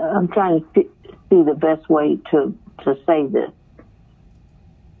 I'm trying to see the best way to say this.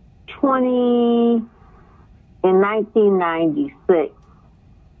 In 1996,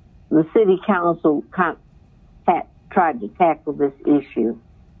 the City Council tried to tackle this issue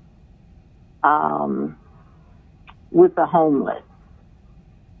with the homeless.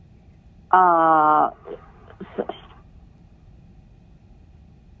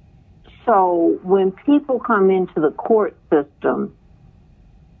 So when people come into the court system,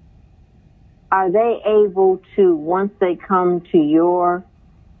 are they able to, once they come to your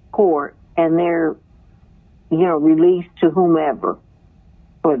court and they're, released to whomever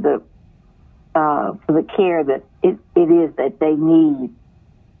for the care that it is that they need,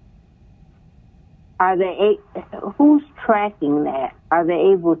 who's tracking that? Are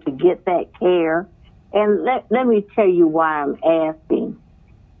they able to get that care? And let me tell you why I'm asking.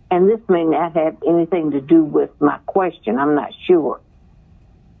 And this may not have anything to do with my question. I'm not sure.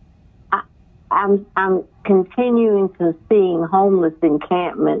 I'm continuing to seeing homeless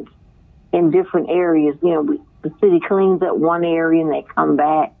encampments in different areas. The city cleans up one area and they come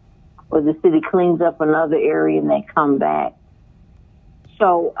back, or the city cleans up another area and they come back.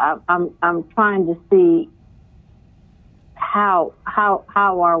 So I'm trying to see how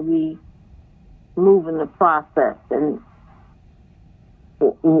are we moving the process, and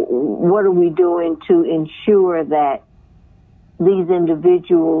what are we doing to ensure that these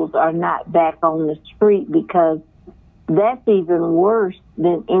individuals are not back on the street, because that's even worse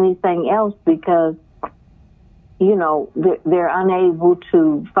than anything else, because, they're unable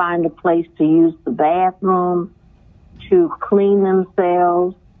to find a place to use the bathroom, to clean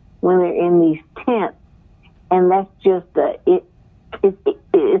themselves when they're in these tents. And that's just, it's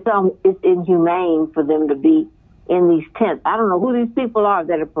inhumane for them to be in these tents. I don't know who these people are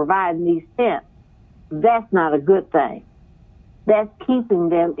that are providing these tents. That's not a good thing. That's keeping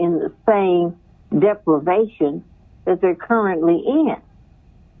them in the same deprivation that they're currently in.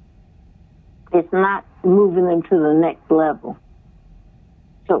 It's not moving them to the next level.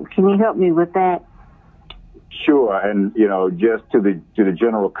 So can you help me with that? Sure. And, just to the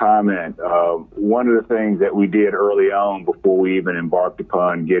general comment, one of the things that we did early on before we even embarked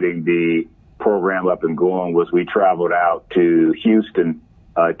upon getting the program up and going was we traveled out to Houston,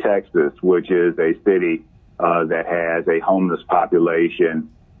 Texas, which is a city that has a homeless population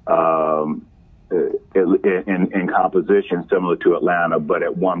in composition similar to Atlanta, but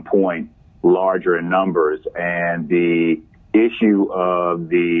at one point larger in numbers. And the issue of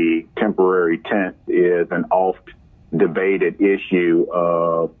the temporary tent is an oft debated issue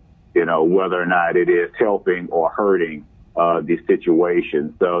of, whether or not it is helping or hurting the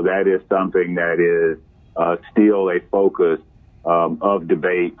situation. So that is something that is still a focus of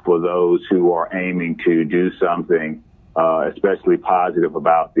debate for those who are aiming to do something, especially positive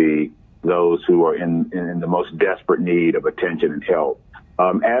about those who are in the most desperate need of attention and help.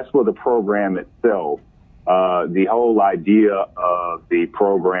 As for the program itself, the whole idea of the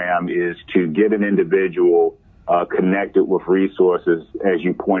program is to get an individual connected with resources, as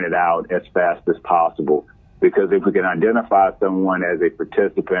you pointed out, as fast as possible. Because if we can identify someone as a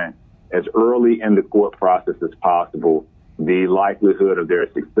participant as early in the court process as possible, the likelihood of their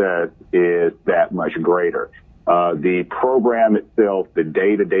success is that much greater. The program itself, the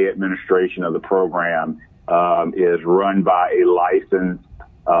day-to-day administration of the program, is run by a licensed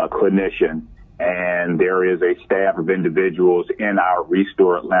clinician, and there is a staff of individuals in our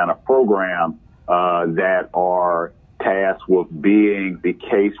Restore Atlanta program that are tasked with being the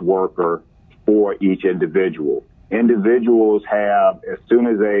caseworker for each individual. Individuals have, as soon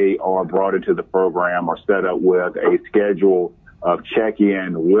as they are brought into the program, are set up with a schedule of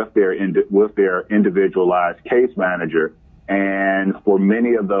check-in with their individualized case manager. And for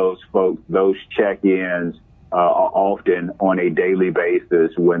many of those folks, those check-ins are often on a daily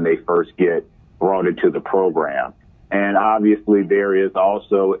basis when they first get brought into the program. And obviously there is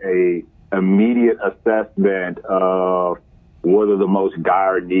also a immediate assessment of what are the most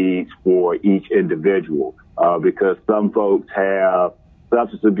dire needs for each individual, because some folks have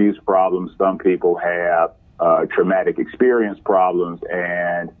substance abuse problems, some people have traumatic experience problems,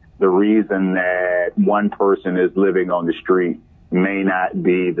 and the reason that one person is living on the street may not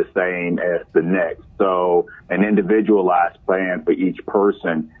be the same as the next. So an individualized plan for each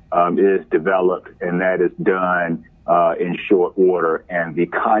person is developed, and that is done in short order, and the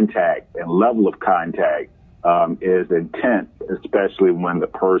contact and level of contact is intense, especially when the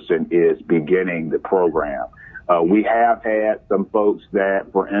person is beginning the program. We have had some folks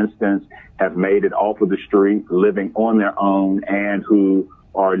that, for instance, have made it off of the street, living on their own, and who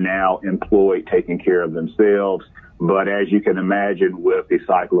are now employed, taking care of themselves. But as you can imagine, with the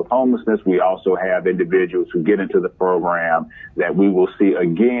cycle of homelessness, we also have individuals who get into the program that we will see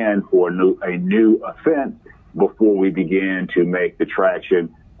again for a new offense before we begin to make the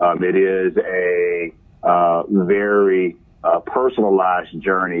traction. It is a very personalized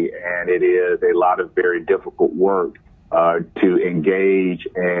journey, and it is a lot of very difficult work to engage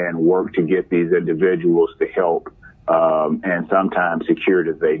and work to get these individuals the help and sometimes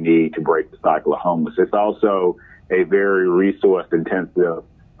security they need to break the cycle of homelessness. It's also a very resource-intensive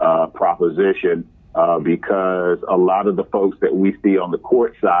proposition because a lot of the folks that we see on the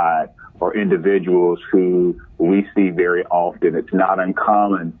court side are individuals who we see very often. It's not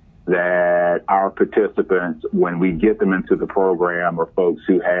uncommon that our participants, when we get them into the program, are folks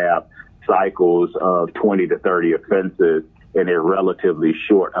who have cycles of 20 to 30 offenses in a relatively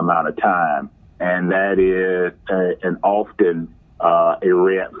short amount of time. And that is often a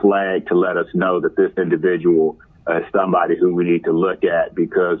red flag to let us know that this individual is somebody who we need to look at,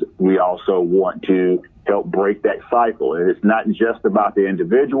 because we also want to help break that cycle. And it's not just about the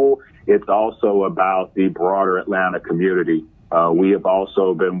individual, it's also about the broader Atlanta community. We have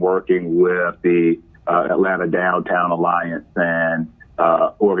also been working with the Atlanta Downtown Alliance and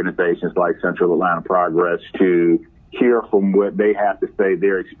organizations like Central Atlanta Progress to hear from what they have to say,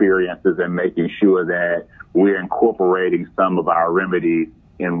 their experiences, and making sure that we're incorporating some of our remedies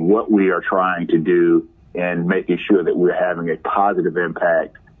in what we are trying to do, and making sure that we're having a positive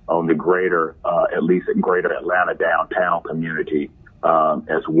impact on the greater, at least in greater Atlanta downtown community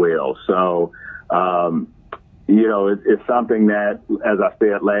as well. So, it's something that, as I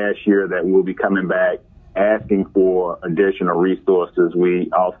said last year, that we'll be coming back asking for additional resources. We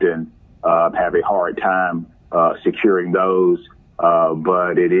often have a hard time securing those,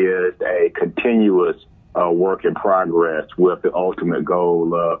 but it is a continuous work in progress with the ultimate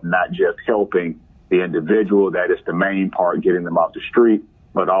goal of not just helping the individual, that is the main part, getting them off the street,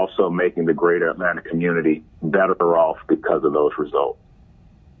 but also making the greater Atlanta community better off because of those results.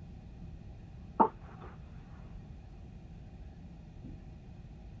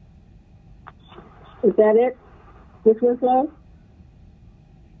 Is that it, Ms. Winslow?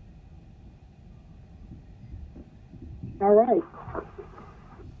 All right.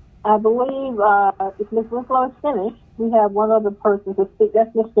 I believe if Ms. Winslow is finished, we have one other person to speak. That's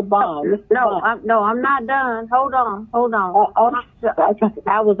Mr. Bond. I'm not done. Hold on.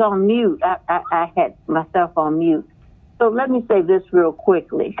 I was on mute. I had myself on mute. So let me say this real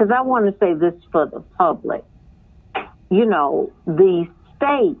quickly, because I want to say this for the public. The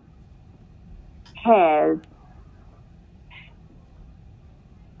state has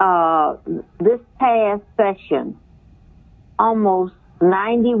this past session, almost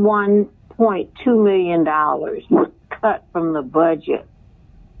 $91.2 million was cut from the budget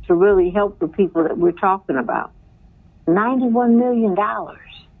to really help the people that we're talking about. $91 million.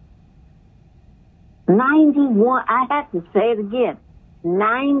 91, I have to say it again,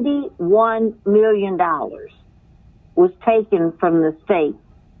 $91 million was taken from the state,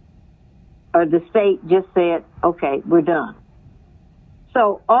 or the state just said, okay, we're done.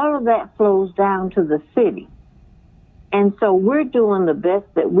 So all of that flows down to the city. And so we're doing the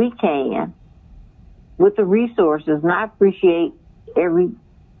best that we can with the resources, and I appreciate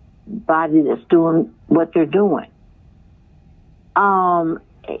everybody that's doing what they're doing.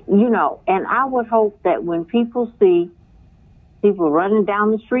 You know, and I would hope that when people see people running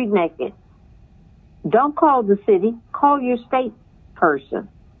down the street naked, don't call the city, call your state person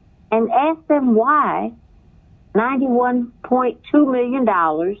and ask them why $91.2 million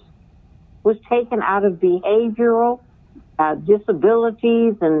was taken out of behavioral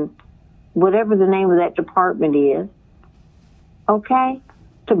disabilities and whatever the name of that department is, okay,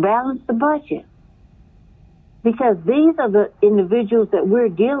 to balance the budget. Because these are the individuals that we're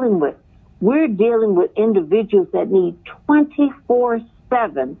dealing with. We're dealing with individuals that need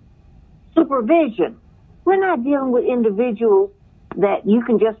 24/7 supervision. We're not dealing with individuals that you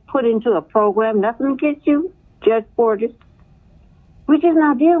can just put into a program. Nothing against you, Judge Portis. We're just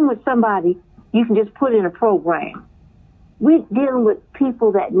not dealing with somebody you can just put in a program. We're dealing with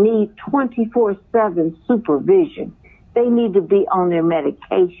people that need 24/7 supervision. They need to be on their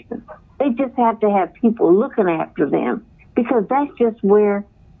medication. They just have to have people looking after them, because that's just where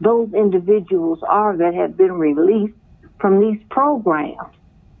those individuals are that have been released from these programs.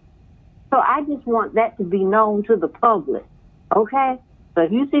 So I just want that to be known to the public, okay? So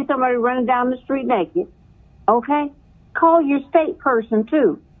if you see somebody running down the street naked, okay, call your state person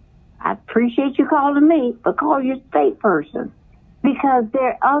too. I appreciate you calling me, but call your state person, because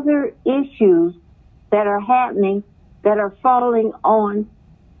there are other issues that are happening that are falling on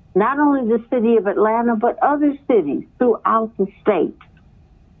not only the city of Atlanta, but other cities throughout the state.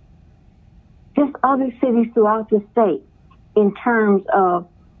 Just other cities throughout the state in terms of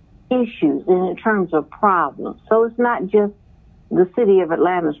issues and in terms of problems. So it's not just the city of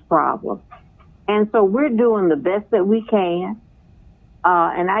Atlanta's problem. And so we're doing the best that we can.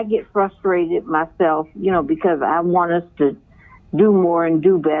 And I get frustrated myself, you know, because I want us to do more and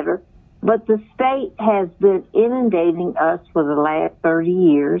do better. But the state has been inundating us for the last 30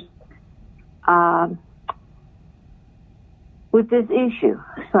 years with this issue.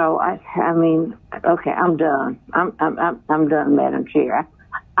 So I mean, okay, I'm done. I'm done, Madam Chair.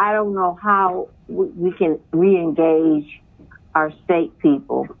 I don't know how we can re-engage our state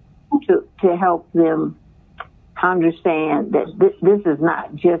people to help them understand that this is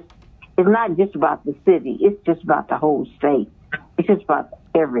not just, it's not just about the city. It's just about the whole state. It's just about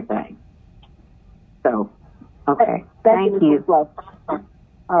everything. So, okay. Thank you. All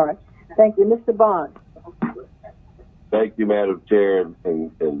right. Thank you. Mr. Bond. Thank you, Madam Chair,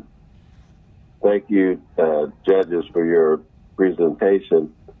 and thank you, judges, for your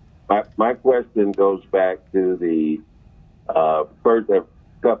presentation. My question goes back to the first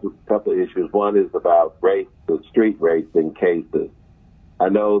couple of issues. One is about the street racing cases. I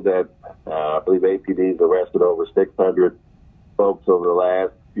know that I believe APD's arrested over 600 folks over the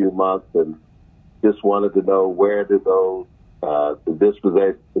last few months, and just wanted to know where did those the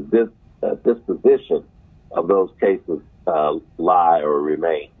disposition of those cases lie or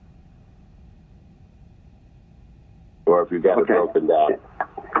remain, or if you got it broken down.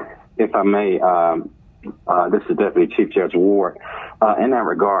 If I may, this is Deputy Chief Judge Ward. In that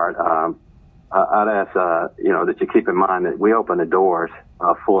regard, I'd ask that you keep in mind that we open the doors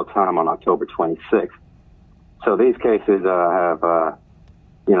full time on October 26th. So these cases have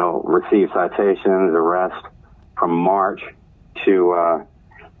received citations, arrests from March to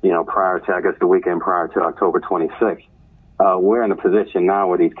prior to, I guess, the weekend prior to October 26th. We're in a position now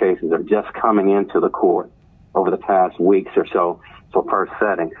where these cases are just coming into the court over the past weeks or so for first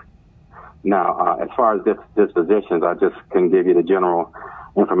settings. Now, as far as dispositions, I just can give you the general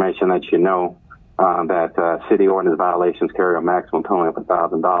information that you know that city ordinance violations carry a maximum penalty of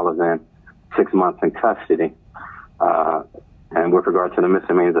 $1,000 and 6 months in custody. And with regard to the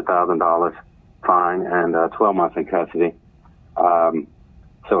misdemeanors, $1,000 fine and 12 months in custody.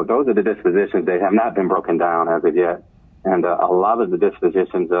 So those are the dispositions. They have not been broken down as of yet. And a lot of the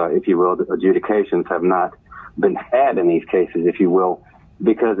dispositions, if you will, the adjudications have not been had in these cases, if you will,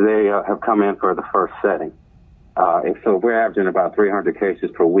 because they have come in for the first setting. So we're averaging about 300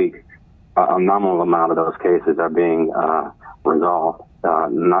 cases per week. A nominal amount of those cases are being resolved.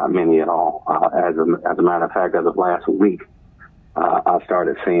 Not many at all. As a matter of fact, as of last week, I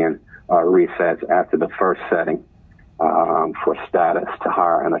started seeing resets after the first setting for status to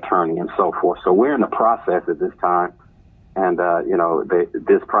hire an attorney and so forth. So we're in the process at this time, and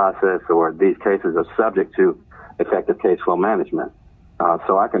this process or these cases are subject to effective case flow management.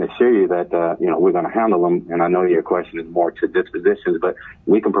 So I can assure you that we're going to handle them. And I know your question is more to dispositions, but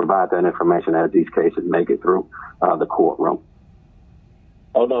we can provide that information as these cases make it through the courtroom.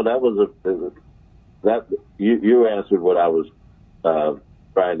 Oh no, you answered what I was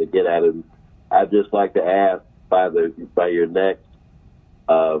trying to get at, and I'd just like to ask by your next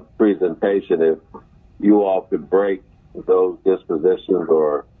presentation if you all could break those dispositions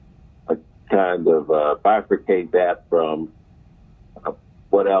or kind of bifurcate that from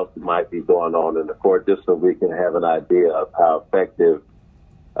what else might be going on in the court, just so we can have an idea of how effective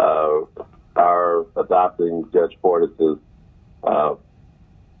our adopting Judge Portis's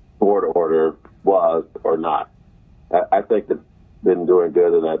court order was or not. I think it's been doing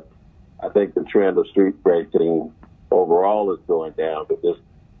good, and I think the trend of street racing overall is going down, but just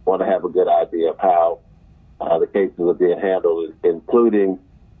want to have a good idea of how the cases are being handled, including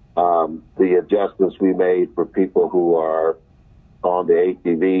the adjustments we made for people who are on the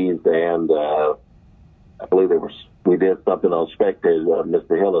ATVs, and I believe we did something on spectators.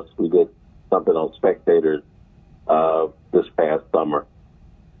 Mr. Hillis, we did something on spectators this past summer.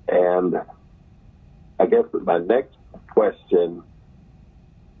 And I guess my next question,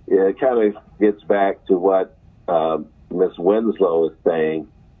 it kind of gets back to what Ms. Winslow is saying.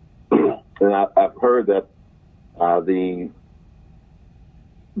 And I've heard that the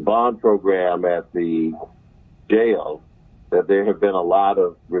bond program at the jail, that there have been a lot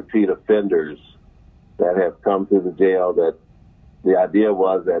of repeat offenders that have come through the jail, that the idea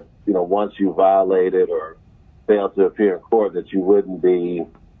was that, once you violated or failed to appear in court, that you wouldn't be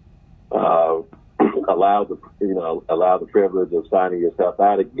allowed the privilege of signing yourself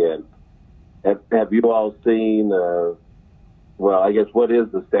out again. Have you all seen, I guess, what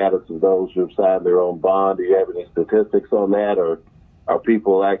is the status of those who've signed their own bond? Do you have any statistics on that, or are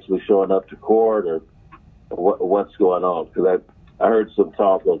people actually showing up to court, or what's going on? Because I heard some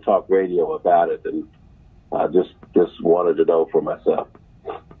talk on talk radio about it, and I just wanted to know for myself.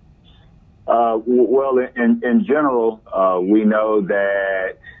 Well, in general, we know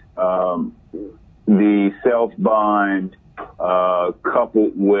that the self-bond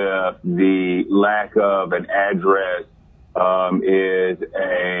coupled with the lack of an address is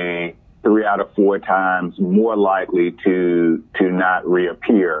a 3 out of 4 times more likely to not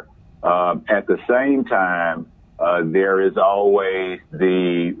reappear. At the same time, there is always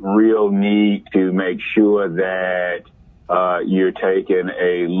the real need to make sure that you're taking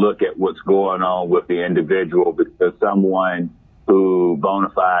a look at what's going on with the individual, because someone who bona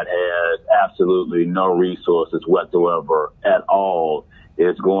fide has absolutely no resources whatsoever at all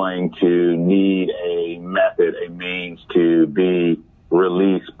is going to need a method, a means to be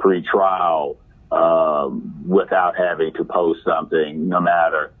released pre-trial without having to post something, no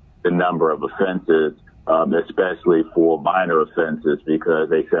matter the number of offenses, especially for minor offenses, because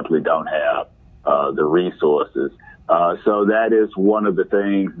they simply don't have the resources. So that is one of the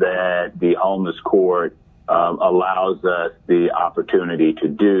things that the homeless court allows us the opportunity to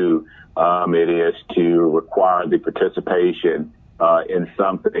do. It is to require the participation in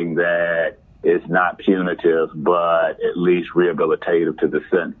something that is not punitive, but at least rehabilitative, to the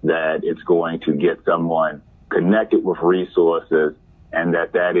sense that it's going to get someone connected with resources, and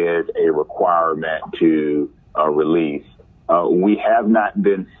that is a requirement to release. We have not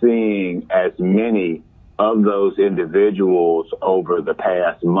been seeing as many of those individuals over the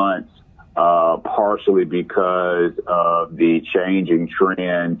past months, partially because of the changing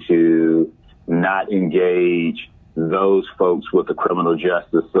trend to not engage those folks with the criminal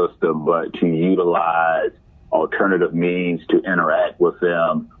justice system, but to utilize alternative means to interact with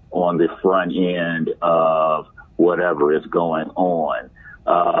them on the front end of whatever is going on.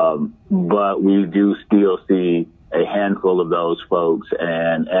 But we do still see a handful of those folks,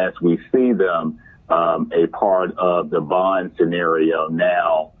 and as we see them, a part of the bond scenario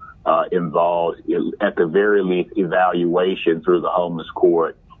now involves, at the very least, evaluation through the homeless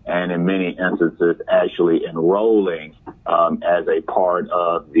court, and in many instances actually enrolling as a part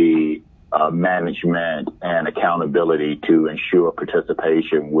of the management and accountability to ensure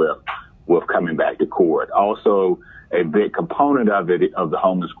participation with coming back to court. Also, a big component of the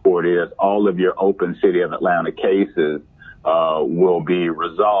homeless court is all of your open City of Atlanta cases will be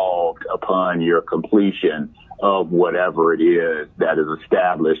resolved upon your completion of whatever it is that is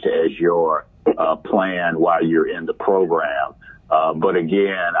established as your plan while you're in the program. But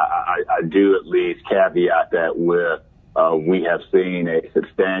again, I do at least caveat that with we have seen a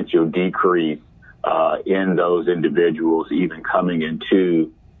substantial decrease in those individuals even coming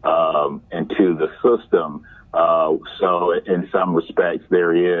into the system. So in some respects,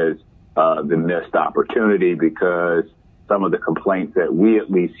 there is the missed opportunity, because some of the complaints that we at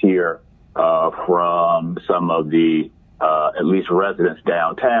least hear from some of the at least residents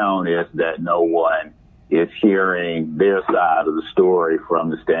downtown is that no one is hearing their side of the story from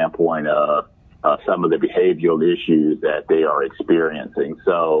the standpoint of some of the behavioral issues that they are experiencing.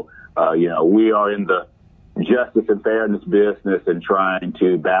 So, we are in the justice and fairness business and trying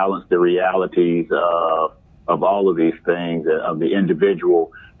to balance the realities of all of these things, of the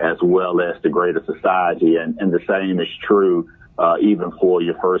individual as well as the greater society. And the same is true even for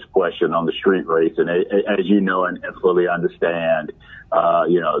your first question on the street race. And as you know and fully understand,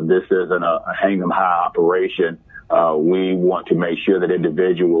 this isn't a hang 'em high operation. We want to make sure that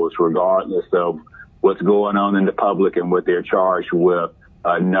individuals, regardless of what's going on in the public and what they're charged with,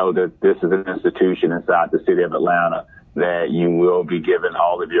 know that this is an institution inside the city of Atlanta, that you will be given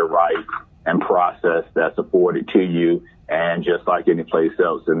all of your rights and process that's afforded to you. And just like any place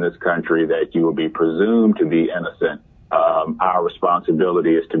else in this country, that you will be presumed to be innocent. Our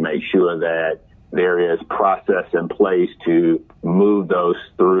responsibility is to make sure that there is process in place to move those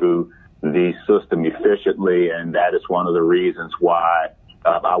through the system efficiently. And that is one of the reasons why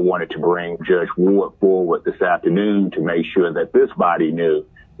I wanted to bring Judge Ward forward this afternoon, to make sure that this body knew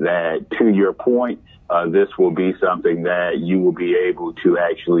that, to your point, this will be something that you will be able to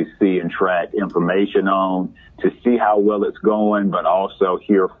actually see and track information on, to see how well it's going, but also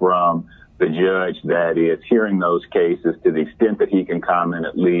hear from the judge that is hearing those cases, to the extent that he can comment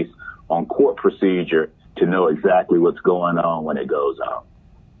at least on court procedure, to know exactly what's going on when it goes on.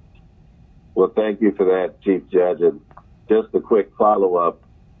 Well, thank you for that, Chief Judge. And just a quick follow-up.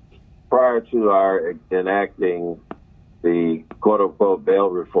 Prior to our enacting the quote-unquote bail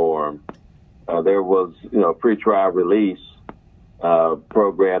reform, there was, pretrial release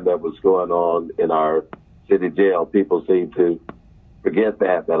program that was going on in our city jail. People seem to forget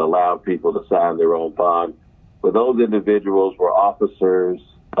that allowed people to sign their own bond. But those individuals were officers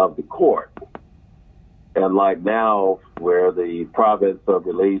of the court. And like now, where the province of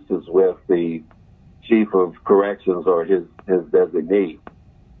release is with the chief of corrections or his designee,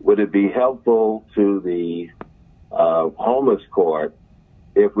 would it be helpful to the homeless court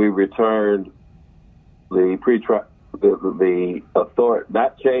if we returned the authority,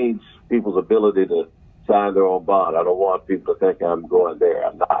 not change people's ability to sign their own bond? I don't want people to think I'm going there.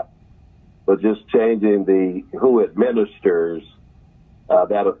 I'm not. But just changing who administers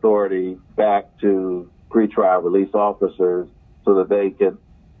that authority back to pretrial release officers, so that they can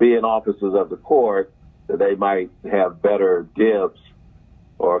be in offices of the court, that they might have better dibs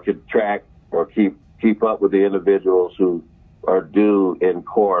or could track or keep up with the individuals who are due in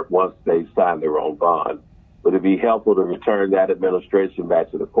court once they sign their own bond. Would it be helpful to return that administration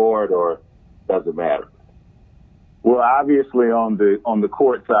back to the court, or does it matter? Well, obviously on the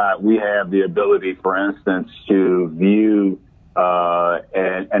court side, we have the ability, for instance, to view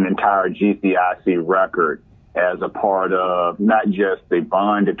an entire GCIC record as a part of not just the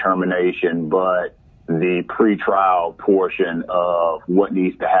bond determination, but the pretrial portion of what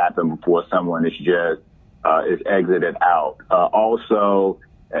needs to happen before someone is just is exited out. Also,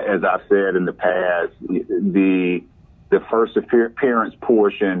 as I've said in the past, the first appearance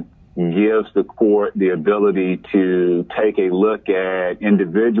portion gives the court the ability to take a look at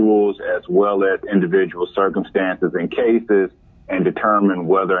individuals as well as individual circumstances and cases, and determine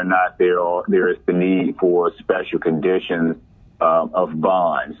whether or not there is the need for special conditions of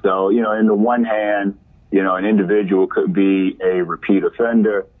bond. So, in the one hand, an individual could be a repeat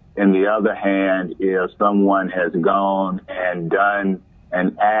offender. In the other hand, if someone has gone and done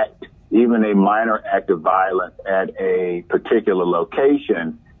an act, even a minor act of violence at a particular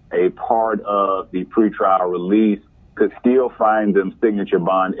location, a part of the pretrial release could still find them signature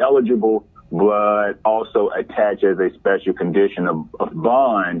bond eligible, but also attach as a special condition of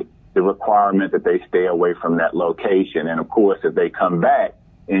bond the requirement that they stay away from that location. And of course, if they come back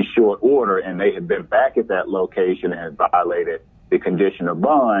in short order and they have been back at that location and violated the condition of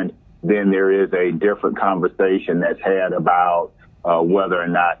bond, then there is a different conversation that's had about whether or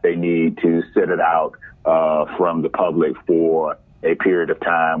not they need to sit it out from the public for a period of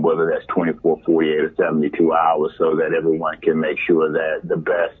time, whether that's 24, 48, or 72 hours, so that everyone can make sure that the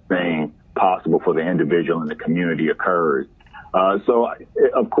best thing possible for the individual and the community occurs. So,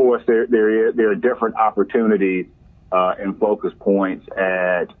 of course, there are different opportunities and focus points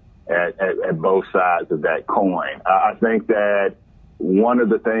at both sides of that coin. I think that one of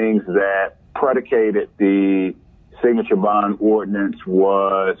the things that predicated the signature bond ordinance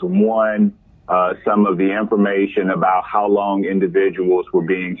was, one, some of the information about how long individuals were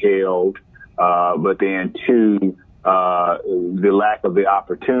being held, but then two, the lack of the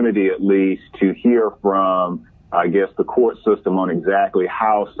opportunity, at least, to hear from, I guess, the court system on exactly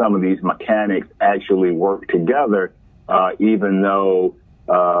how some of these mechanics actually work together, even though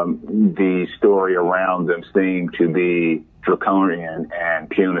the story around them seemed to be draconian and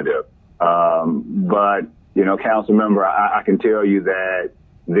punitive. But, you know, council member, I can tell you that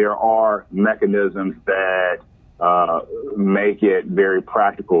there are mechanisms that make it very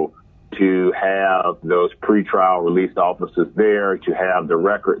practical to have those pretrial released officers there, to have the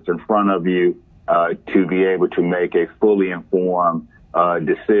records in front of you, to be able to make a fully informed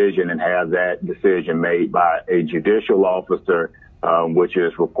decision and have that decision made by a judicial officer, which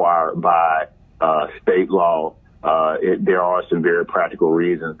is required by state law. There are some very practical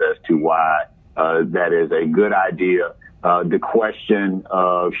reasons as to why that is a good idea. The question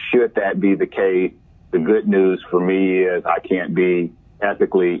of should that be the case, the good news for me is I can't be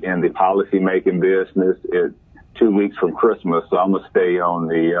ethically in the policy-making business. It's 2 weeks from Christmas, so I'm going to stay on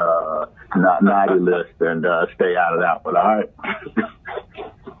the naughty list and stay out of that one. All right.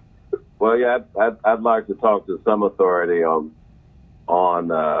 Well, yeah, I'd like to talk to some authority on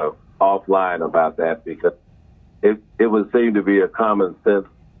offline about that, because it would seem to be a common sense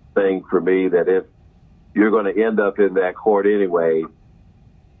thing for me that if you're going to end up in that court anyway,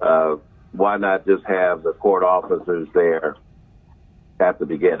 why not just have the court officers there at the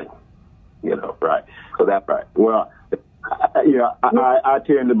beginning? You know, right? So that's right. Well, I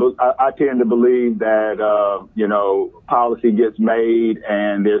tend to believe that you know, policy gets made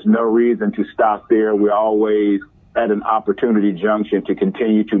and there's no reason to stop there. We're always at an opportunity junction to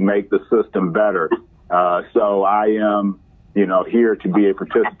continue to make the system better. So I am, you know, here to be a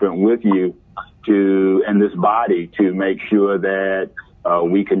participant with you in this body to make sure that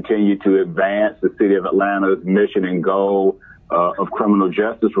we continue to advance the city of Atlanta's mission and goal of criminal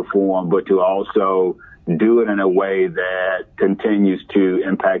justice reform, but to also do it in a way that continues to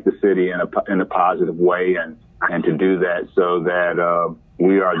impact the city in a positive way, and to do that so that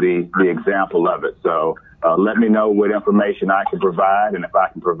we are the example of it. So let me know what information I can provide, and if I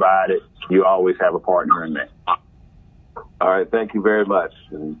can provide it, you always have a partner in me. All right, thank you very much.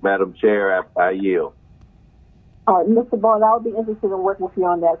 And Madam Chair, I yield. All right, Mr. Bond, I'll be interested in working with you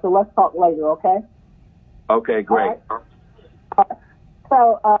on that, so let's talk later, okay? Okay, great. All right.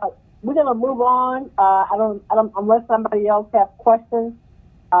 So we're going to move on. I don't, unless somebody else has questions,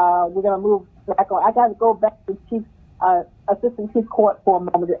 we're going to move back on. I got to go back to Assistant Chief Court for a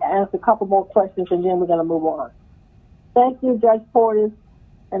moment to answer a couple more questions, and then we're going to move on. Thank you, Judge Portis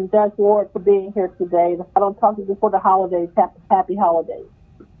and Judge Ward, for being here today. If I don't talk to you before the holidays, happy holidays.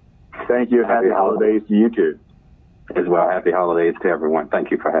 Thank you. Happy holidays to you too. As well, happy holidays to everyone. Thank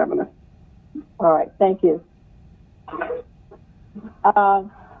you for having us. All right, thank you.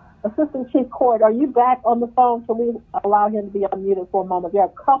 Assistant Chief Court, are you back on the phone? Can we allow him to be unmuted for a moment? There are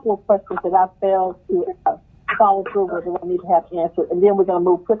a couple of questions that I failed to follow through with that I need to have answered, and then we're going to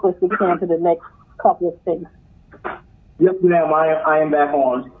move quickly as we can to the next couple of things. Yes, ma'am, I am back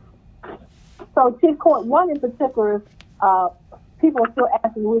on. So, Chief Court, one in particular is people are still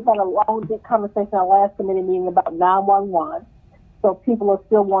asking. We've had a long, deep conversation in our last committee meeting about 911. So people are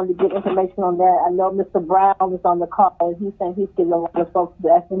still wanting to get information on that. I know Mr. Brown is on the call, and he's saying he's getting a lot of folks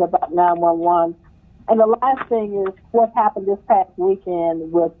asking about 911. And the last thing is what happened this past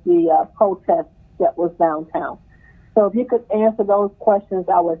weekend with the protest that was downtown. So if you could answer those questions,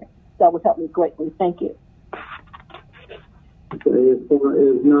 that would help me greatly. Thank you. As far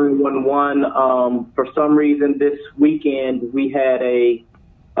as 911, for some reason this weekend we had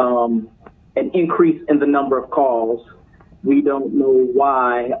an increase in the number of calls. We don't know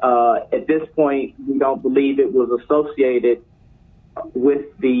why. At this point, we don't believe it was associated with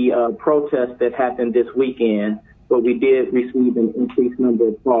the protest that happened this weekend, but we did receive an increased number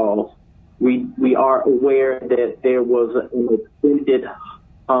of calls. We are aware that there was an extended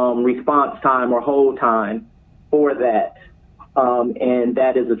response time or hold time for that, and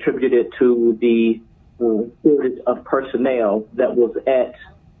that is attributed to the shortage of personnel that was at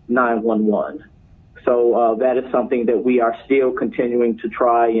 911. So that is something that we are still continuing to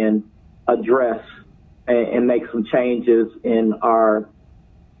try and address and make some changes in our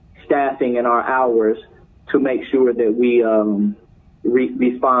staffing and our hours to make sure that we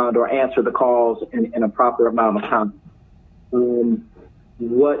respond or answer the calls in a proper amount of time.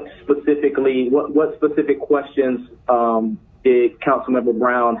 What specific questions did Councilmember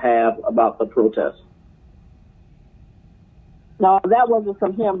Brown have about the protest? No, that wasn't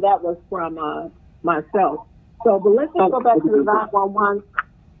from him. That was from myself. So, but let's just go back to the 911.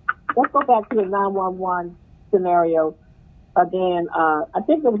 Let's go back to the 911 scenario again. I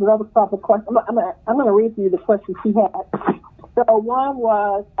think there was another couple of questions. I'm going to read to you the questions he had. So one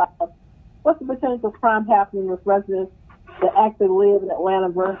was, what's the percentage of crime happening with residents that actually live in Atlanta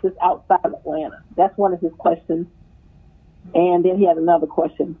versus outside of Atlanta? That's one of his questions. And then he had another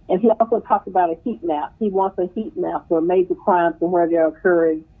question. And he also talked about a heat map. He wants a heat map for major crimes and where they're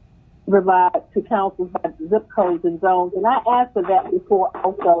occurring to provide to councils by zip codes and zones. And I asked for that before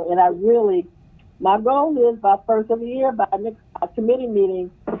also. And I really, my goal is by first of the year, by next committee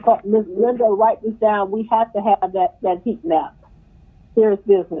meeting, Ms. Linda, write this down. We have to have that heat map. Serious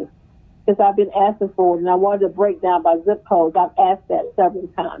business. Because I've been asking for it, and I wanted to break down by zip codes. I've asked that several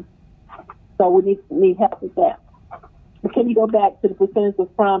times. So we need help with that. But can you go back to the percentage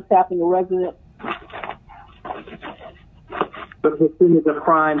of crimes happening in residents? The percentage of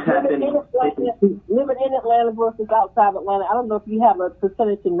crimes happening living in Atlanta versus outside Atlanta. I don't know if you have a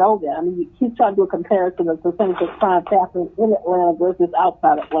percentage to know that. I mean, you keep trying to do a comparison of percentage of crimes happening in Atlanta versus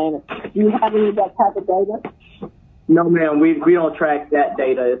outside Atlanta. Do you have any of that type of data? No, ma'am. We don't track that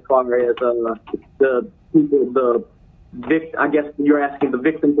data as far as the people, I guess you're asking the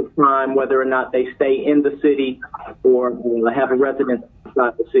victims of crime, whether or not they stay in the city or have a residence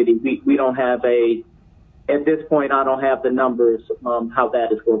outside the city. We don't have at this point, I don't have the numbers, how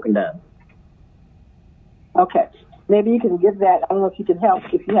that is broken down. Okay. Maybe you can give that. I don't know if you can help,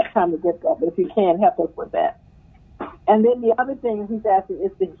 if you have time to get that, but if you can, help us with that. And then the other thing he's asking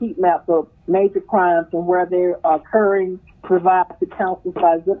is the heat map of major crimes and where they're occurring, provide to councils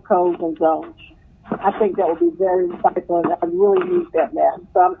by zip codes and zones. I think that would be very insightful, and I really need that map.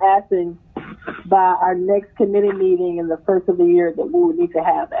 So I'm asking by our next committee meeting in the first of the year that we would need to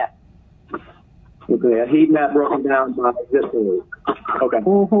have that. Okay, a heat map broken down by zip code. Okay.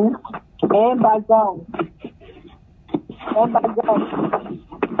 Mm-hmm. And by zone. And by zone.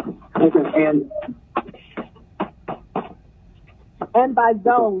 Okay, and by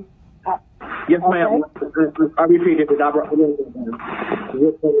zone. Yes, ma'am. Okay. I repeated it.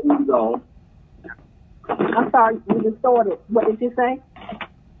 Zone. I'm sorry, you distorted. What did you say?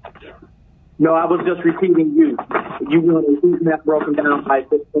 No, I was just repeating you. You want a heat map broken down by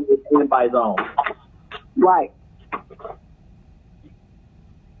zip code and by zone. Right.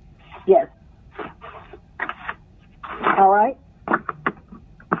 Yes. All right.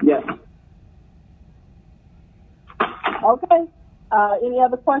 Yes. Okay. Any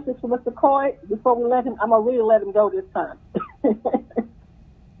other questions for Mr. Coy before we let him? I'm gonna really let him go this time.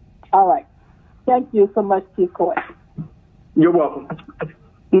 All right. Thank you so much, Chief Coy. You're welcome.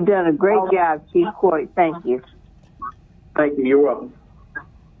 You've done a great job, Chief Coy. Thank you. Thank you. You're welcome.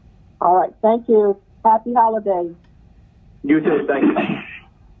 All right. Thank you. Happy holidays. You too. Thank you.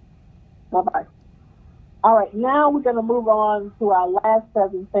 Bye-bye. All right. Now we're going to move on to our last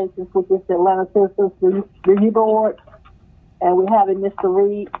presentation, which is the Atlanta Citizens Review Board. And we have Mr.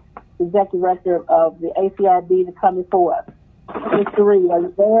 Reed, Executive Director of the ACRB, to come before us. Mr. Reed, are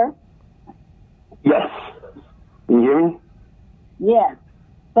you there? Yes. Can you hear me? Yes.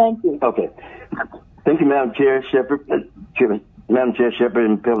 Thank you. Okay. Thank you, Madam Chair Shepherd, Madam Chair Shepherd,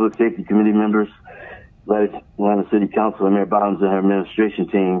 and Public Safety Committee members, Atlanta City Council, and Mayor Bottoms and her administration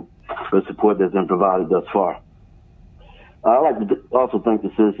team for the support that's been provided thus far. I'd like to also thank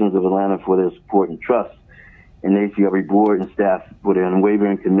the citizens of Atlanta for their support and trust in the ACRB board and staff for their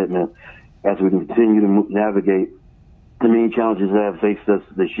unwavering commitment as we continue to navigate the many challenges that have faced us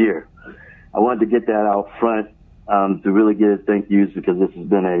this year. I wanted to get that out front to really get a thank yous because this has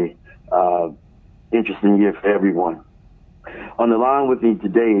been a interesting year for everyone. On the line with me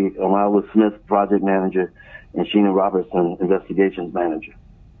today are Myla Smith, Project Manager, and Sheena Robertson, Investigations Manager.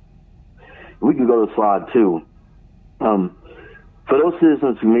 We can go to slide 2. For those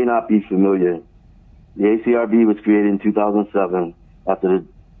citizens who may not be familiar, the ACRB was created in 2007 after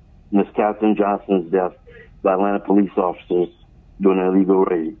Ms. Katherine Johnson's death by Atlanta police officers during an illegal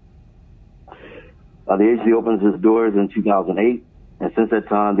raid. The agency opens its doors in 2008, and since that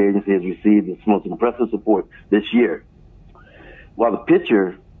time, the agency has received its most impressive support this year. While the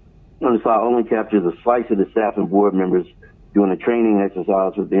picture on the slide only captures a slice of the staff and board members doing a training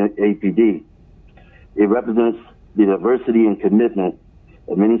exercise with the APD, it represents the diversity and commitment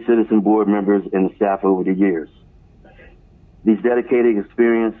of many citizen board members and the staff over the years. These dedicated,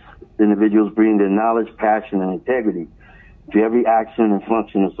 experienced individuals bring their knowledge, passion, and integrity to every action and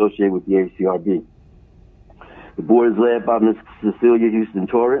function associated with the ACRB. The board is led by Ms. Cecilia Houston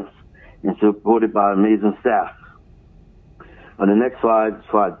Torres and supported by amazing staff. On the next slide,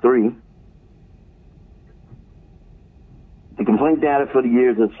 slide 3, the complaint data for the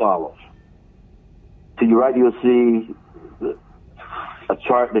year is as follows. To your right, you'll see a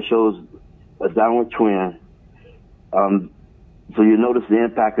chart that shows a downward trend. So you notice the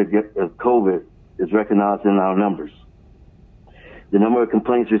impact of COVID is recognized in our numbers. The number of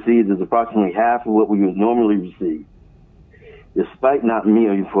complaints received is approximately half of what we would normally receive. Despite not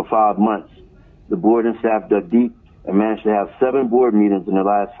meeting for 5 months, the board and staff dug deep and managed to have 7 board meetings in the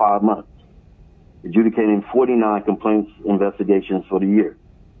last 5 months, adjudicating 49 complaints investigations for the year,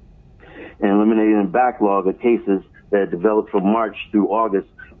 and eliminating a backlog of cases that had developed from March through August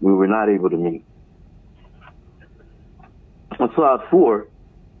we were not able to meet. On slide 4,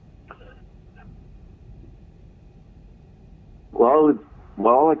 while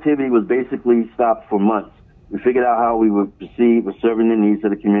all activity was basically stopped for months, we figured out how we would proceed with serving the needs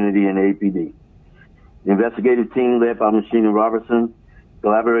of the community and APD. The investigative team led by Machina Robertson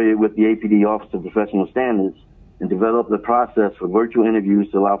collaborated with the APD Office of Professional Standards and developed a process for virtual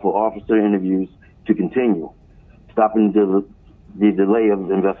interviews to allow for officer interviews to continue, stopping the delay of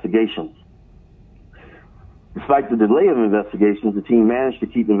investigations. Despite the delay of investigations, the team managed to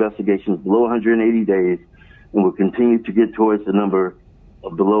keep investigations below 180 days and will continue to get towards the number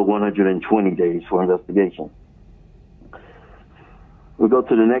of below 120 days for investigation. We'll go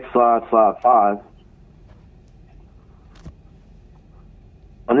to the next slide, slide 5.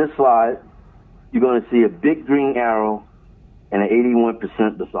 On this slide, you're going to see a big green arrow and an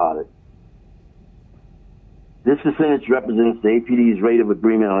 81% beside it. This percentage represents the APD's rate of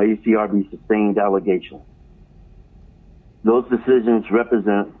agreement on ACRB sustained allegations. Those decisions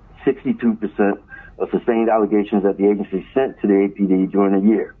represent 62% of sustained allegations that the agency sent to the APD during the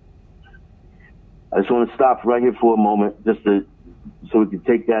year. I just want to stop right here for a moment so we can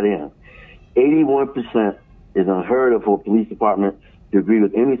take that in. 81% is unheard of for a police department to agree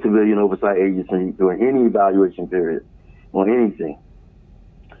with any civilian oversight agency during any evaluation period on anything.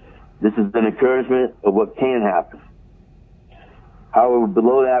 This is an encouragement of what can happen. However,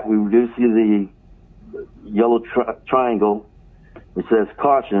 below that, we do see the yellow triangle, which says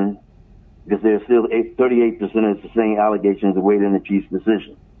caution, because there are still 38% of sustained allegations awaiting the chief's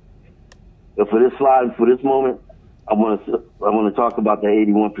decision. But for this slide and for this moment, I want to talk about the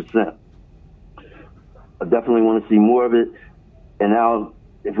 81%. I definitely want to see more of it. And now,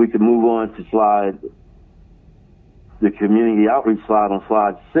 if we could move on to the community outreach slide on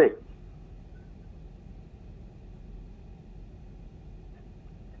slide 6.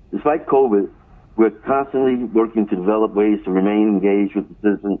 Despite COVID, we're constantly working to develop ways to remain engaged with the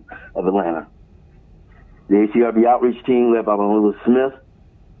citizens of Atlanta. The ACRB outreach team, led by Melissa Smith,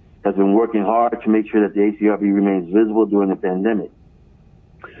 has been working hard to make sure that the ACRB remains visible during the pandemic.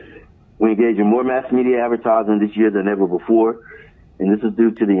 We engage in more mass media advertising this year than ever before, and this is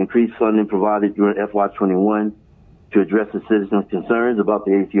due to the increased funding provided during FY21 to address the citizens' concerns about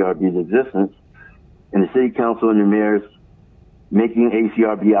the ACRB's existence, and the City Council and the mayors making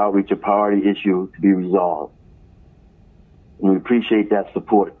ACRB outreach a priority issue to be resolved. And we appreciate that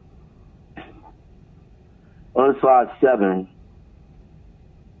support. On slide 7,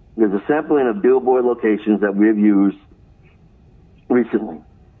 there's a sampling of billboard locations that we have used recently.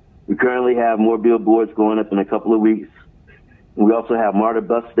 We currently have more billboards going up in a couple of weeks. And we also have MARTA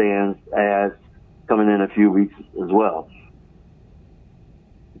bus stands ads coming in a few weeks as well.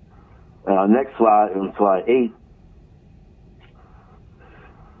 Next slide, on slide 8,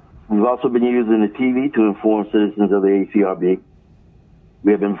 we've also been using the TV to inform citizens of the ACRB.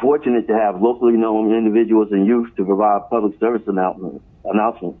 We have been fortunate to have locally known individuals and youth to provide public service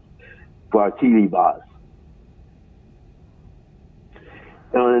announcements for our TV buys.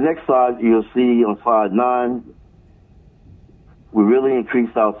 And on the next slide, you'll see on slide 9, we really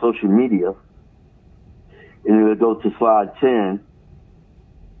increased our social media. And we'll go to slide 10,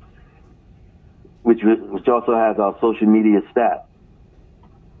 which also has our social media stats.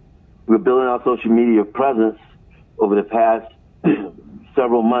 We're building our social media presence over the past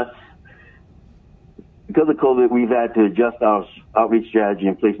several months. Because of COVID, we've had to adjust our outreach strategy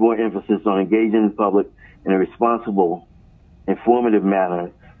and place more emphasis on engaging the public in a responsible, informative manner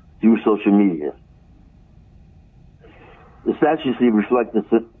through social media. The stats you see reflect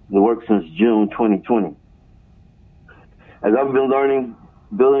the work since June 2020. As I've been learning,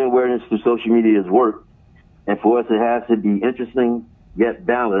 building awareness through social media is work, and for us it has to be interesting, yet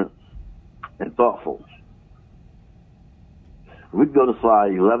balanced, and thoughtful. We can go to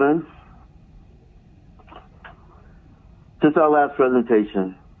slide 11. Since our last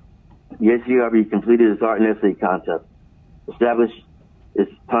presentation, the ACRB completed its art and essay contest, established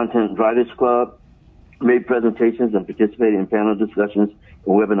its content writers club, made presentations, and participated in panel discussions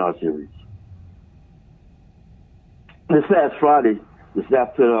and webinar series. This past Friday, the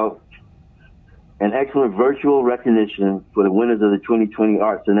staff put out an excellent virtual recognition for the winners of the 2020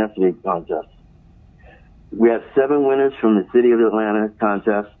 Arts and Essay Contest. We had 7 winners from the City of Atlanta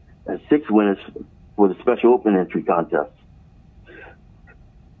contest and 6 winners for the special open entry contest.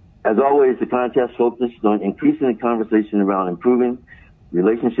 As always, the contest focused on increasing the conversation around improving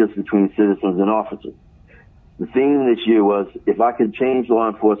relationships between citizens and officers. The theme this year was, if I could change law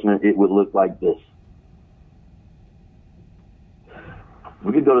enforcement, it would look like this.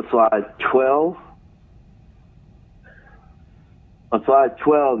 We could go to slide 12. On slide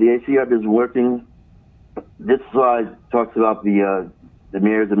 12, the ACRB is working. This slide talks about the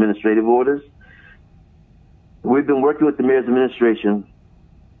mayor's administrative orders. We've been working with the mayor's administration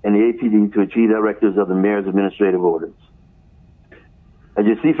and the APD to achieve directives of the mayor's administrative orders. As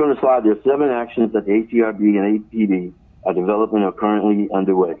you see from the slide, there are 7 actions that the ACRB and APD are developing or currently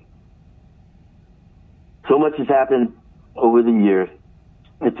underway. So much has happened over the years,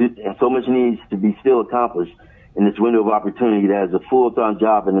 and so much needs to be still accomplished in this window of opportunity that is a full-time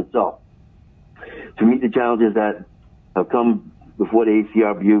job in itself. To meet the challenges that have come before the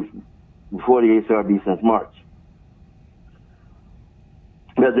ACRB since March.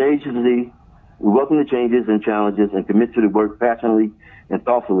 As an agency, we welcome the changes and challenges and commit to the work passionately and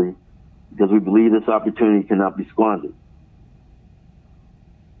thoughtfully because we believe this opportunity cannot be squandered.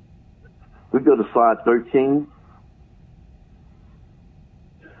 We go to slide 13.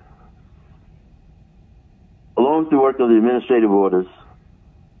 Along with the work of the administrative orders,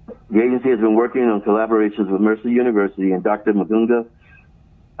 the agency has been working on collaborations with Mercer University and Dr. Magunga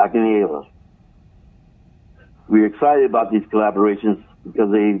Akiniela. We're excited about these collaborations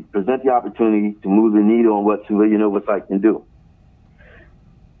because they present the opportunity to move the needle on what civilian oversight can do.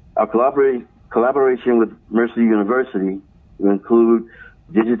 Our collaboration with Mercer University will include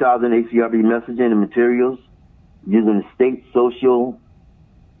digitizing ACRB messaging and materials, using the state social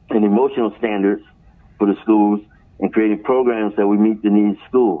and emotional standards for the schools, and creating programs that we meet the needs of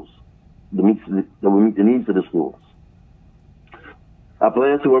schools, that we meet the needs of the schools. Our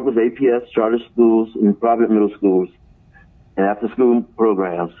plan is to work with APS, charter schools, and private middle schools, and after-school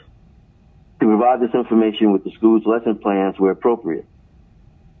programs to provide this information with the school's lesson plans where appropriate.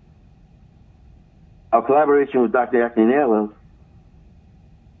 Our collaboration with Dr. Akiniela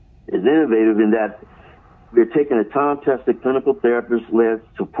is innovative in that we're taking a time-tested clinical therapist-led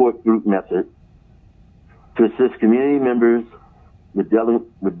support group method to assist community members with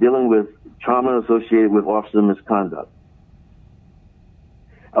dealing with trauma associated with officer misconduct.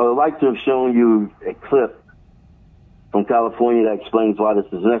 I would like to have shown you a clip from California that explains why this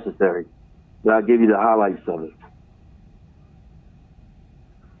is necessary, but I'll give you the highlights of it.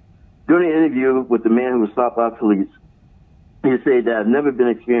 During an interview with the man who was stopped by police, he said that I've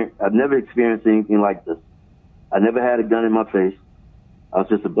never experienced anything like this. I never had a gun in my face. I was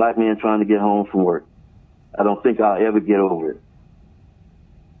just a black man trying to get home from work. I don't think I'll ever get over it.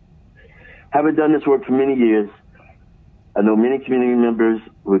 Having done this work for many years, I know many community members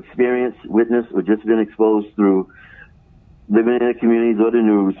who experienced, witnessed, or just been exposed through living in the communities or the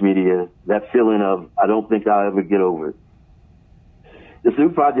news media, that feeling of, I don't think I'll ever get over it. This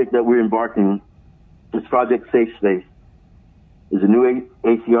new project that we're embarking, this Project Safe Space, is a new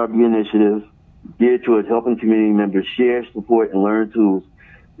ACRB initiative geared towards helping community members share, support, and learn tools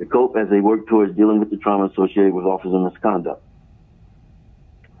to cope as they work towards dealing with the trauma associated with officer misconduct.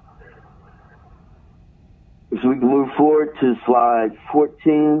 So we can move forward to slide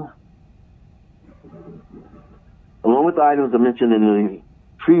 14. Along with the items I mentioned in the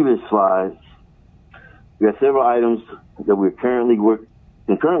previous slides, we have several items that we're currently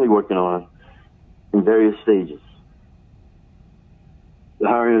working on in various stages. The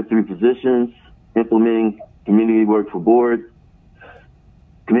hiring of 3 positions, implementing committee work for board,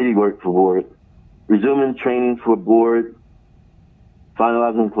 resuming training for board,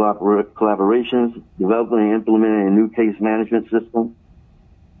 finalizing collaborations, developing and implementing a new case management system,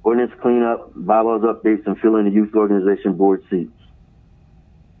 ordinance cleanup, bylaws updates, and filling the youth organization board seats.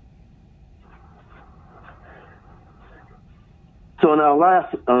 So on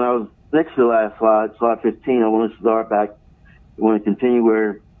our next to last slide, slide 15, I want to start back. I want to continue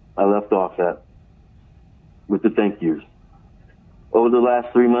where I left off at with the thank yous. Over the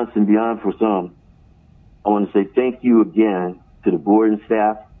last 3 months and beyond for some, I want to say thank you again to the board and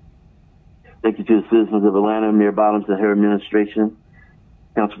staff. Thank you to the citizens of Atlanta, Mayor Bottoms and her administration,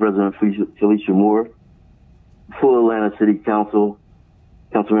 Council President Felicia Moore, full Atlanta City Council,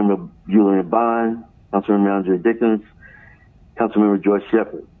 Councilmember Julian Bond, Councilmember Andre Dickens, Councilmember George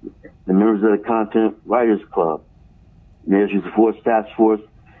Shepherd, the members of the Content Writers Club, Mayor's Youth Force Task Force,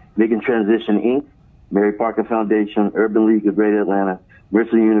 Making Transition Inc., Mary Parker Foundation, Urban League of Greater Atlanta,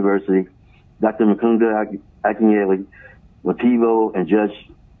 Mercer University, Dr. Mukunda Akinyele, Motivo, and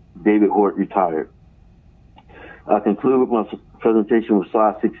Judge David Hort, retired. I'll conclude my presentation with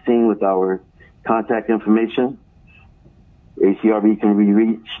slide 16 with our contact information. ACRB can be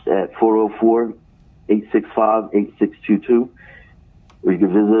reached at 404-865-8622, or you can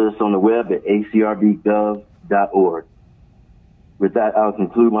visit us on the web at acrbgov.org. With that, I'll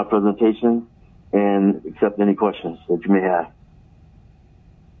conclude my presentation and accept any questions that you may have.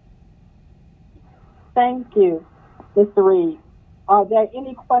 Thank you, Mr. Reed. Are there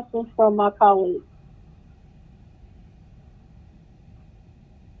any questions from my colleagues?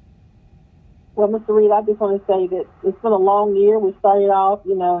 Well, Mr. Reed, I just want to say that it's been a long year. We started off,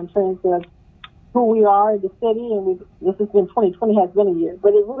 in terms of who we are in the city, and this has been 2020 has been a year,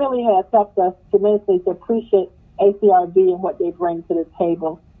 but it really has helped us tremendously to appreciate ACRB and what they bring to the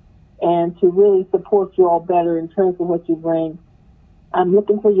table, and to really support you all better in terms of what you bring. I'm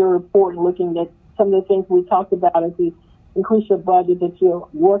looking for your report and looking at some of the things we talked about as we increase your budget that you're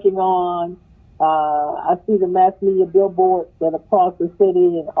working on. I see the mass media billboards that across the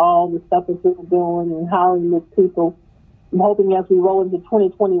city and all the stuff that you're doing and hiring these people. I'm hoping as we roll into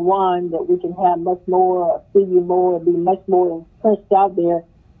 2021 that we can have much more, see you more, and be much more entrenched out there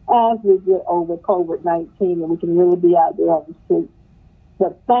as we get over COVID-19 and we can really be out there on the street.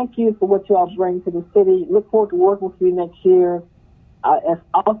 But thank you for what you all bring to the city. Look forward to working with you next year, as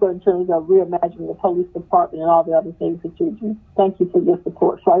also in terms of reimagining the police department and all the other things that you do. Thank you for your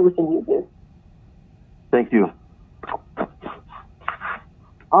support for everything you do. Thank you.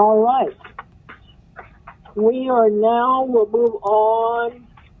 All right. We'll move on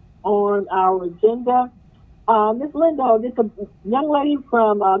our agenda. Ms. Lindo, this a young lady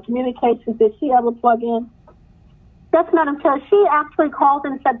from communications, did she ever plug in? Yes, Madam Chair. She actually called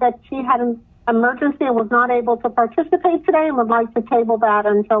and said that she had an emergency and was not able to participate today and would like to table that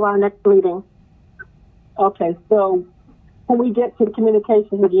until our next meeting. Okay, so when we get to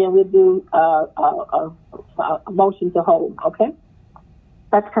communications again, we'll do a motion to hold, okay?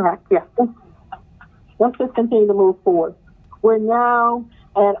 That's correct, yes. Let's just continue to move forward. We're now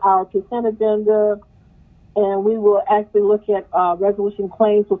at our consent agenda, and we will actually look at resolution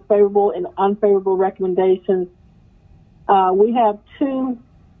claims with favorable and unfavorable recommendations. We have two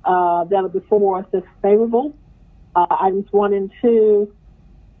that are before us as favorable. Items 1 and 2.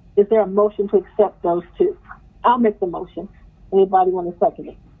 Is there a motion to accept those two? I'll make the motion. Anybody want to second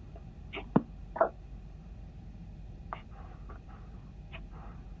it?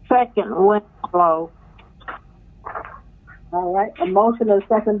 Second, Winslow. All right. A motion and a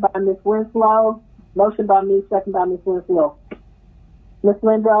second by Ms. Winslow. Motion by me, second by Ms. Winslow. Ms.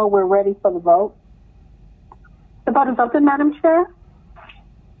 Lindo, we're ready for the vote. The vote is open, Madam Chair.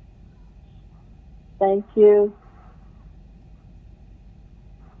 Thank you.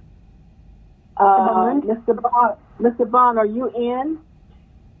 Mr. Bond, are you in?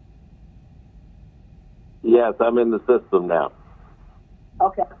 Yes, I'm in the system now.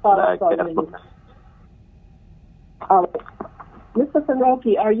 Okay, I thought I saw you. All right. Mr.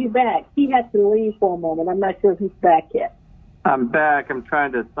 Sanoki, are you back? He had to leave for a moment. I'm not sure if he's back yet. I'm back. I'm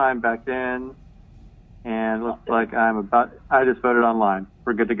trying to sign back in, and looks like I just voted online.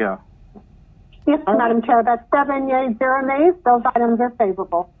 We're good to go. Yes, Madam Chair, that's 7 yeas, 0 nays. Those items are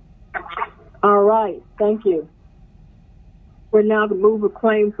favorable. All right, thank you. We're now to move with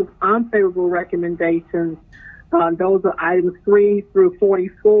claims with unfavorable recommendations. Those are items 3 through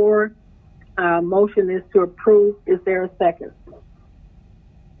 44. Motion is to approve. Is there a second?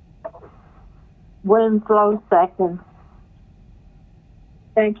 Winslow, second.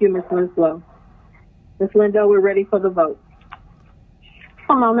 Thank you, Ms. Winslow. Ms. Lindo, we're ready for the vote.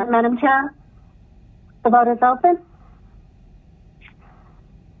 One moment, Madam Chair. The vote is open.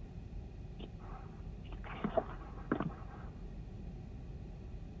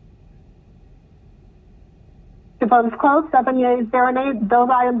 The vote is closed. 7 yeas, 0 nays. Those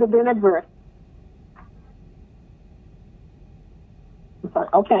items have been adverse.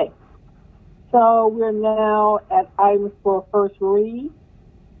 Okay. So we're now at items for first read.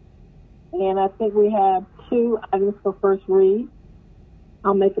 And I think we have 2 items for first read.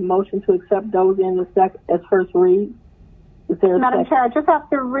 I'll make a motion to accept those in the as first read. Is there Madam Chair, I just have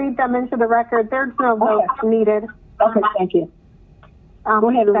to read them into the record. There's no vote needed. Okay, thank you. Go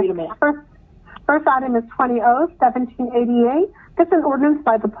ahead and read them in. First item is 20-1788. This is an ordinance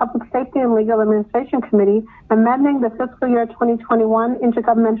by the Public Safety and Legal Administration Committee amending the fiscal year 2021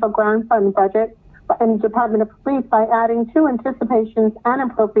 intergovernmental grant fund budget in the Department of Police by adding to anticipations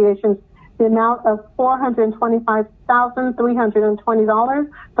and appropriations the amount of $425,320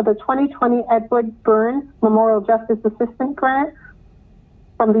 for the 2020 Edward Byrne Memorial Justice Assistant Grant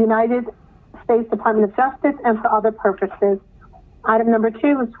from the United States Department of Justice and for other purposes. Item number 2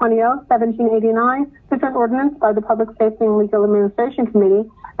 is 20-1789. This is an ordinance by the Public Safety and Legal Administration Committee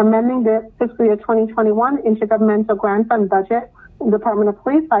amending the fiscal year 2021 intergovernmental grant fund budget in the Department of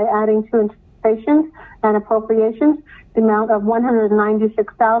Police by adding to anticipations and appropriations the amount of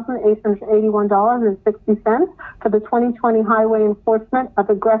 $196,881.60 for the 2020 Highway Enforcement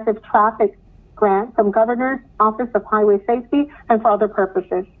of Aggressive Traffic Grant from Governor's Office of Highway Safety and for other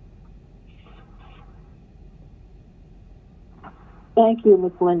purposes. Thank you,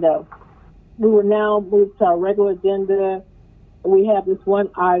 Ms. Lindo. We will now move to our regular agenda. We have this one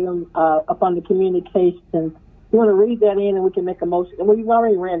item up on the communications. You want to read that in and we can make a motion? Well, you've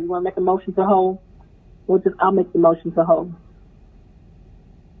already read it. You want to make a motion to hold? I'll make the motion to hold.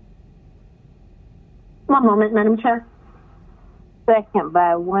 One moment, Madam Chair. Second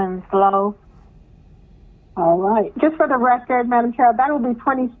by Winslow. All right. Just for the record, Madam Chair, that will be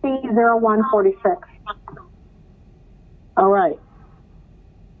 20C-0146. All right.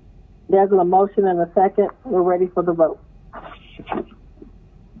 There's a motion and a second. We're ready for the vote.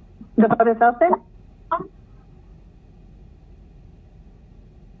 The vote is open.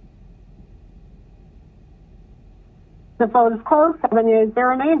 The vote is closed. 7 yeas,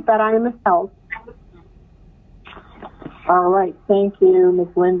 0 nays. That item is held. All right. Thank you, Ms.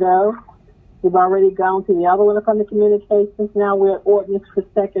 Lindo. We've already gone to the other one from the communications. Now we're at ordinance for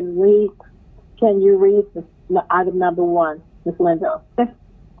second read. Can you read item number 1, Ms. Lindo? Yes,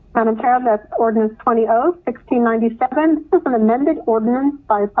 Madam Chair, that's ordinance 20-1697. This is an amended ordinance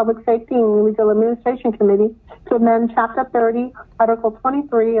by Public Safety and Legal Administration Committee to amend Chapter 30, Article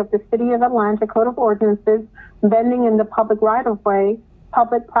 23 of the City of Atlanta Code of Ordinances, vending in the public right-of-way,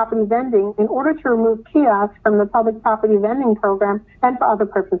 public property vending, in order to remove kiosks from the public property vending program and for other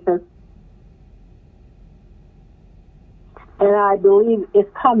purposes. And I believe it's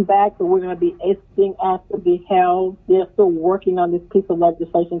come back and it's being asked to be held. They're still working on this piece of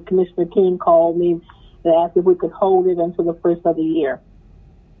legislation. Commissioner King called me and asked if we could hold it until the first of the year.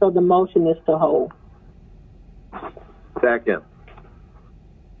 So the motion is to hold. Second.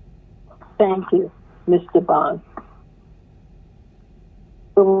 Thank you, Mr. Bond.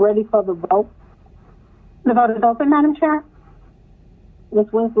 We're ready for the vote. The vote is open, Madam Chair.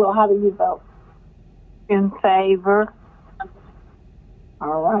 Ms. Winslow, how do you vote? In favor.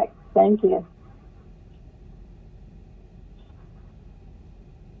 All right. Thank you.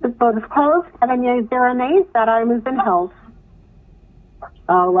 The vote is closed. 7 yeas, 0 nays. That item has been held.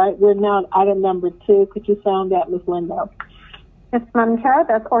 All right. We're now at item number 2. Could you sound that, Ms. Lindo? Yes, Madam Chair.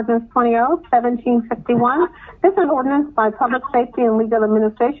 That's ordinance 20-1751. This is an ordinance by Public Safety and Legal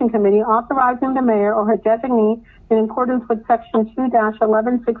Administration Committee authorizing the mayor or her designee in accordance with Section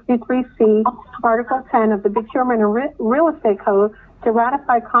 2-1163C, Article 10 of the Procurement and Real Estate Code to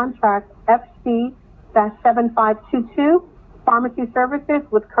ratify contract FC-7522, Pharmacy Services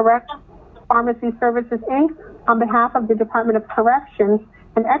with Correct Pharmacy Services, Inc., on behalf of the Department of Corrections,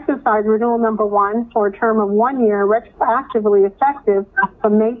 and exercise renewal number 1 for a term of 1 year, retroactively effective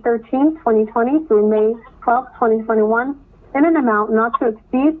from May 13, 2020 through May 12, 2021, in an amount not to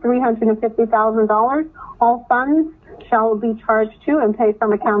exceed $350,000. All funds shall be charged to and paid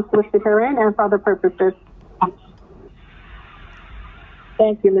from accounts listed herein and for other purposes.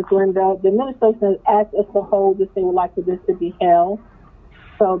 Thank you, Ms. Lindo. The administration has asked us to hold this. They would like for this to be held.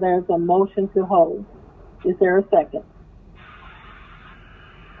 So there's a motion to hold. Is there a second?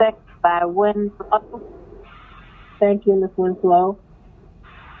 Second by Winslow. Thank you, Ms. Winslow.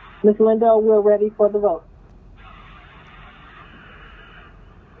 Ms. Lindo, we're ready for the vote.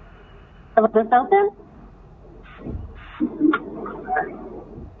 The vote is open.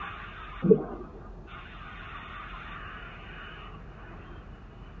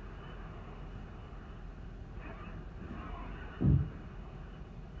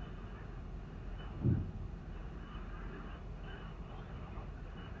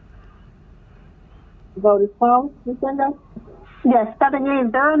 Vote is closed, Ms. Lindo? Yes, 7 yeas,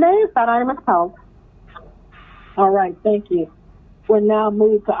 0 nays. That item is held. All right, thank you. We'll now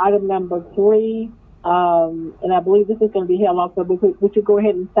move to item number 3, and I believe this is going to be held also. Would you go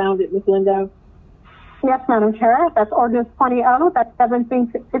ahead and sound it, Ms. Lindo? Yes, Madam Chair. That's ordinance 20-0. That's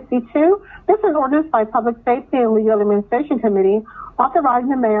 1752. This is an ordinance by Public Safety and Legal Administration Committee authorizing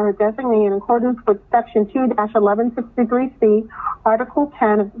the mayor or designee in accordance with Section 2-1163C, Article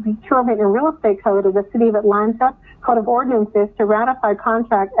 10 of the Procurement and Real Estate Code of the City of Atlanta Code of Ordinances to ratify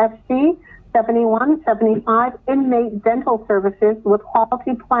contract FC 7175 Inmate Dental Services with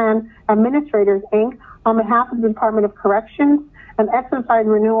Quality Plan Administrators, Inc., on behalf of the Department of Corrections, and exercise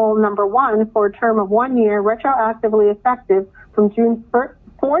renewal number 1 for a term of 1 year, retroactively effective from June 4th,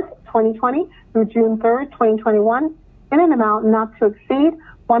 2020 through June 3rd, 2021, in an amount not to exceed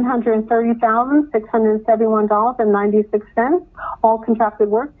 $130,671.96. All contracted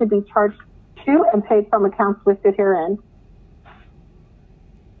work to be charged to and paid from accounts listed herein.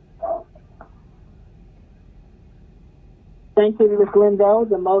 Thank you, Ms. Lindo.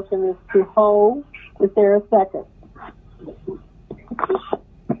 The motion is to hold. Is there a second?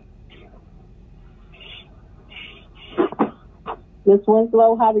 Ms.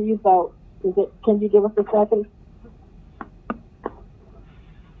 Winslow, how do you vote? Can you give us a second?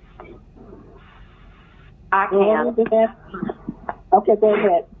 I can. Okay, go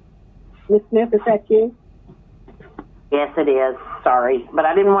ahead. Ms. Smith, is that you? Yes, it is. Sorry. But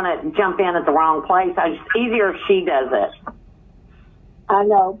I didn't want to jump in at the wrong place. It's easier if she does it. I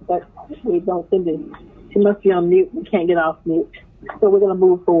know, but we don't send it. She must be on mute. We can't get off mute. So we're going to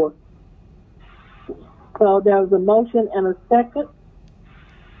move forward. So there was a motion and a second.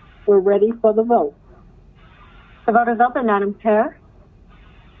 We're ready for the vote. The vote is open, Madam Chair.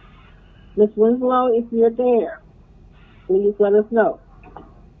 Ms. Winslow, if you're there, please let us know.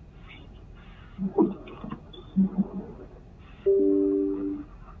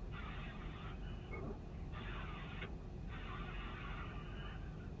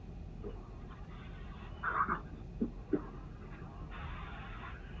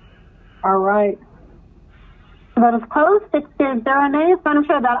 All right. The vote is closed. 6 yeas, 0 nays. Madam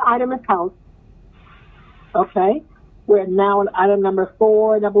Chair, that item is held. Okay. We're now on item number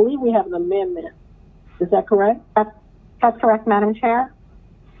 4, and I believe we have an amendment. Is that correct? That's correct, Madam Chair.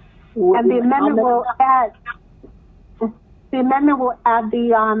 And the amendment will add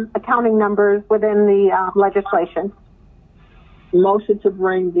the accounting numbers within the legislation. Motion to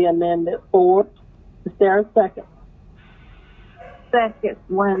bring the amendment forward. Is there a second? Second,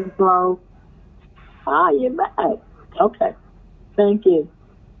 Winslow. You're back. Okay. Thank you.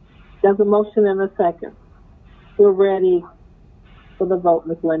 There's a motion and a second. We're ready for the vote,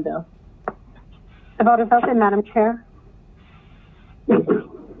 Ms. Lindo. The vote is open, Madam Chair. The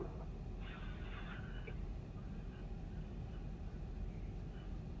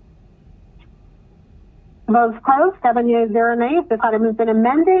vote is closed. 7 yeas, 0 nays. This item has been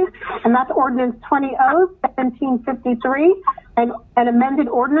amended, and that's Ordinance 20-1753, an amended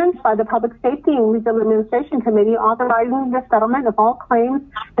ordinance by the Public Safety and Legal Administration Committee authorizing the settlement of all claims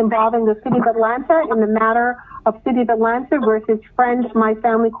involving the City of Atlanta in the matter of City of Atlanta versus Friend My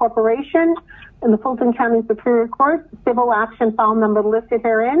Family Corporation in the Fulton County Superior Court, civil action file number listed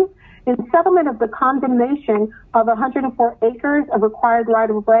herein, in settlement of the condemnation of 104 acres of required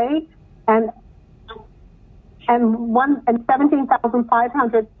right-of-way and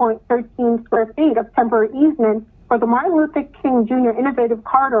 17,500.13 square feet of temporary easement for the Martin Luther King Jr. Innovative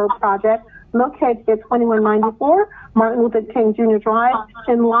Corridor Project located at 2194 Martin Luther King Jr. Drive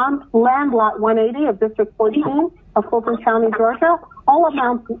in land lot 180 of District 14 of Fulton County, Georgia. All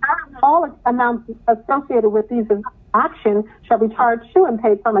amounts associated with these actions shall be charged to and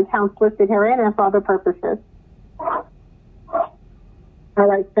paid from accounts listed herein and for other purposes. All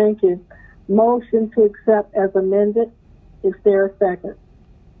right, thank you. Motion to accept as amended. Is there a second?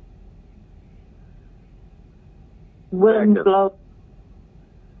 Winslow.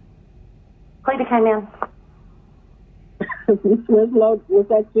 Cleta came in. Ms. Winslow, was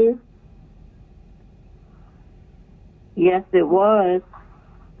that you? Yes, it was.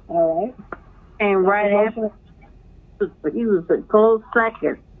 All right. And right after, he was a close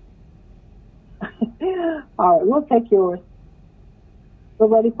second. All right, we'll take yours. We're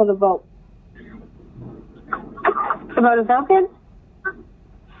ready for the vote. The vote is open.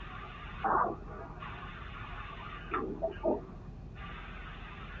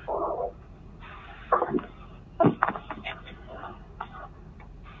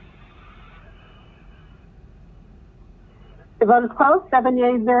 The vote is closed. 7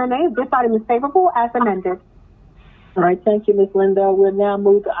 yeas, 0 nays. This item is favorable as amended. All right, thank you, Ms. Lindo. We'll now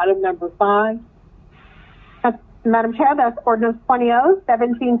move to item number 5. Madam Chair, that's Ordinance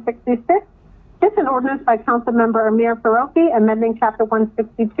 20-1766. It's an ordinance by Council Member Amir Faroqi amending Chapter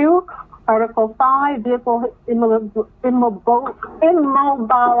 162, Article 5, Vehicle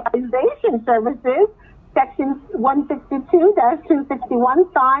Immobilization Services, Section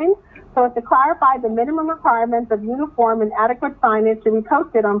 162-261, signs, so as to clarify the minimum requirements of uniform and adequate signage to be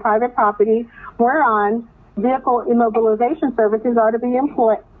posted on private property whereon vehicle immobilization services are to be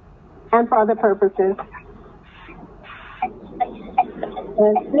employed and for other purposes.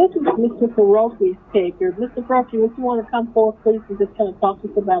 And this is Mr. Feroki's taker. Mr. Feroki, would you want to come forward, please, and just kind of talk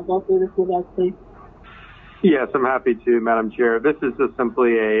to us about, go through this with us, please? Yes, I'm happy to, Madam Chair. This is just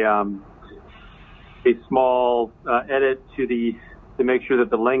simply a small edit to make sure that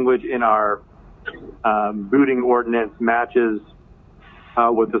the language in our booting ordinance matches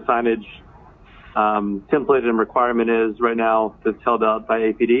what the signage template and requirement is right now that's held out by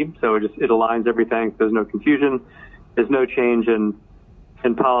APD. So it aligns everything. So there's no confusion. There's no change in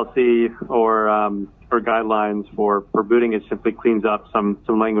policy or guidelines for booting. It simply cleans up some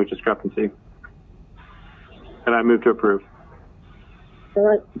language discrepancy. And I move to approve. All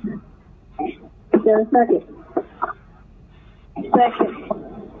right. Is there a second? Second.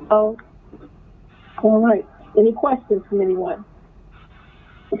 Oh. All right. Any questions from anyone?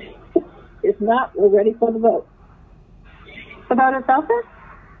 If not, we're ready for the vote. The vote is open.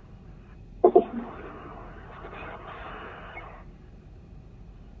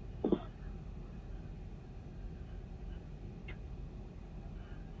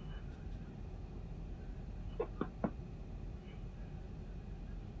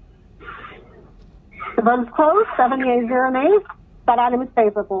 The vote is closed. 7 yeas, 0 nays. That item is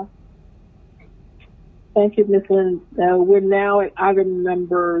favorable. Thank you, Ms. Lynn. We're now at item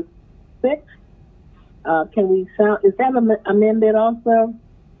number 6. Can we sound? Is that amended also?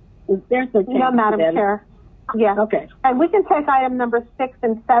 No, Madam Chair. Yes. Okay. And we can take item number 6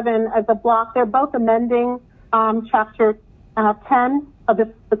 and 7 as a block. They're both amending chapter 10 of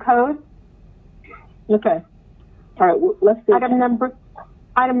the code. Okay. All right. Let's do item number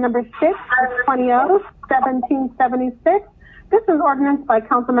 6, 20-1776. This is an ordinance by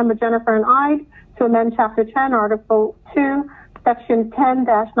Councilmember Jennifer and Ide to amend Chapter 10, Article 2, Section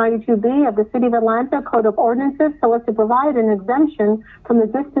 10-92B of the City of Atlanta Code of Ordinances so as to provide an exemption from the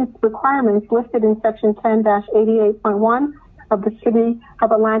distance requirements listed in Section 10-88.1 of the City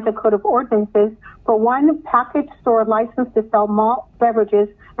of Atlanta Code of Ordinances for one package store licensed to sell malt beverages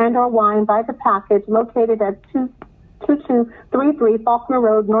and or wine by the package located at 2233 Faulkner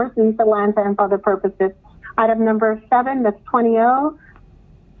Road, Northeast Atlanta, and for other purposes. Item number 7, that's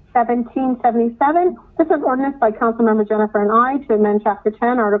 20-1777. This is an ordinance by Councilmember Jennifer and I to amend Chapter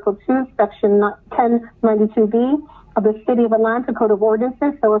 10, Article 2, Section 1092B of the City of Atlanta Code of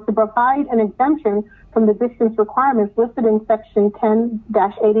Ordinances so as to provide an exemption from the distance requirements listed in Section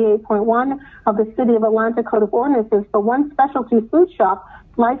 10-88.1 of the City of Atlanta Code of Ordinances for one specialty food shop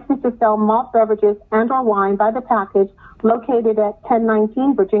licensed to sell malt beverages and or wine by the package located at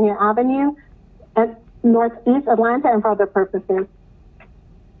 1019 Virginia Avenue at Northeast Atlanta and for other purposes.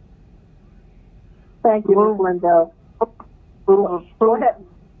 Thank you, Ms. Lindo. Go ahead.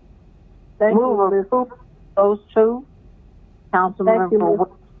 Thank you. Those two. Councilmember.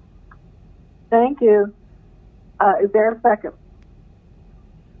 Thank you. Is there a second?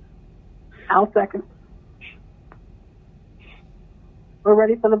 I'll second. We're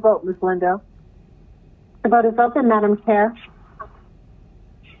ready for the vote, Ms. Lindo. The vote is open, Madam Chair.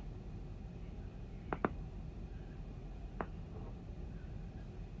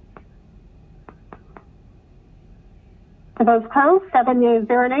 The vote is closed. 7 yeas,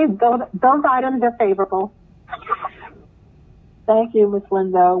 0 nays. Those items are favorable. Thank you, Ms.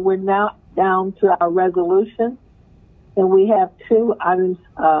 Lindo. We're now down to our resolution, and we have 2 items,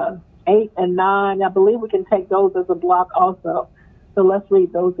 8 and 9. I believe we can take those as a block also. So let's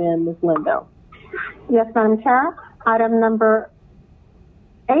read those in, Ms. Lindo. Yes, Madam Chair. Item number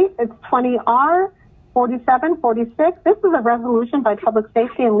 8, it's 20R4746. This is a resolution by Public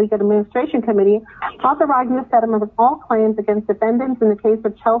Safety and Legal Administration Committee authorizing the settlement of all claims against defendants in the case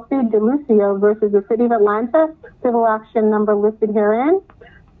of Chelsea DeLucio versus the City of Atlanta, civil action number listed herein,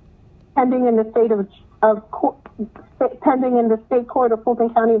 pending in the State Court of Fulton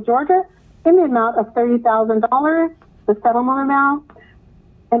County of Georgia, in the amount of $30,000, the settlement amount,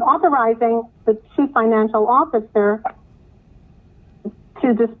 and authorizing the Chief Financial Officer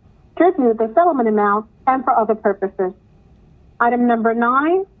to distribute the settlement amount and for other purposes. Item number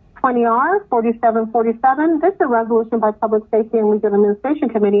 9, 20R4747. This is a resolution by Public Safety and Legal Administration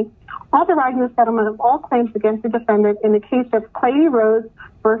Committee authorizing the settlement of all claims against the defendant in the case of Clady Rose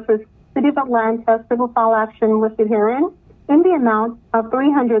versus City of Atlanta, civil file action listed herein, in the amount of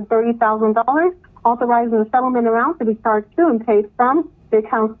 $330,000, authorizing the settlement amount to be charged to and paid from the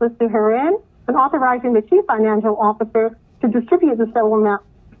accounts listed herein, and authorizing the Chief Financial Officer to distribute the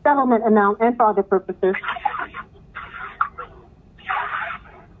settlement amount and for other purposes.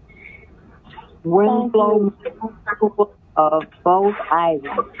 Winslow of both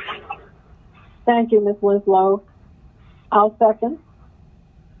items. Thank you, Ms. Winslow. I'll second.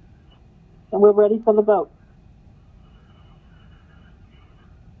 And we're ready for the vote.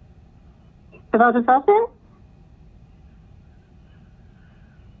 vote is open.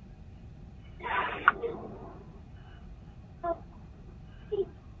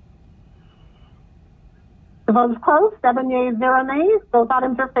 The vote is closed. 7 yeas, 0 nays. Those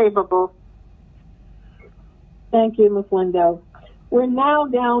items are favorable. Thank you, Ms. Lindo. We're now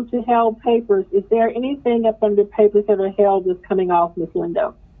down to held papers. Is there anything up under papers that are held that's coming off, Ms.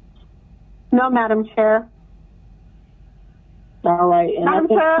 Lindo? No, Madam Chair. All right. And Madam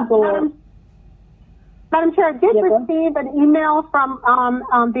Chair, I did receive an email from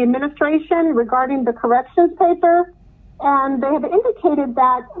the administration regarding the corrections paper, and they have indicated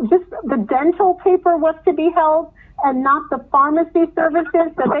that just the dental paper was to be held and not the pharmacy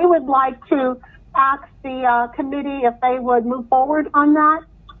services, so they would like to ask the committee if they would move forward on that.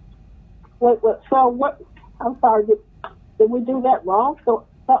 I'm sorry, did we do that wrong? So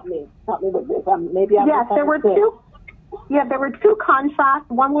help me with this. Yes, there were two. Yeah, there were two contracts.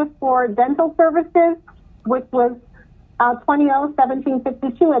 One was for dental services, which was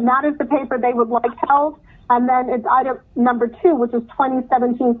 20-1752, and that is the paper they would like held. And then it's item number 2, which is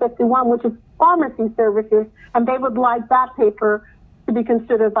 20-1751, which is pharmacy services, and they would like that paper to be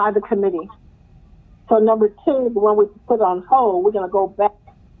considered by the committee. So number 2, the one we put on hold, we're going to go back,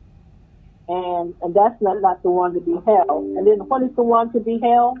 and that's not the one to be held. And then what is the one to be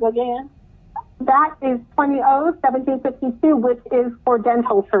held again? That is 20-1752, which is for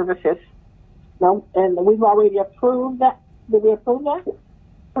dental services. No, and we've already approved that. Did we approve that?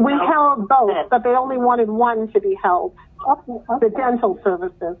 We held both, but they only wanted one to be held. Okay. The dental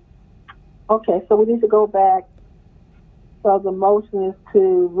services. Okay, so we need to go back. So the motion is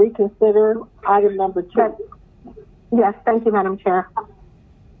to reconsider item number 2. Yes, thank you, Madam Chair.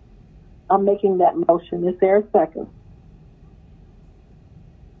 I'm making that motion. Is there a second?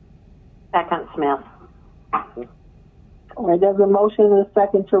 Second, Smith. All right, there's a motion and a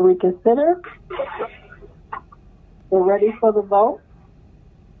second to reconsider. We're ready for the vote.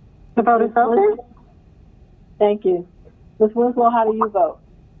 The vote is open. Thank you. Ms. Winslow, how do you vote?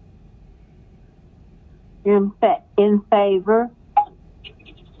 In favor.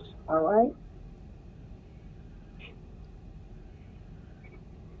 All right.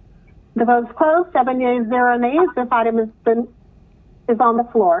 The vote is closed. 7 yeas, 0 nays. This item is on the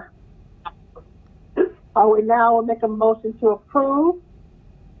floor. We now will make a motion to approve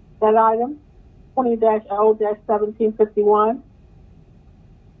that item, 20-0-1751.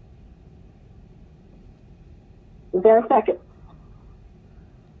 Is there a second?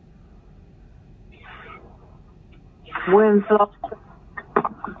 Winslow.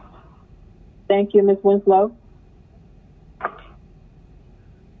 Thank you, Ms. Winslow.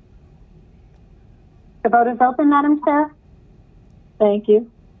 The vote is open, Madam Chair. Thank you.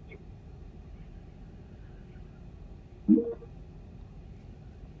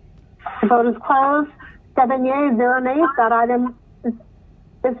 The vote is closed. 7 yeas, 0 nays. That item is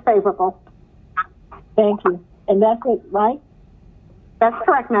favorable. Thank you. And that's it, right? That's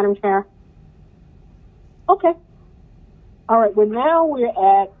correct, Madam Chair. Okay. All right. Well, now we're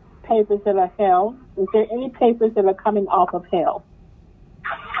at papers that are held. Is there any papers that are coming off of held?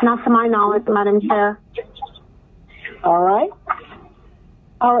 Not to my knowledge, Madam Chair. All right.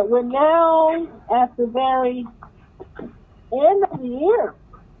 All right. We're now at the very end of the year.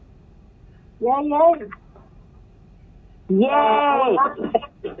 Yay. Yay.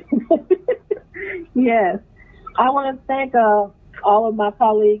 Yes. I want to thank all of my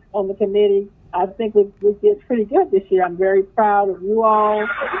colleagues on the committee. I think we did pretty good this year. I'm very proud of you all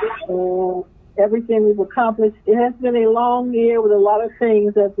and everything we've accomplished. It has been a long year with a lot of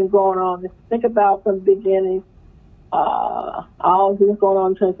things that's been going on. Just think about from the beginning, all that's going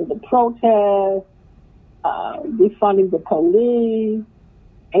on in terms of the protests, defunding the police,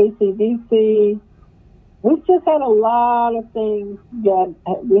 ACDC. We've just had a lot of things that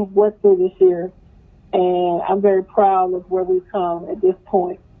we've worked through this year, and I'm very proud of where we've come at this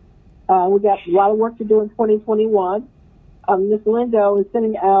point. We got a lot of work to do in 2021. Ms. Lindo is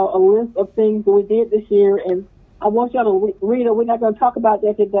sending out a list of things that we did this year, and I want y'all to read it. We're not going to talk about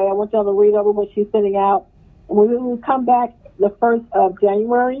that today. I want y'all to read over what she's sending out. And when we come back the 1st of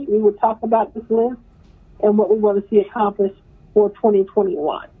January, we will talk about this list and what we want to see accomplished for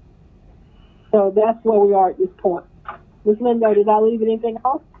 2021. So that's where we are at this point. Ms. Lindo, did I leave anything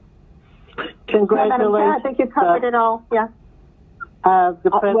else? Congratulations. I think you covered it all. Yeah. The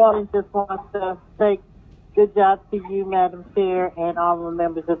President just wants to say good job to you, Madam Chair, and all the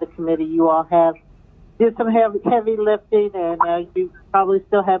members of the committee. You all have did some heavy lifting, and you probably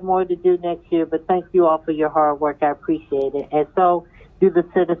still have more to do next year, but thank you all for your hard work. I appreciate it. And so do the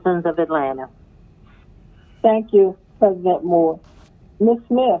citizens of Atlanta. Thank you, President Moore. Ms.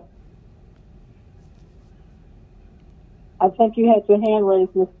 Smith. I think you had your hand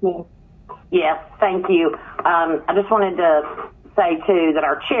raised, Ms. Smith. Yes, thank you. I just wanted to say too that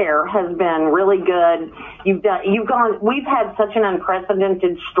our chair has been really good. We've had such an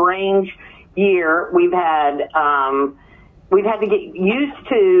unprecedented, strange year. We've had to get used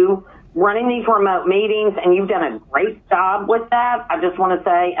to running these remote meetings, and you've done a great job with that. I just want to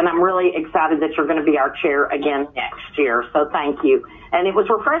say, and I'm really excited that you're going to be our chair again next year. So thank you. And it was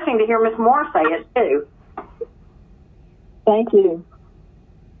refreshing to hear Ms. Moore say it too. Thank you.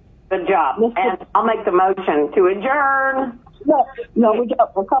 Good job. And I'll make the motion to adjourn. No, we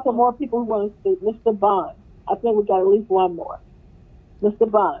got a couple more people who want to speak. Mr. Bond. I think we got at least one more. Mr.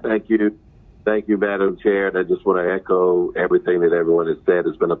 Bond. Thank you. Thank you, Madam Chair. And I just want to echo everything that everyone has said.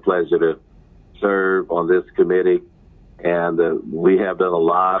 It's been a pleasure to serve on this committee. And we have done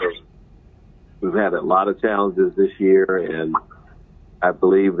we've had a lot of challenges this year. And I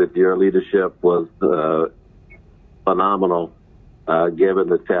believe that your leadership was phenomenal, given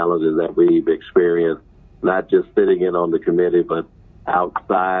the challenges that we've experienced, not just sitting in on the committee, but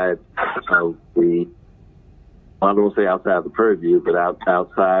outside of I don't want to say outside the purview, but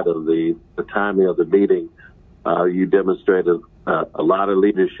outside of the timing of the meeting. You demonstrated a lot of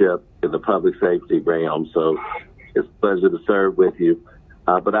leadership in the public safety realm. So it's a pleasure to serve with you.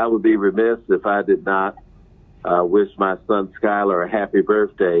 But I would be remiss if I did not wish my son Skylar a happy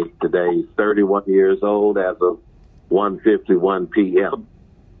birthday today. He's 31 years old as of 1:51 p.m.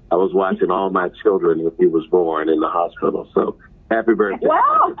 I was watching all my children when he was born in the hospital. So happy birthday.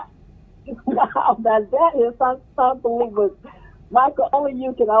 Wow. Wow, that is unbelievable. Michael, only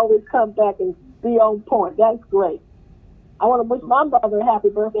you can always come back and be on point. That's great. I want to wish my mother a happy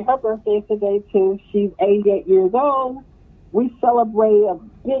birthday. Her birthday is today, too. She's 88 years old. We celebrated a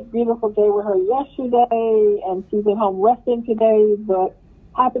big, beautiful day with her yesterday, and she's at home resting today. But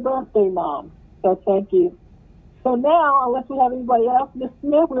happy birthday, Mom. So thank you. So now, unless we have anybody else, Ms.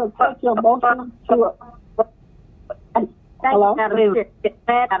 Smith, we'll take your motion to Hello?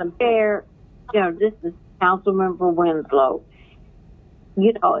 Madam Chair, this is Councilmember Winslow.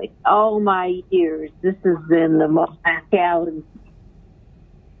 All my years, this has been the most challenging,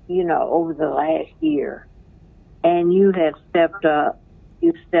 over the last year. And you have stepped up,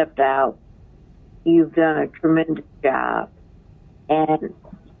 you've stepped out, you've done a tremendous job. And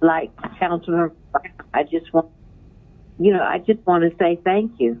like Councilmember, I just want to say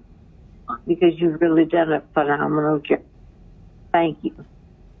thank you, because you've really done a phenomenal job. Thank you.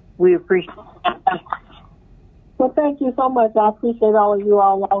 We appreciate it. Well, thank you so much. I appreciate all of you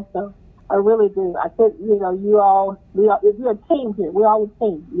all also. I really do. I said, we're a team here. We're all a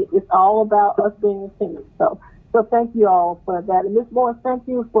team. It's all about us being a team. So thank you all for that. And Ms. Morris, thank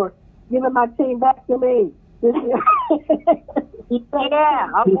you for giving my team back to me. Yeah,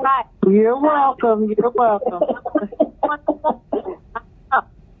 all right. You're welcome. You're welcome.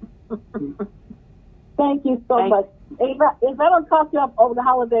 Thank you so much. If I don't talk to you over the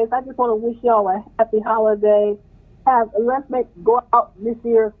holidays, I just want to wish y'all a happy holiday. Let's go out this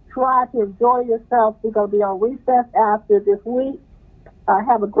year. Try to enjoy yourself. We're going to be on recess after this week.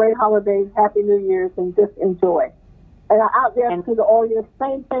 Have a great holidays, Happy New Year's, and just enjoy. And out there to the audience,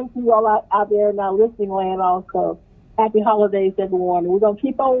 same thing to you all out there in our listening land also. Happy holidays, everyone. And we're going to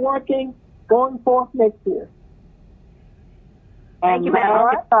keep on working going forth next year. And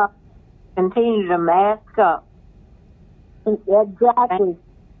continue to mask up. Exactly.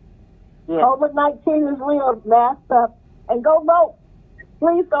 Yeah. COVID-19 is real. Mask up. And go vote.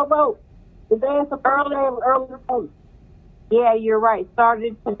 Please go vote. Today is the first day of early vote. Yeah, you're right.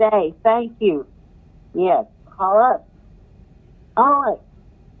 Started today. Thank you. Yes. All right.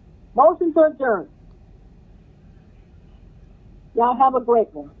 Motion to adjourn. Y'all have a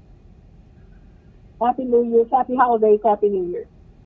great one. Happy New Year's. Happy holidays. Happy New Year.